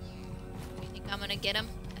 Do you think I'm gonna get him?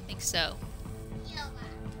 I think so.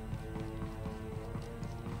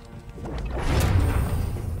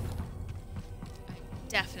 I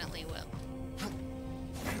definitely will.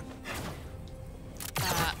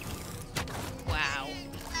 Wow.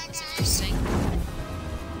 That's interesting.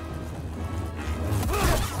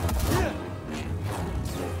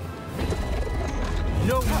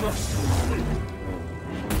 No mercy.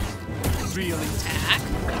 Really? Attack.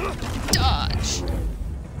 Dodge.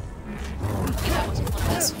 Okay, that wasn't one of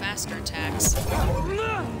those faster attacks.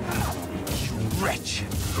 You wretch.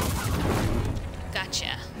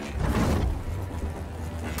 Gotcha.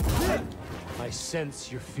 I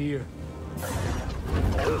sense your fear.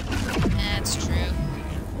 That's true.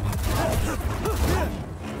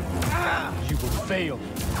 You will fail.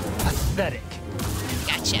 Pathetic.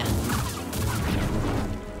 Gotcha.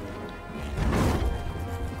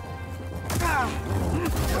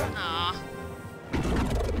 Aw.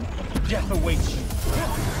 Death awaits you.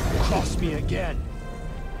 Cross me again.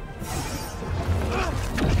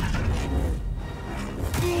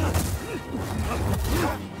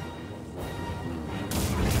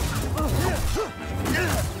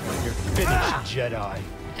 You're finished, Jedi.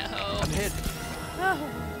 No. I'm hit.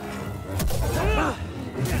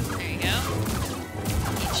 There you go.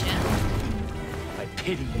 Getcha. I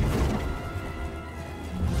pity you.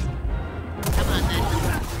 Come on then.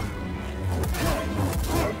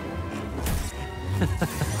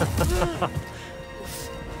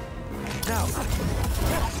 Now.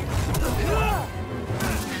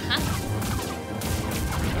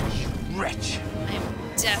 You wretch. I'm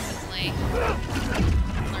definitely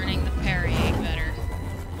learning the parrying better.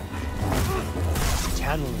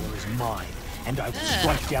 Tanalor is mine, and I will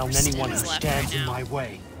strike down anyone who stands in my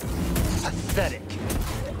way. Pathetic.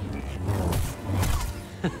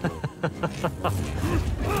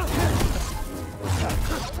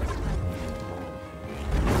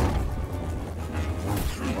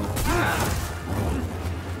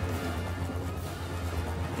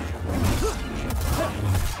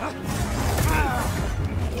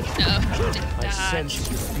 No, didn't I dodge. sense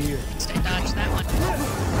your fear. At least I dodged that one.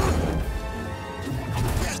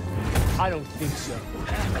 I don't think so.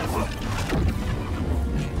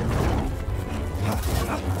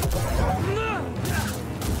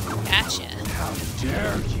 Gotcha. How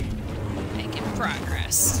dare you? Making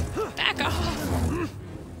progress. Back off.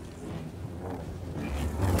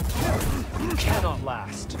 You cannot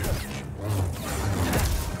last.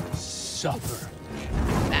 Suffer.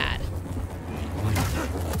 Bad.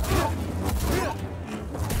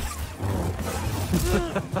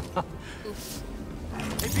 Oof.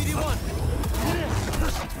 Hey, BD1!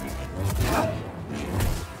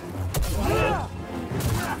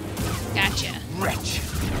 Gotcha. Wretch!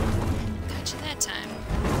 Gotcha that time.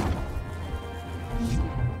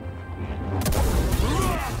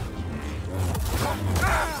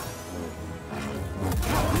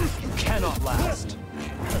 You cannot last.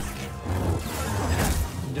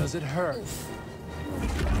 Does it hurt? Oof.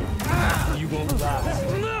 You won't last.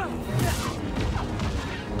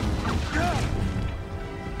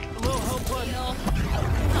 A little help, bud. Heal.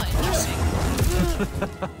 Oh, interesting.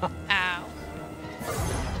 Ow.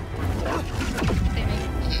 They make...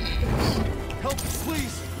 Help,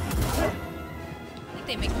 please! I think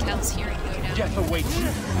they make Kel's hearing go down. Death awaits you.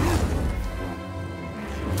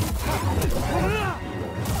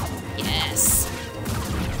 Yes.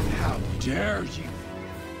 How dare you?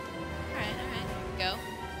 Alright, go.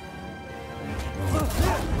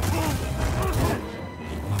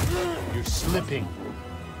 You're slipping.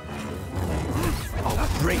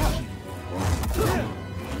 I'll break you.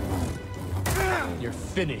 You're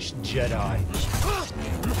finished, Jedi.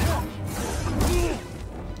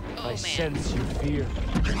 Oh, I man. sense your fear.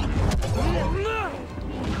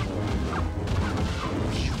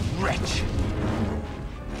 You wretch.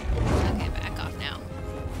 Okay, back off now.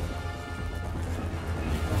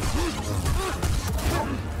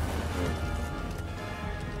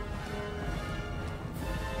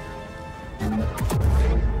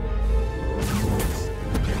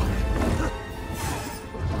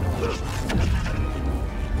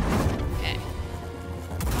 Okay.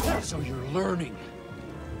 So you're learning.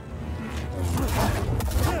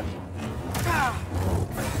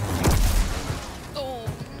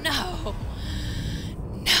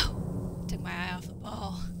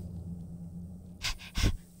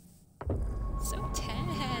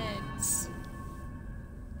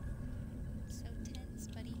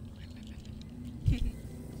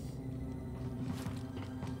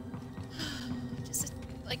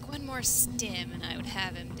 more stim and I would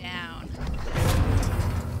have him down.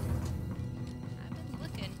 I've been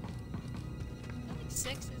looking. I feel like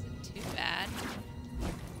 6 isn't too bad.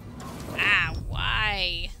 Ah,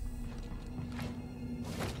 why?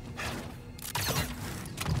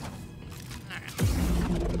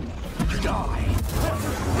 Alright. Die!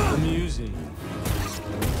 Amusing.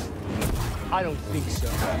 I don't think so.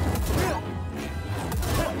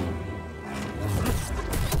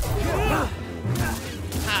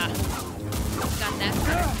 Ah. Got that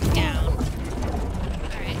down.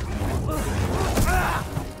 Alright.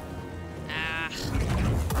 Ah.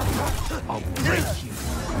 I'll break you.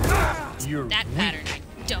 You're That weak. pattern I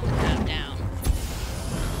don't have down.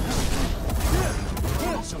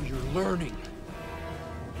 So you're learning.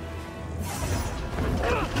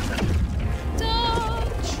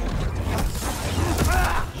 Dodge!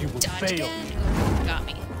 You will Dodge fail. again. Oh, got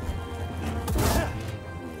me.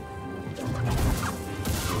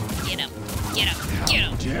 Get him. Get him. Get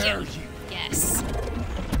him. Get Dare him. you. Yes.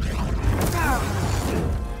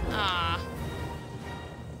 Ah.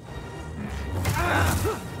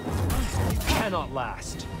 You cannot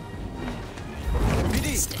last.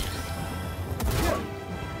 Stand.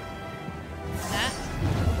 That.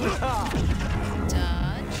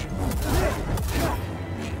 Dodge.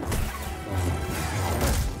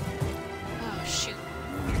 Oh, shoot.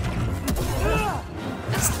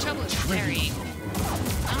 That's the trouble with parrying.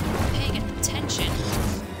 I'm not paying attention.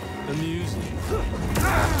 Amusing.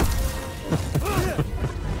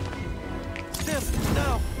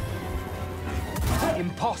 No.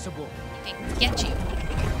 Impossible. I can get you.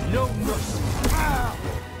 No mercy.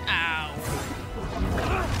 Ow.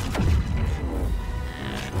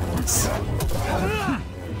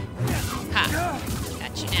 Ha.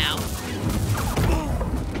 Got you now.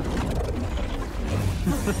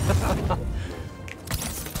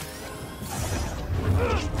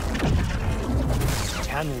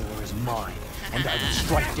 Tanalor is mine, and I will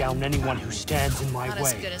strike down anyone who stands in my Not way.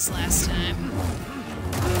 as good as last time.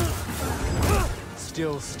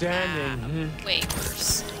 Still standing. Way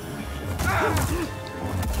worse.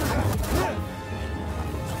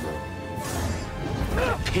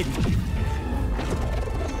 Pity.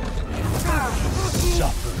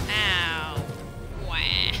 Suffer. Ow.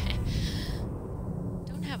 Wah.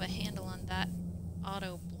 Don't have a handle on that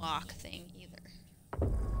auto block thing either.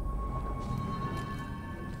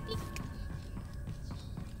 Eek.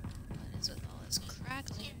 What is with all this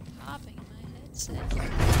crackling and popping in my headset?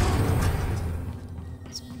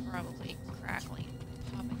 It's probably crackling and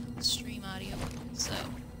popping on the stream audio, so.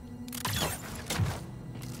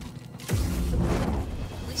 At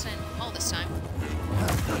least I didn't fall this time.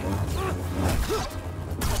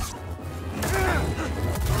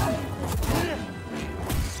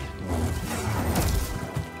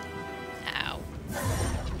 Ow.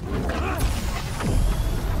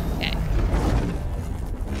 Okay.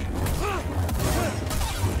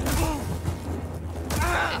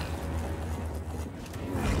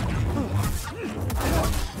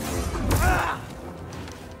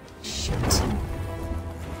 Shoot.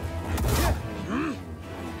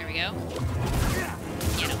 There we go.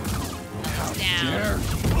 Get him. He's down.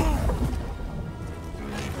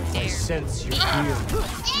 I sense your fear.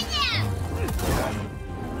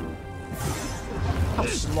 How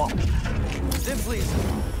sloppy. Then please.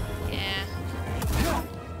 Yeah.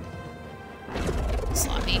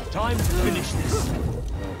 Sloppy. Time to finish this.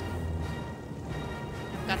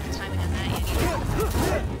 Got the timing on that yet either.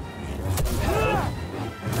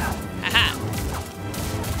 Aha!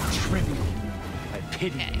 Trivial. I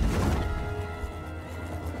pity Okay. you.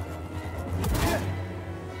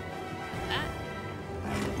 That.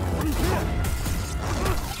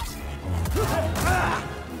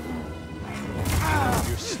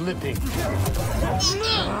 You're slipping.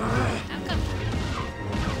 How come?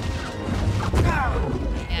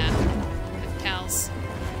 Yeah. Cal's.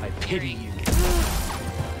 I pity you.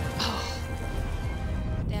 Oh.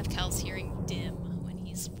 They have Cal's hearing dim when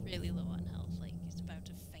he's really low on health, like he's about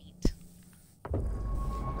to faint.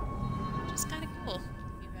 Which is kind of cool if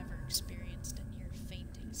you've ever experienced a near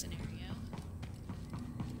fainting scenario.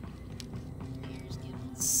 Your ears get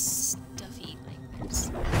all stuffy, like there's.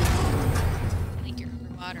 I think you're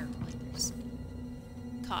underwater, like there's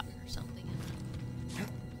cotton or something in them.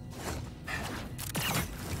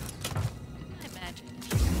 I imagine if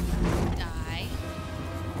you die.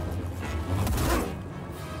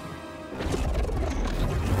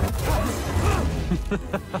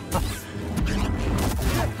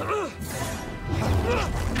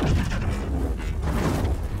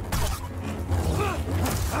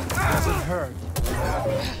 Doesn't hurt.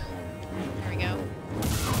 There we go.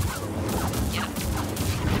 Yeah.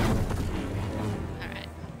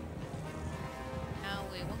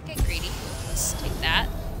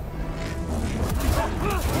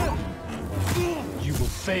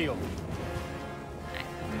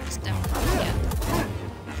 It's definitely, yeah.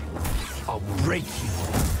 I'll break you.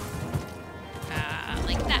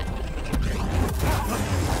 Like that.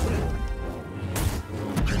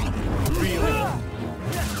 Really?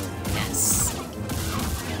 Yes.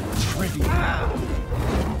 Trivial.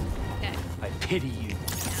 Okay. I pity you.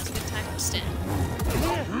 Now's a good time to stand.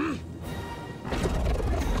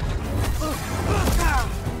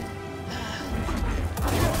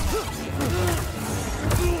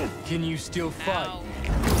 Can you still fight? Ow.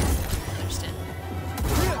 Understand.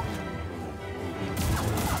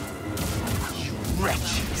 You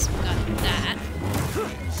wretch! So we got that.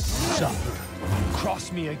 Suffer.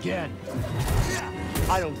 Cross me again.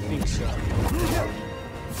 I don't think so.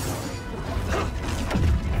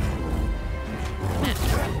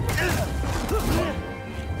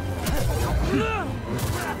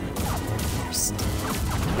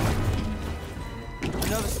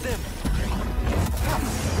 Another stim.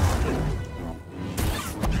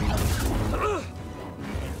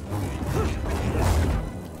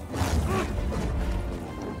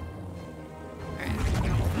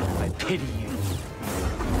 I pity you.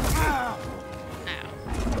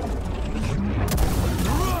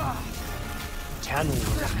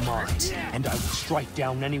 Tanalor is mine, and I will strike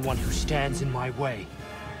down anyone who stands in my way.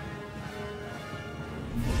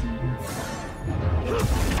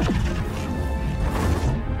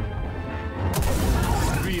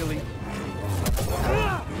 Really?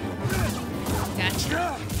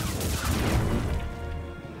 Gotcha.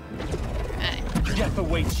 Alright. Death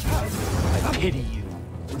awaits you. I pity you.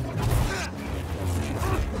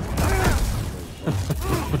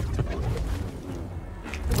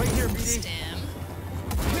 Right here, BD. Stem.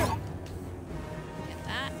 Get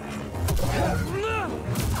that.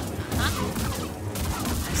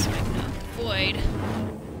 So I can avoid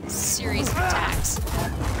a series of attacks.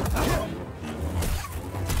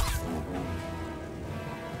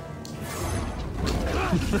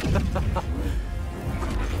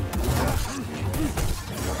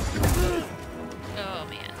 Oh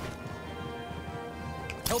man.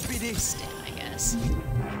 Help BD. Stem, I guess.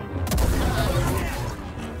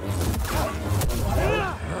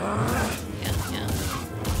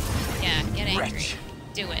 Yeah, get angry. Wretch.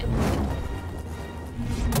 Do it.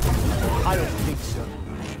 I don't think so.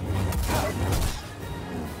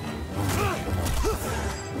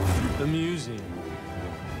 Amusing.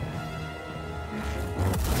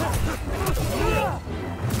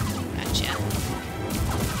 Gotcha.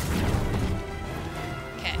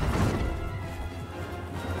 Okay.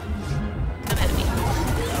 Come at me.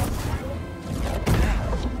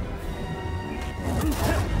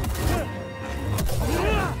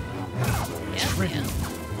 Yeah.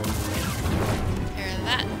 Hear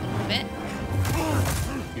that a little bit.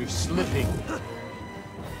 You're slipping.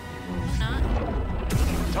 Not.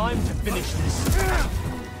 Time to finish this.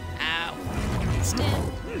 Ow. Stem.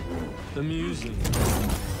 Amusing.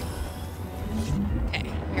 Okay,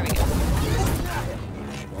 here we go.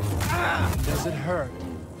 Does it hurt?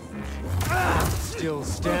 Still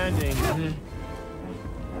standing.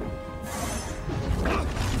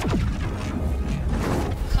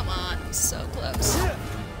 Come on, so close.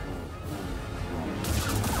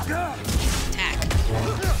 Attack.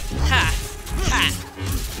 Ha! Ha!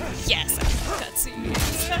 Yes, I can cutscenes.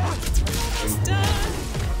 We're almost done.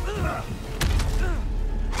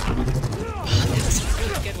 Oh, that was a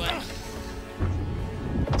really good one.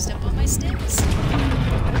 Step on my sticks.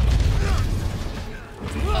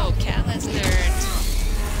 Oh, Cal has learned.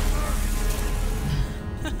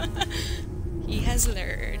 He has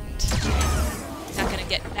learned. Not gonna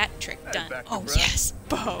get that trick done. Oh, yes!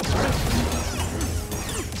 Boom!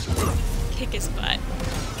 Kick his butt.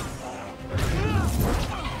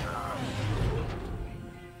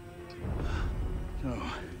 So,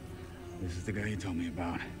 this is the guy you told me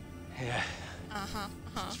about. Yeah.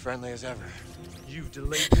 As friendly as ever. You've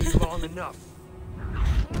delayed me long enough.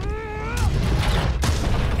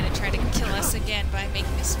 Gonna try to kill us again by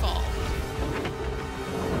making us fall.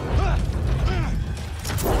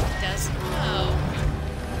 Does no.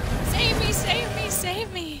 Save me! Save me!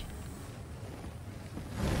 Save me!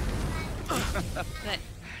 But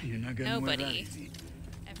You're not getting away that nobody easy.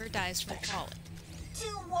 ever dies from falling.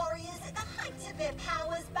 Two warriors at the height of their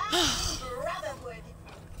powers bound in brotherhood.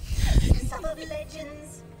 Some of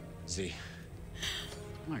legends. Z.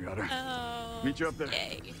 I got her. Oh. Meet you up there.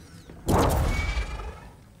 Yay.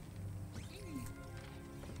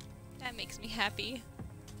 That makes me happy.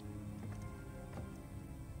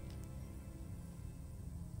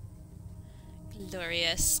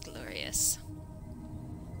 Glorious, glorious.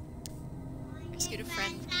 Rescued a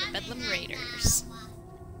friend from the Bedlam Raiders.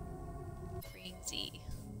 Freeing Z.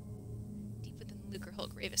 Deep within the Lucre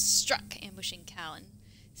Hulk Ravis struck, ambushing Cal and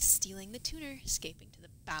stealing the tuner, escaping to the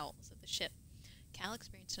bowels of the ship. Cal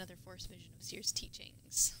experienced another force vision of Seer's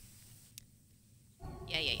teachings.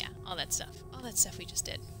 Yeah. All that stuff. All that stuff we just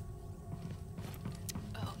did.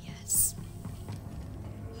 Oh, yes.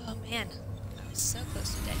 Oh, man. I was so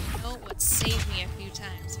close to death. You know what saved me a few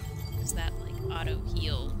times was that, like,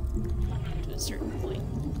 auto-heal to a certain point.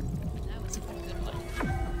 That was a good one.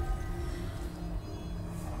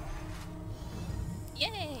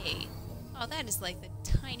 Yay! Oh, that is, like, the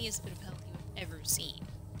tiniest bit of health you've ever seen.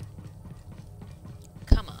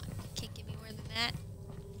 Come on. You can't give me more than that.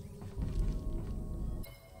 Do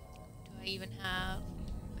I even have...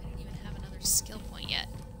 I don't even have another skill point yet.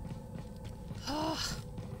 Oh.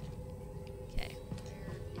 Okay,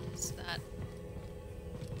 where is that?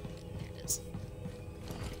 There it is.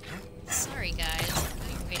 Sorry, guys. I know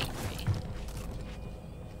you're waiting for me.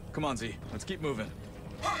 Come on, Z. Let's keep moving.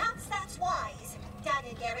 Perhaps that's wise.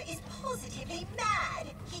 Dagon Garrett is positively mad.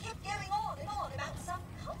 He kept going on and on about some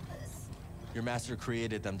compass. Your master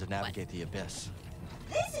created them to navigate the abyss.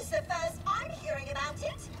 This is the first I'm hearing about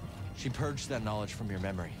it. She purged that knowledge from your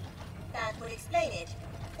memory. That would explain it.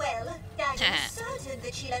 Well, Dagon is certain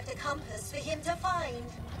that she left a compass for him to find.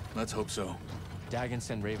 Let's hope so. Dagon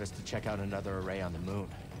sent Ravis to check out another array on the moon.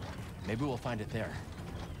 Maybe we'll find it there.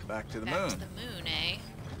 Back to the Back moon. to the moon, eh?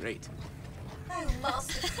 Great. Oh,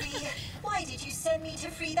 Master Kree, why did you send me to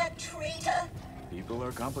free that traitor? People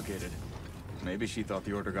are complicated. Maybe she thought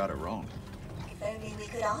the Order got it wrong. If only we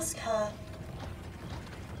could ask her.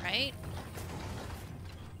 Right?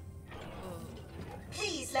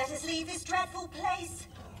 Please let us leave this dreadful place.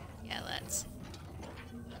 Yeah, let's.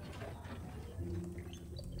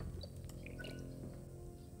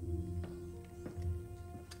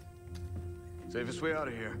 Safest way out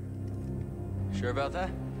of here. Sure about that?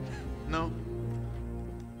 No.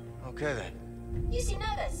 Okay then. You seem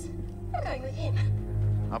nervous. I'm going with him.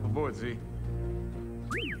 Hop aboard, Z.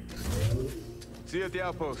 See you at the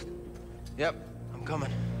outpost. Yep, I'm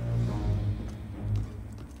coming.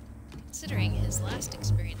 Considering his last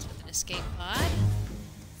experience with an escape pod, I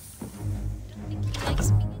don't think he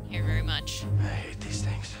likes being in here very much. I hate these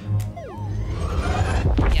things.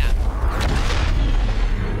 Yeah.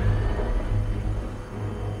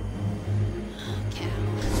 Cal.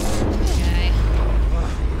 Okay.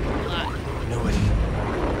 A lot. Knew it.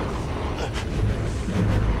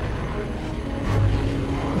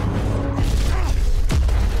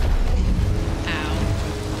 Ow.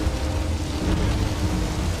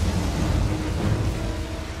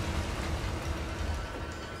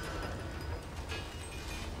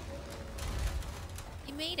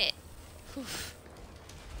 You made it. Oof.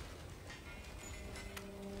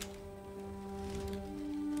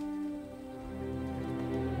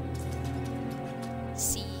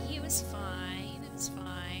 See, it was fine. It was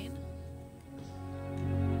fine.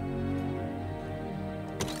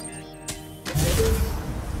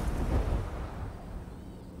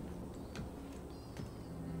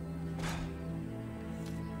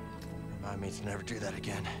 Remind me to never do that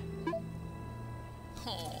again.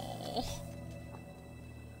 Oh.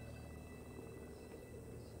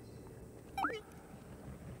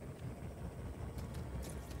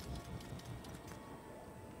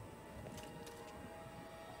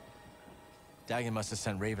 Dagon must have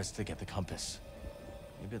sent Ravis to get the compass.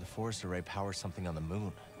 Maybe the forest array powers something on the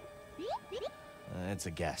moon. It's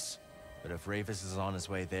a guess. But if Ravis is on his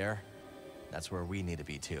way there, that's where we need to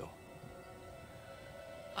be too.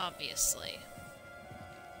 Obviously.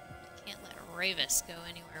 Can't let Ravis go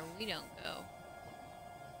anywhere we don't go.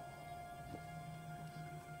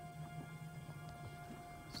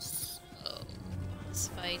 So, boss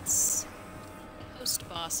fights.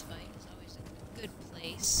 Post-boss fight is always a good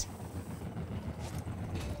place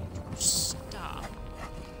to stop.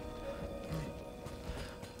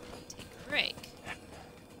 Take a break.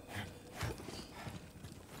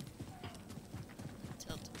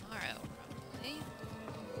 Until tomorrow, probably.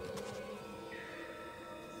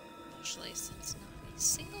 Especially since not a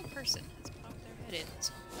single person has popped their head in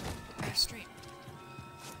this whole stream.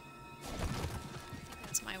 I think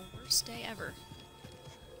that's my worst day ever.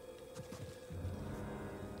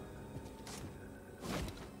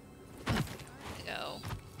 Go.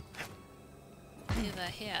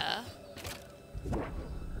 Over here.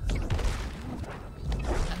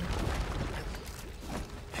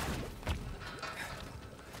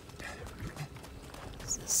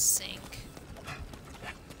 Does this sink?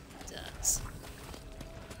 It does.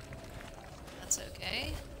 That's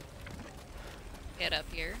okay. Get up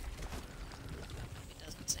here. It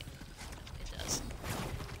doesn't sink. No, it does.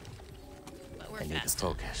 But we're I need to fast.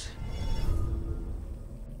 focus.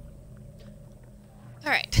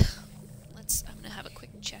 Alright. I'm gonna have a quick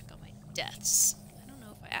check on my deaths. I don't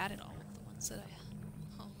know if I added all of the ones that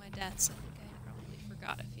all my deaths. I think I probably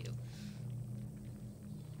forgot a few.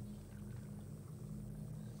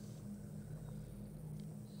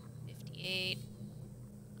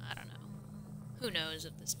 I don't know. Who knows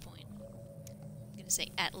at this point? I'm gonna say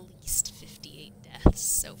at least 58 deaths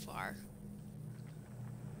so far.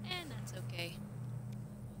 And that's okay.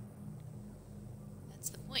 That's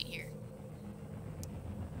the point here.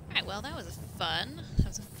 Alright, well that was fun. That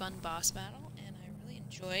was a fun boss battle, and I really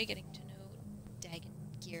enjoy getting to know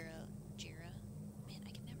Jira. Man,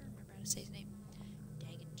 I can never remember how to say his name.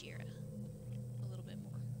 Jira. A little bit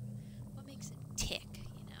more. What makes it tick,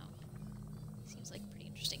 you know? Seems like a pretty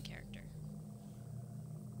interesting character.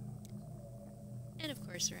 And of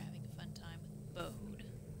course, we're having a fun time with Bode.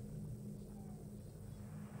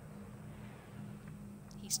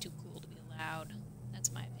 He's too cool to be allowed.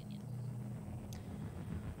 That's my opinion.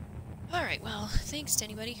 Alright, well, thanks to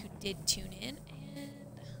anybody who did tune in, and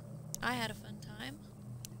I had a fun time.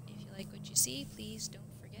 If you like what you see, please don't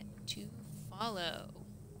forget to follow.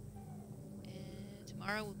 And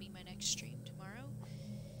tomorrow will be my next stream tomorrow.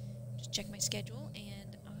 Just check my schedule,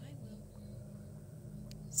 and I will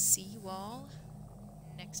see you all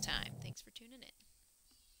next time. Thanks for tuning in.